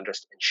a real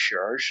interest in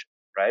shares,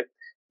 right?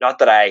 Not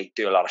that I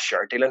do a lot of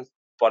share dealing,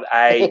 but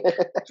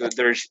so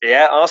there's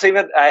honestly,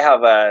 I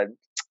have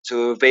so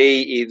it would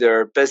be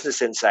either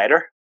Business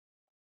Insider,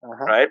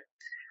 right?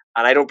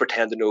 And I don't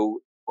pretend to know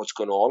what's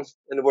going on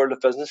in the world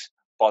of business,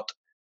 but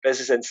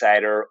Business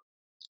Insider,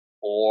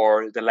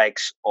 or the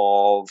likes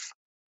of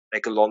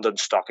like a London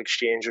Stock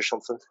Exchange or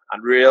something.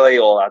 And really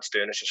all that's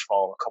doing is just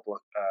following a couple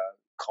of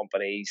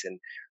companies and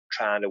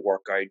trying to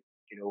work out,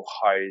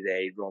 how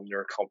they run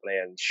their company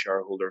and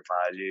shareholder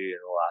value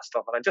and all that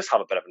stuff. And I just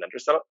have a bit of an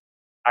interest in it.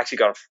 I actually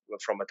got it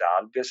from my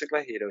dad,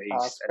 basically.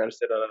 He's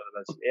interested in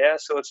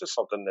it. So it's just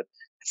something that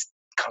it's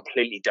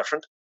completely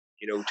different,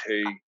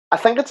 to... I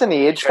think it's an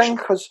age thing,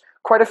 because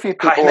quite a few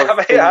people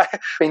have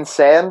been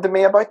saying to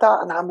me about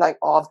that, and I'm like,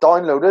 I've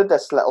downloaded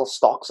this little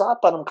stocks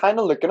app, and I'm kind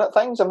of looking at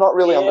things. I'm not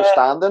really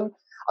understanding.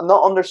 I'm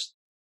not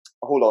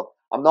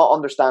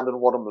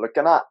understanding what I'm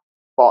looking at,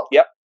 but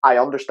I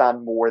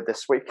understand more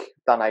this week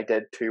than I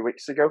did 2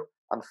 weeks ago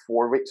and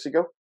 4 weeks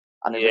ago.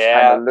 And I'm just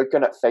kind of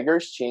looking at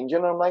figures changing,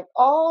 and I'm like,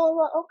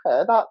 oh,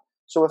 okay,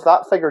 so if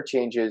that figure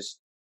changes,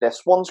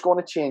 this one's going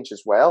to change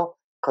as well.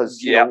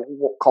 Because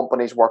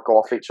companies work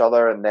off each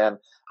other, and then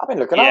I've been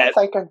looking at it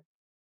thinking,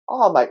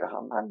 I might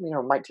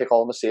take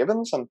all my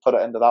savings and put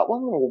it into that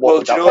one.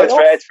 It's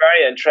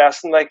very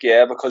interesting,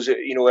 because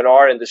in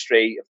our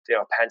industry,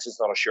 pension's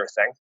not a sure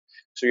thing.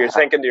 So you're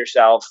thinking to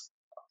yourself,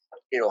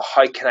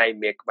 how can I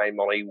make my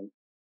money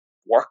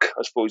work?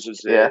 I suppose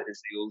is the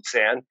old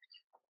saying.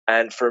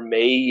 And for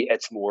me,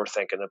 it's more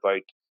thinking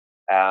about,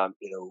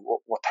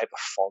 what type of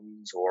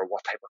funds or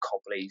what type of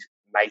companies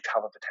might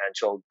have a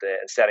potential to,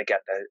 instead of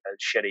getting a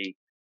shitty,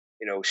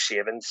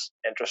 savings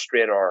interest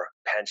rate or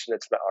pension,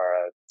 it's like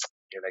a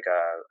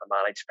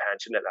managed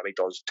pension that maybe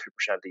does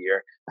 2% a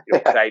year.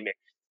 Could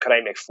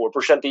I make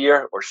 4% a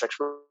year or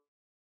 6%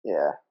 a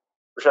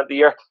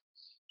year?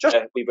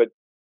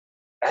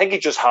 I think you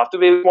just have to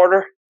be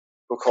smarter,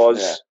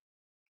 because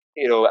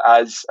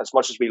as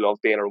much as we love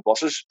being our own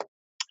bosses,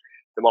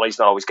 the money's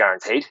not always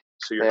guaranteed.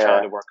 So you're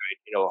trying to work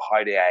out,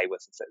 how do I,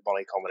 with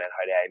money coming in,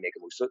 how do I make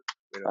the most of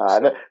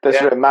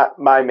it?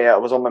 My mate, I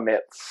was on my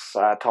mate's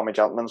Tommy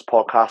Gentleman's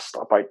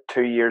podcast about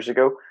 2 years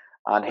ago,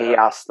 and he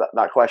asked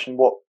that question: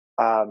 what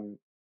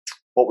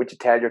would you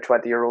tell your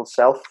 20-year-old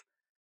self?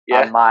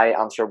 Yeah. And my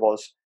answer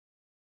was,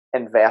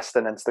 invest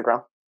in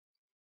Instagram.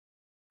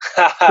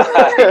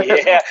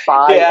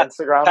 Buy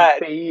Instagram,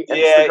 be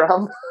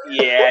Instagram.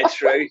 Yeah,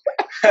 true.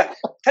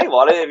 Tell you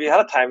what, if you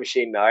had a time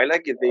machine now,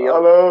 like, you'd be a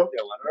winner,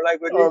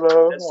 like, wouldn't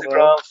you?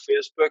 Instagram,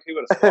 Facebook, who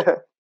would have thought?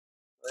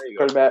 There you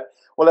go. Good, mate.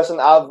 Well, listen,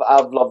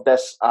 I've loved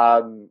this.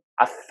 I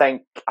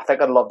think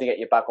I'd love to get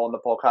you back on the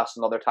podcast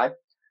another time.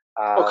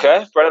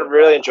 Okay, Brennan,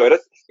 really enjoyed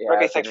it.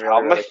 Ricky, thanks for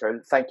having me.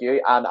 Cool. Thank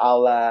you, and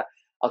I'll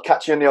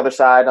catch you on the other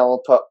side, and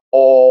I'll put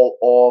all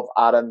of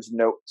Adam's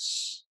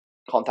notes,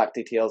 contact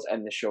details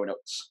in the show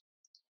notes.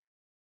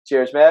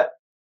 Cheers, mate.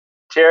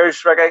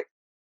 Cheers, Ricky.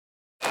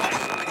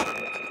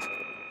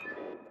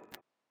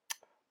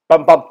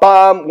 Bum, bum,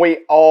 bum. We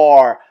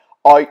are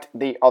out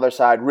the other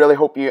side. Really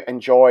hope you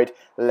enjoyed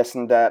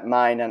listening to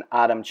mine and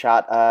Adam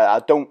chat.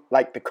 I don't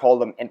like to call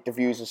them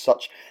interviews as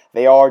such.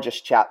 They are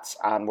just chats,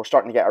 and we're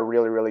starting to get a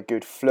really, really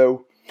good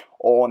flow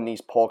on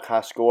these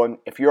podcasts going.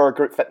 If you're a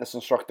group fitness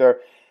instructor,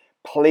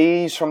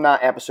 please, from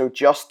that episode,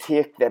 just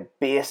take the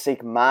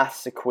basic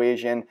maths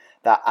equation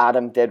that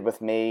Adam did with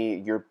me.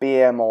 Your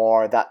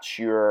BMR, that's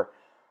your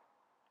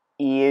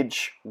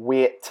age,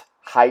 weight,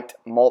 height,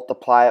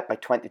 multiply it by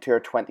 22 or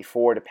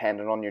 24,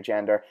 depending on your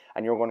gender,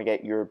 and you're going to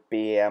get your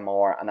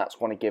BMR, and that's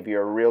going to give you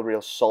a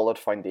real solid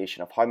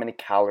foundation of how many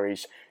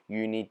calories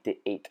you need to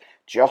eat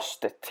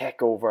just to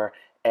tick over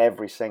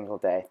every single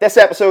day. This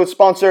episode is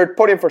sponsored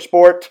Podium for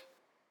Sport,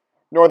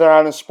 Northern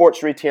Ireland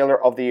Sports Retailer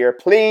of the Year.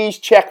 Please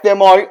check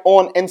them out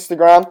on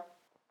Instagram.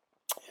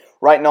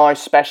 Right now,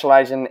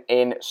 specialising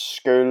in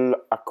school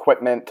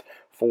equipment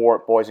for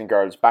boys and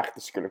girls. Back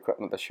to school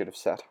equipment, I should have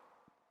said.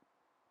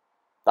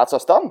 That's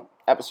us done.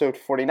 Episode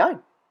 49.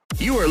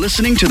 You are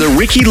listening to the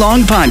Ricky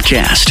Long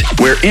Podcast,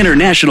 where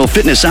international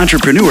fitness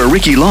entrepreneur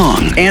Ricky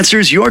Long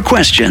answers your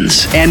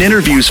questions and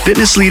interviews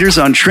fitness leaders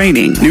on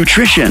training,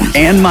 nutrition,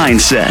 and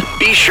mindset.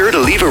 Be sure to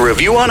leave a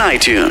review on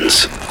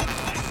iTunes.